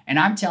highway. And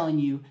I'm telling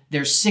you,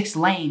 there's 6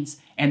 lanes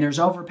and there's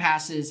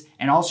overpasses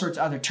and all sorts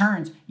of other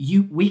turns.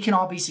 We can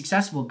all be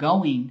successful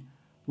going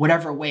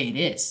whatever way it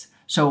is.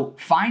 So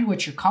find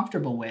what you're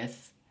comfortable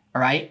with.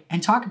 All right.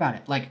 And talk about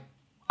it. Like,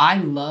 I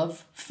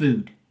love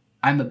food.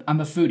 I'm a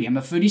foodie. I'm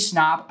a foodie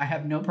snob. I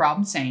have no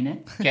problem saying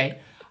it. Okay.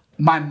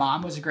 My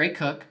mom was a great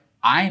cook.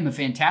 I am a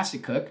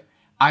fantastic cook.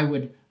 I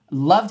would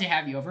love to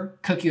have you over,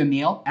 cook you a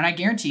meal, and I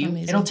guarantee you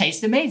it'll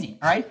taste amazing.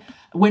 All right.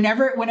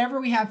 Whenever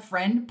we have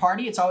friend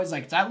party, it's always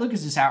like, that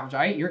Lucas's house,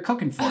 right? You're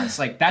cooking for us.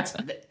 That's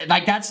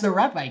the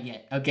rep I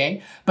get.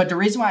 Okay. But the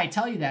reason why I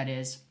tell you that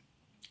is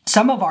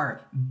some of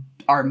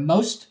our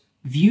most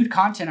viewed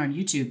content on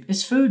YouTube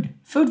is food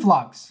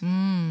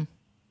vlogs.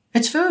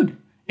 It's food.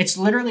 It's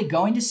literally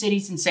going to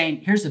cities and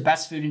saying, here's the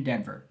best food in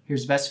Denver.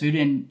 Here's the best food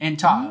in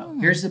Tahoe.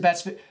 Here's the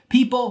best food.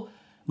 People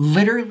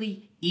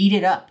literally eat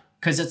it up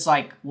because it's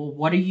like, well,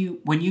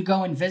 when you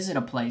go and visit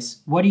a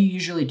place, what are you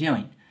usually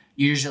doing?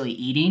 You're usually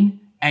eating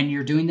and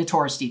you're doing the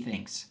touristy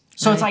things.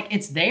 So It's like,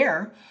 it's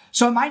there.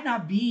 So it might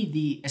not be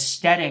the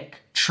aesthetic,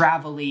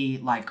 travel-y,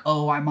 like,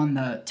 oh, I'm on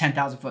the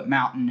 10,000 foot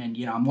mountain and,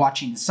 I'm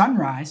watching the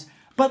sunrise.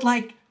 But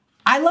like,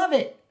 I love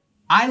it.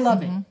 I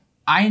love it.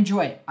 I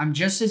enjoy it. I'm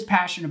just as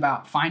passionate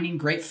about finding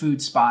great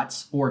food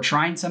spots or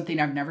trying something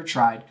I've never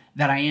tried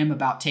that I am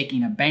about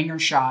taking a banger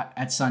shot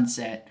at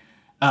sunset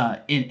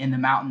in the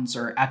mountains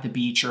or at the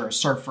beach or a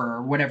surfer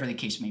or whatever the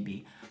case may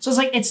be. So it's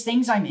like, it's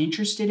things I'm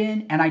interested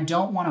in, and I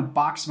don't want to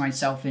box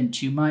myself in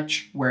too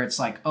much where it's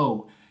like,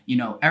 oh,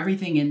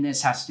 everything in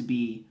this has to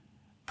be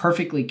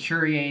perfectly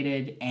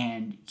curated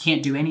and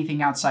can't do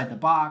anything outside the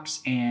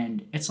box.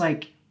 And it's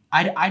like,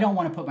 I don't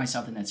want to put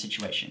myself in that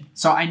situation.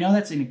 So I know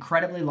that's an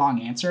incredibly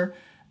long answer,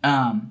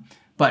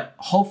 but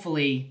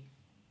hopefully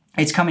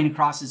it's coming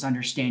across as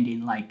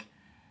understanding like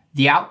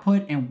the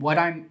output and what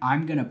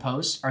I'm going to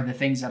post are the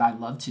things that I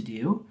love to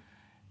do.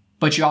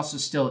 But you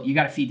also you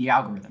got to feed the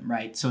algorithm,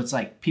 right? So it's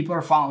like people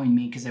are following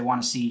me because they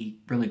want to see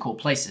really cool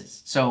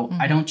places. So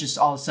I don't just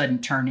all of a sudden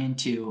turn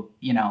into,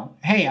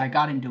 hey, I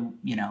got into,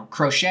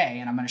 crochet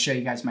and I'm going to show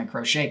you guys my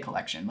crochet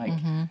collection. Like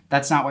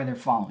that's not why they're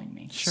following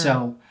me. Sure.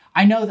 So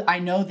I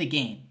know the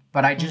game,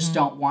 but I just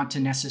don't want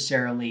to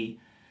necessarily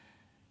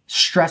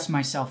stress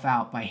myself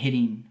out by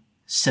hitting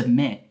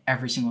submit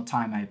every single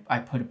time I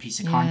put a piece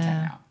of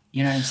content out.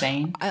 You know what I'm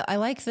saying? I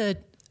like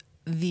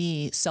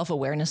the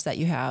self-awareness that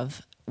you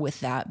have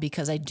with that,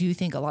 because I do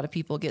think a lot of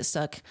people get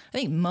stuck. I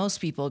think most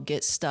people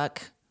get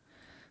stuck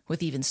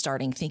with even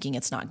starting thinking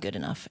it's not good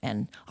enough.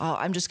 And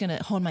I'm just going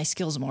to hone my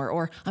skills more,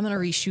 or I'm going to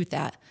reshoot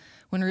that,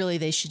 when really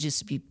they should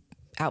just be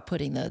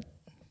outputting the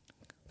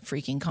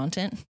freaking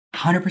content.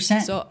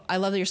 100%. So I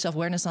love your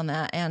self-awareness on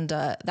that. And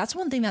that's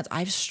one thing that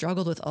I've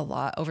struggled with a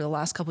lot over the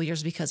last couple of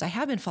years, because I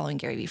have been following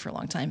Gary Vee for a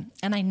long time.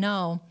 And I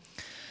know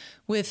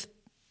with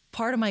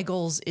part of my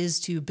goals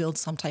is to build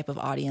some type of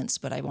audience,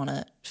 but I want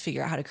to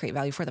figure out how to create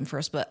value for them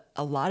first. But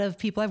a lot of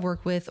people I've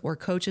worked with or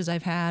coaches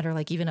I've had, or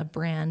like even a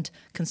brand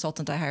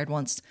consultant I hired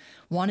once,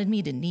 wanted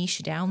me to niche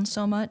down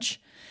so much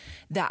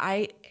that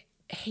I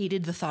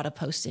hated the thought of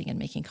posting and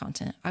making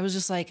content. I was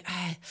just like,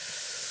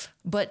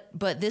 But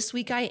this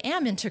week I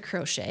am into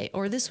crochet,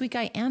 or this week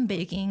I am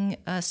baking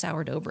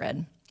sourdough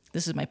bread.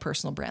 This is my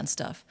personal brand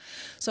stuff.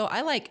 So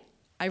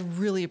I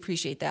really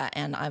appreciate that,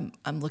 and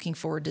I'm looking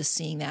forward to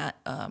seeing that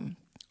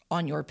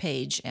on your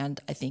page. And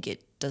I think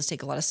it does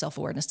take a lot of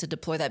self-awareness to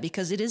deploy that,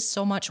 because it is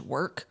so much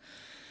work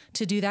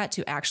to do that,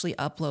 to actually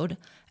upload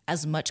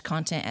as much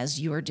content as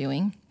you are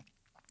doing,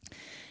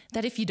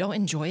 that if you don't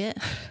enjoy it,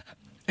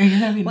 you're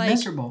gonna be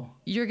miserable.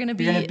 You're gonna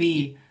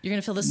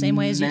feel the same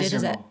way as you did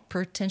as that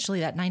potentially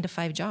that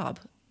 9-to-5 job,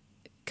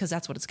 because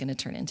that's what it's gonna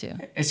turn into.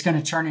 It's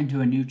gonna turn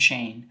into a new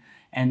chain,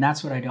 and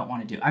that's what I don't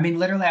want to do. I mean,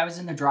 literally, I was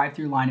in the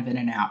drive-through line of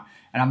In-N-Out,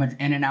 and I'm an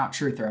In-N-Out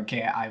truther.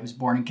 Okay, I was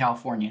born in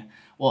California.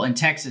 Well, in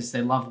Texas,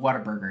 they love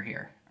Whataburger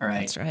here. All right,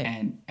 that's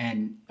right.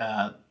 And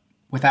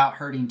without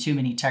hurting too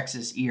many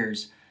Texas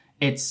ears,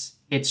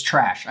 it's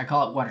trash. I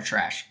call it Whata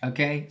trash.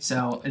 Okay,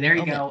 so there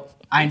you go.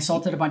 I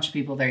insulted a bunch of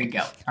people. There you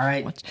go. All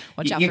right.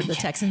 Watch out for the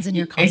Texans in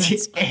your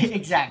comments.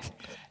 Exactly.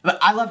 But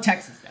I love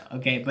Texas though.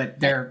 Okay. But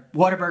their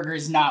Whataburger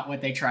is not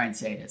what they try and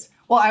say it is.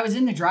 Well, I was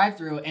in the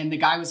drive-thru and the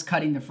guy was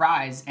cutting the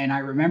fries. And I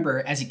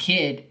remember as a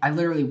kid, I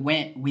literally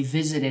we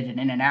visited an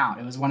In-N-Out.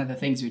 It was one of the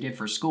things we did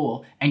for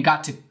school, and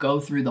got to go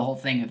through the whole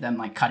thing of them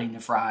like cutting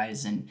the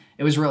fries. And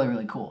it was really,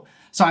 really cool.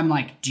 So I'm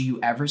like, do you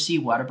ever see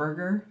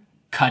Whataburger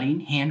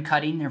hand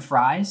cutting their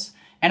fries?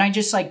 And I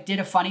just like did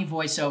a funny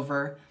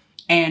voiceover.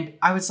 And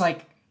I was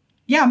like,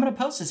 yeah, I'm going to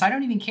post this. I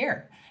don't even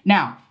care.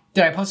 Now,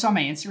 did I post it on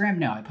my Instagram?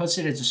 No, I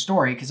posted it as a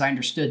story because I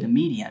understood the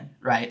medium,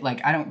 right?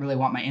 Like, I don't really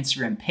want my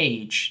Instagram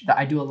page.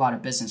 I do a lot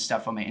of business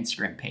stuff on my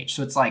Instagram page.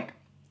 So it's like,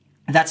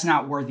 that's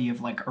not worthy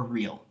of like a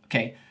reel,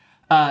 okay?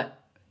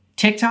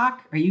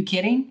 TikTok, are you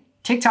kidding?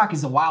 TikTok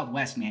is the Wild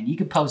West, man. You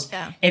could post.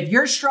 Yeah. If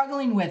you're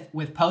struggling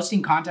with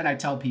posting content, I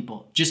tell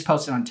people, just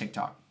post it on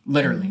TikTok.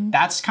 Literally. Mm-hmm.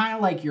 That's kind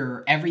of like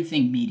your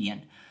everything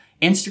median.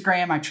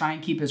 Instagram, I try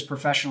and keep as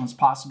professional as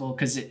possible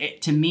because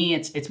to me,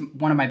 it's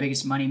one of my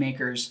biggest money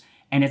makers,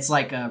 and it's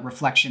like a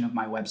reflection of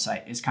my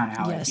website is kind of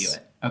how I view it.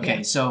 Okay,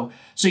 yeah. So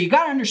you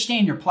got to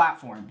understand your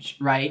platforms,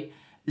 right?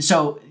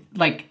 So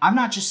like, I'm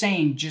not just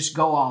saying just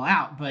go all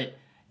out, but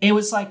it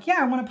was like, yeah,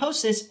 I want to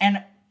post this,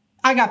 and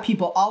I got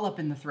people all up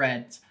in the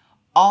threads,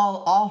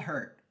 all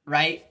hurt,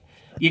 right?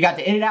 You got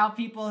the In-N-Out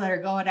people that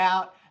are going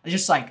out.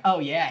 Just like, oh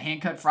yeah,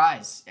 hand-cut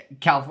fries,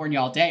 California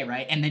all day,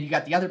 right? And then you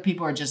got the other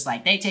people who are just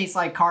like, they taste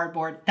like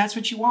cardboard. That's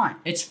what you want.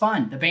 It's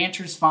fun. The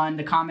banter's fun.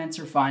 The comments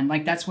are fun.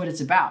 Like, that's what it's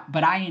about.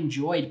 But I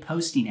enjoyed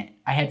posting it.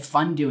 I had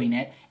fun doing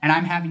it. And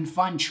I'm having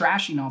fun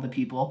trashing all the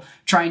people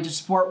trying to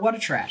support What a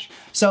Trash.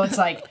 So it's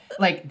like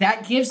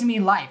that gives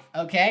me life,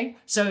 okay?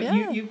 So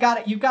yeah. you've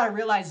got to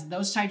realize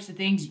those types of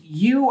things.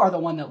 You are the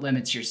one that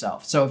limits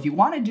yourself. So if you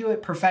want to do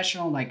it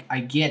professional, like,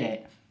 I get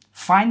it.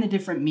 Find the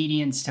different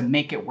medians to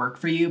make it work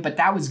for you, but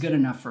that was good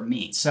enough for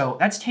me. So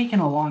that's taken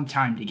a long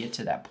time to get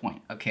to that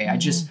point. Okay,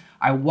 mm-hmm.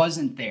 I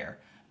wasn't there.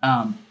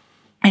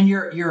 And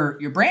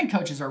your brand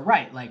coaches are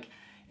right. Like,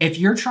 if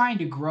you're trying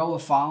to grow a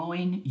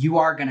following, you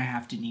are going to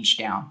have to niche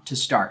down to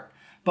start.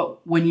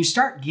 But when you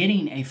start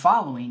getting a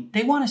following,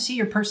 they want to see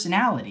your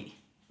personality,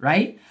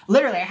 right?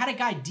 Literally, I had a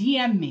guy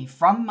DM me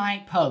from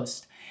my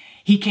post.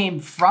 He came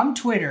from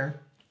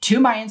Twitter to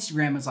my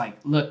Instagram, was like,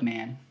 look,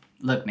 man,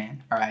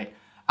 all right.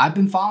 I've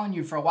been following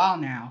you for a while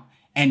now,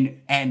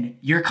 and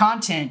your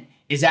content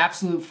is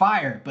absolute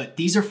fire, but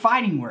these are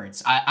fighting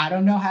words. I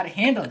don't know how to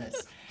handle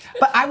this.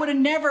 But I would have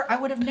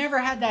never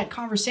had that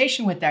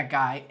conversation with that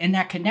guy and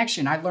that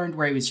connection. I learned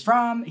where he was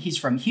from. He's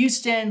from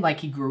Houston.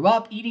 Like, he grew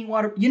up eating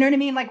water. You know what I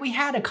mean? Like, we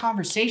had a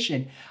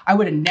conversation. I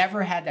would have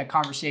never had that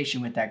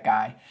conversation with that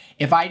guy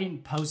if I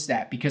didn't post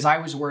that, because I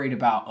was worried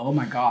about, oh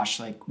my gosh,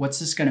 like, what's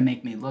this going to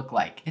make me look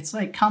like? It's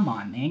like, come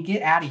on, man,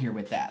 get out of here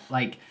with that.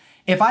 Like,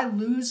 if I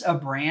lose a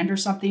brand or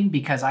something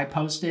because I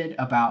posted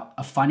about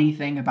a funny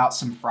thing about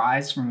some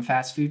fries from a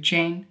fast food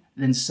chain,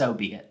 then so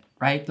be it,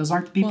 right? Those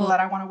aren't the people that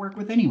I want to work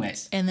with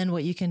anyways. And then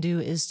what you can do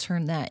is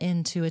turn that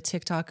into a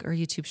TikTok or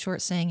YouTube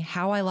short saying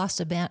how I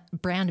lost a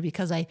brand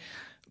because I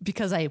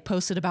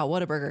posted about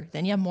Whataburger.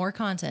 Then you have more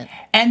content.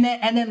 And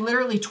then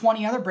literally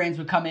 20 other brands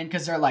would come in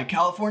because they're like,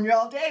 California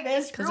all day,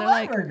 man. Screw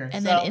Whataburger.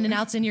 And then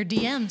In-N-Out's in your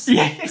DMs.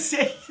 Yeah,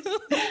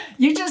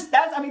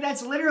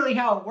 that's literally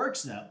how it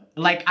works though.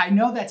 Like, I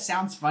know that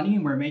sounds funny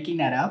and we're making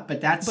that up, but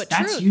that's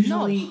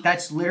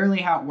literally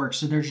how it works.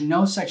 So there's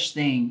no such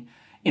thing.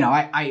 You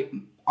know,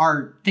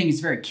 our thing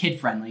is very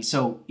kid friendly.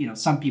 So, you know,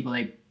 some people,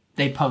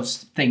 they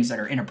post things that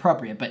are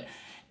inappropriate, but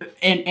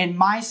in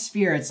my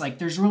sphere, it's like,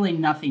 there's really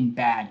nothing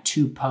bad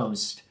to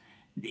post.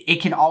 It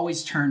can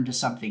always turn to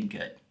something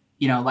good.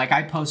 You know, like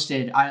I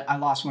posted, I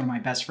lost one of my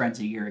best friends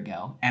a year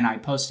ago, and I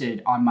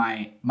posted on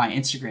my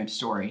Instagram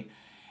story,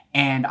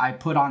 and I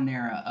put on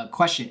there a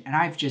question, and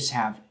I've just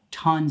have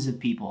tons of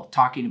people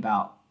talking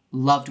about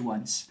loved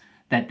ones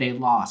that they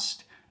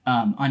lost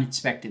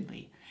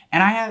unexpectedly.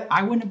 And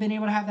I wouldn't have been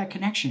able to have that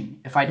connection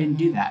if I didn't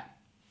do that.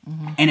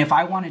 Mm-hmm. And if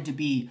I wanted to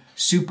be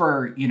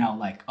super, you know,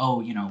 like,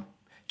 oh, you know,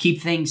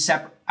 keep things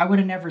separate, I would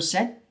have never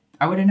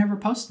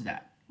posted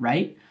that,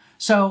 right?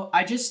 So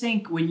I just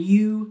think when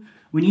you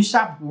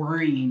stop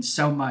worrying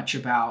so much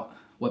about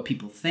what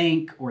people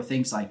think or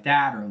things like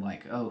that, or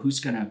like, oh, who's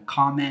going to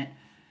comment?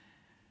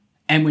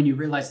 And when you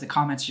realize the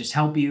comments just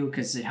help you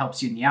because it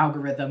helps you in the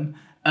algorithm,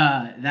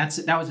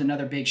 that was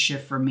another big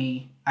shift for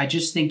me. I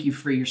just think you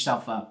free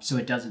yourself up so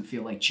it doesn't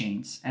feel like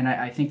chains. And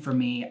I think for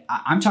me,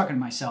 I'm talking to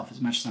myself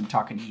as much as I'm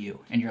talking to you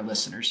and your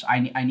listeners. I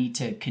need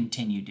to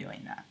continue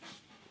doing that.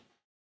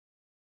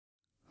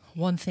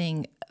 One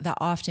thing that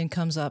often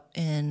comes up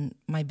in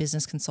my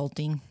business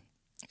consulting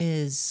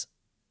is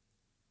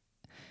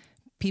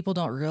people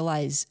don't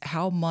realize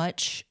how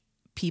much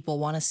people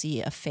want to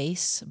see a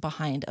face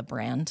behind a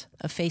brand,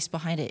 a face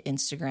behind an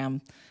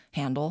Instagram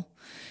handle,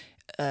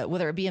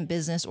 whether it be in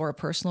business or a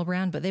personal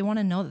brand, but they want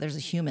to know that there's a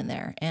human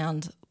there.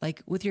 And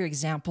like with your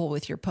example,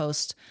 with your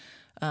post,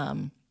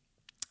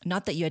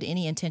 not that you had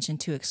any intention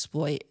to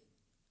exploit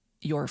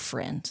your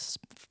friend's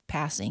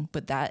passing,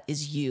 but that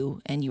is you,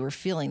 and you were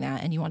feeling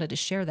that and you wanted to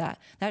share that.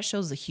 That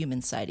shows the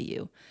human side of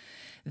you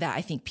that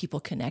I think people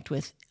connect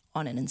with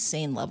on an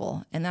insane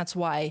level. And that's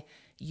why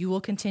you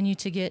will continue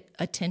to get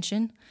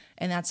attention,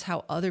 and that's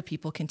how other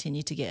people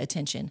continue to get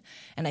attention.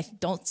 And I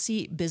don't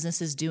see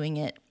businesses doing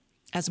it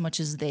as much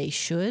as they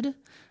should,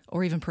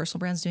 or even personal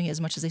brands doing it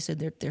as much as they should.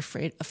 They're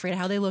afraid of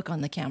how they look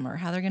on the camera, or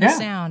how they're going to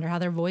sound, or how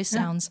their voice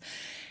sounds.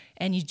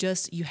 And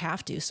you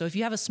have to. So if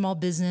you have a small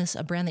business,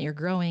 a brand that you're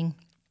growing,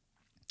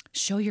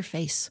 show your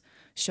face.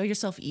 Show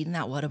yourself eating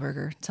that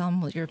Whataburger. Tell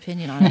them what your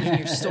opinion on it in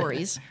your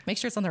stories. Make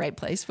sure it's on the right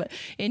place, but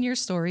in your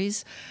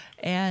stories.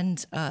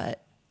 And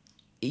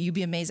you'd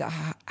be amazed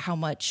at how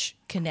much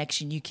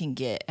connection you can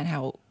get and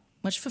how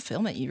much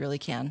fulfillment you really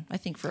can, I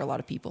think, for a lot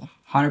of people.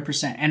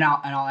 100%. And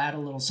I'll add a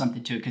little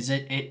something to it because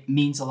it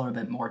means a little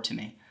bit more to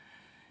me.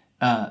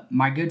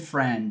 My good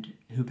friend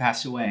who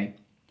passed away,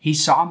 he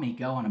saw me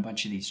go on a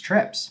bunch of these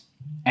trips.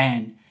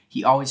 And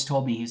he always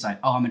told me, he's like,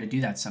 oh, I'm going to do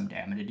that someday.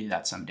 I'm going to do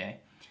that someday.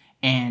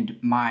 And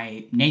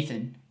my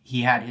Nathan,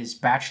 he had his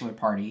bachelor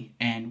party,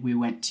 and we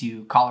went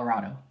to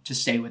Colorado to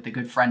stay with a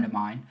good friend of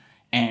mine.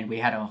 And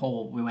we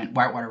went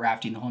whitewater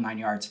rafting, the whole 9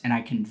 yards. And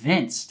I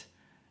convinced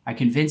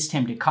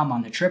him to come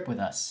on the trip with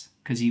us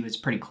because he was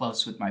pretty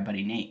close with my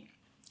buddy Nate.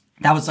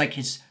 That was like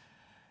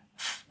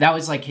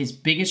his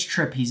biggest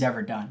trip he's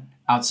ever done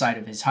outside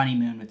of his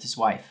honeymoon with his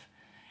wife.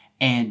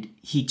 And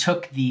he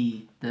took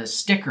the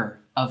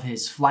sticker of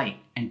his flight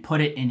and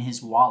put it in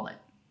his wallet.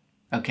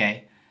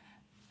 Okay.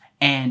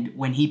 And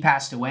when he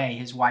passed away,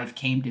 his wife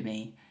came to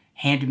me,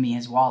 handed me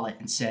his wallet,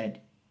 and said,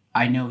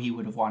 I know he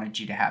would have wanted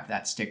you to have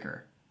that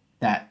sticker,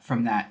 that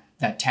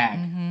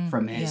tag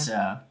from his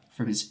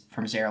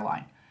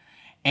airline.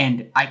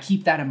 And I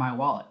keep that in my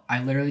wallet.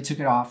 I literally took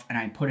it off and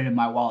I put it in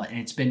my wallet, and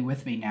it's been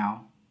with me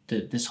now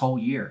this whole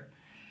year.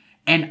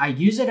 And I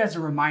use it as a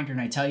reminder,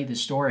 and I tell you the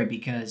story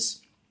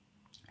because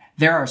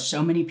there are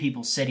so many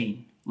people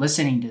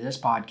listening to this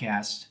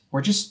podcast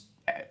or just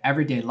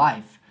everyday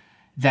life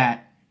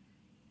that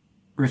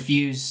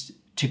refuse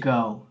to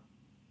go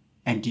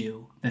and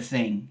do the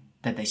thing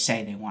that they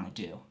say they want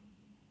to do.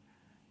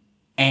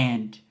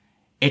 And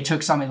it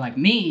took somebody like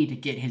me to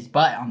get his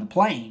butt on the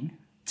plane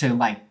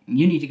to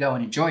you need to go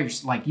and enjoy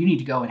you need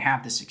to go and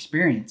have this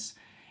experience.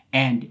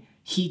 And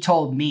he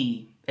told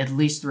me at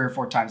least 3 or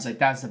 4 times,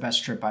 that's the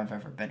best trip I've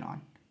ever been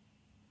on.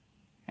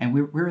 And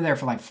we were there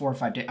for 4 or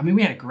 5 days. I mean,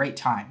 we had a great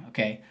time.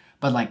 Okay.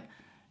 But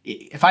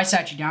if I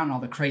sat you down on all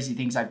the crazy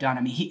things I've done,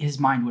 I mean, his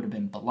mind would have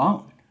been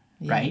blown.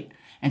 Yeah. Right.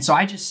 And so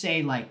I just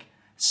say,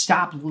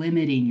 stop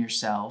limiting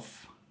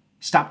yourself.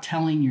 Stop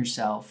telling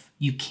yourself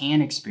you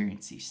can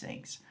experience these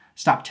things.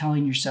 Stop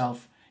telling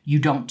yourself you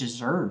don't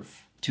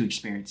deserve to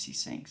experience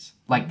these things.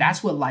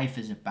 That's what life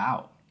is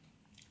about.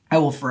 I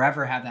will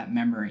forever have that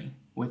memory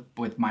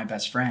with my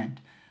best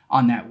friend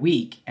on that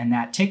week and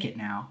that ticket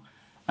now.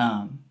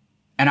 And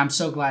I'm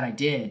so glad I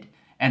did.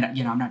 And,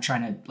 I'm not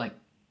trying to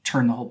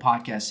turn the whole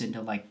podcast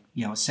into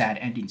a sad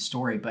ending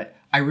story, but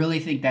I really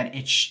think that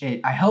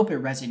I hope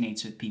it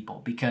resonates with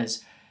people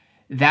because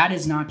that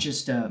is not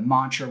just a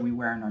mantra we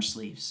wear on our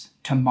sleeves.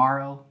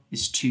 Tomorrow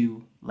is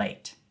too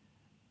late.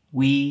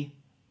 We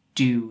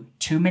do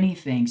too many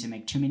things and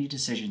make too many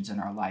decisions in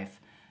our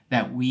life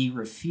that we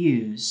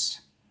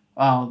refuse.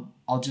 Oh,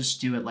 I'll just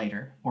do it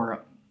later,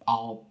 or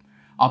I'll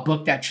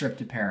book that trip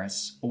to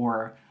Paris,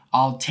 or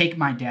I'll take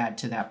my dad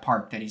to that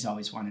park that he's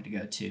always wanted to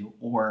go to,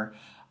 or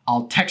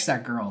I'll text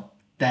that girl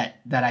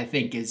that I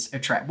think is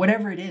attractive.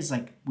 Whatever it is,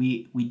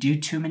 we do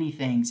too many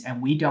things,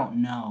 and we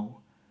don't know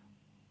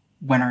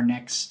when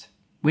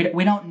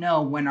we don't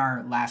know when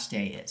our last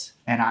day is.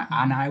 And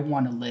I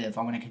want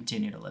to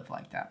continue to live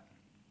like that.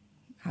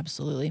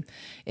 Absolutely.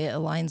 It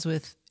aligns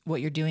with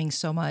what you're doing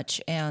so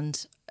much.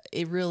 And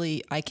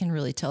I can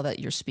really tell that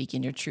you're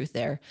speaking your truth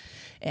there.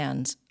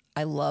 And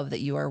I love that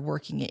you are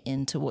working it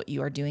into what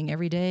you are doing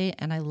every day.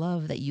 And I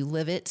love that you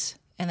live it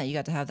and that you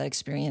got to have that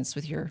experience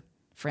with your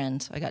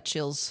friend. I got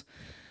chills.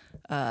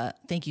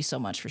 Thank you so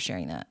much for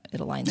sharing that. It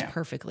aligns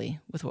perfectly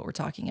with what we're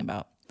talking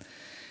about.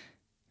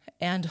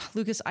 And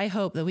Lucas, I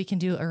hope that we can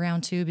do a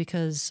round 2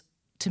 because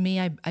to me,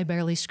 I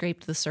barely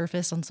scraped the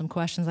surface on some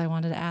questions I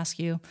wanted to ask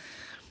you.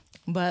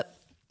 But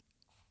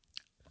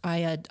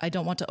I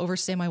don't want to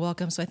overstay my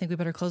welcome, so I think we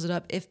better close it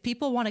up. If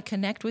people want to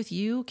connect with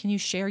you, can you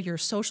share your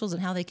socials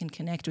and how they can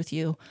connect with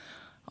you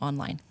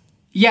online?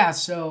 Yeah,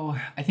 so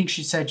I think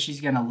she said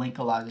she's going to link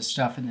a lot of this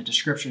stuff in the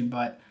description,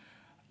 but,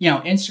 you know,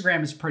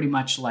 Instagram is pretty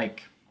much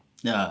like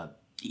the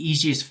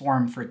easiest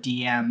form for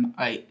DM.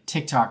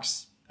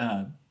 TikTok's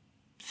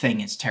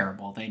thing is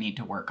terrible. They need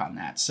to work on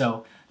that.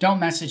 So don't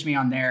message me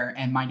on there,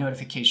 and my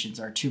notifications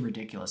are too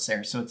ridiculous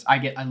there. So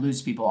I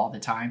lose people all the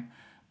time.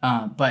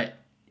 But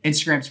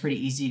Instagram's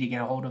pretty easy to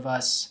get a hold of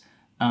us.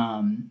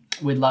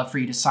 We'd love for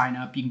you to sign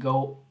up. You can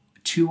go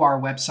to our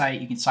website.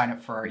 You can sign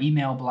up for our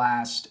email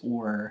blast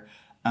or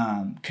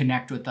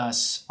connect with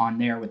us on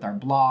there with our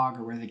blog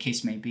or whatever the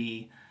case may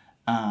be.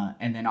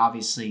 And then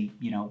obviously,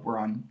 you know, we're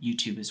on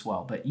YouTube as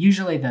well. But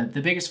usually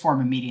the biggest form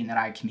of medium that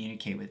I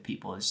communicate with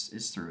people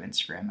is through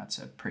Instagram. That's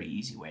a pretty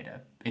easy way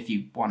to, if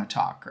you want to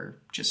talk or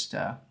just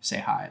say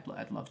hi,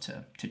 I'd love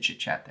to chit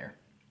chat there.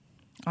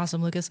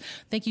 Awesome, Lucas.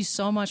 Thank you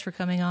so much for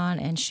coming on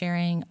and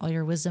sharing all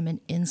your wisdom and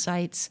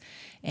insights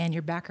and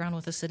your background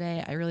with us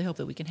today. I really hope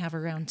that we can have a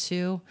round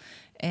two.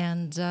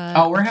 And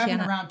we're having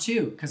a round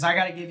two because I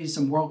got to give you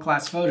some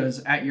world-class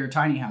photos at your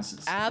tiny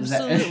houses.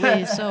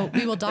 Absolutely. So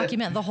we will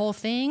document the whole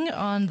thing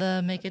on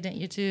the Make a Dent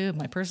YouTube,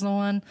 my personal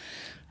one.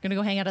 We're going to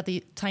go hang out at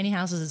the Tiny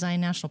Houses at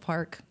Zion National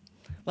Park.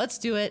 Let's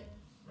do it.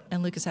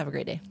 And Lucas, have a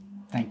great day.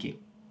 Thank you.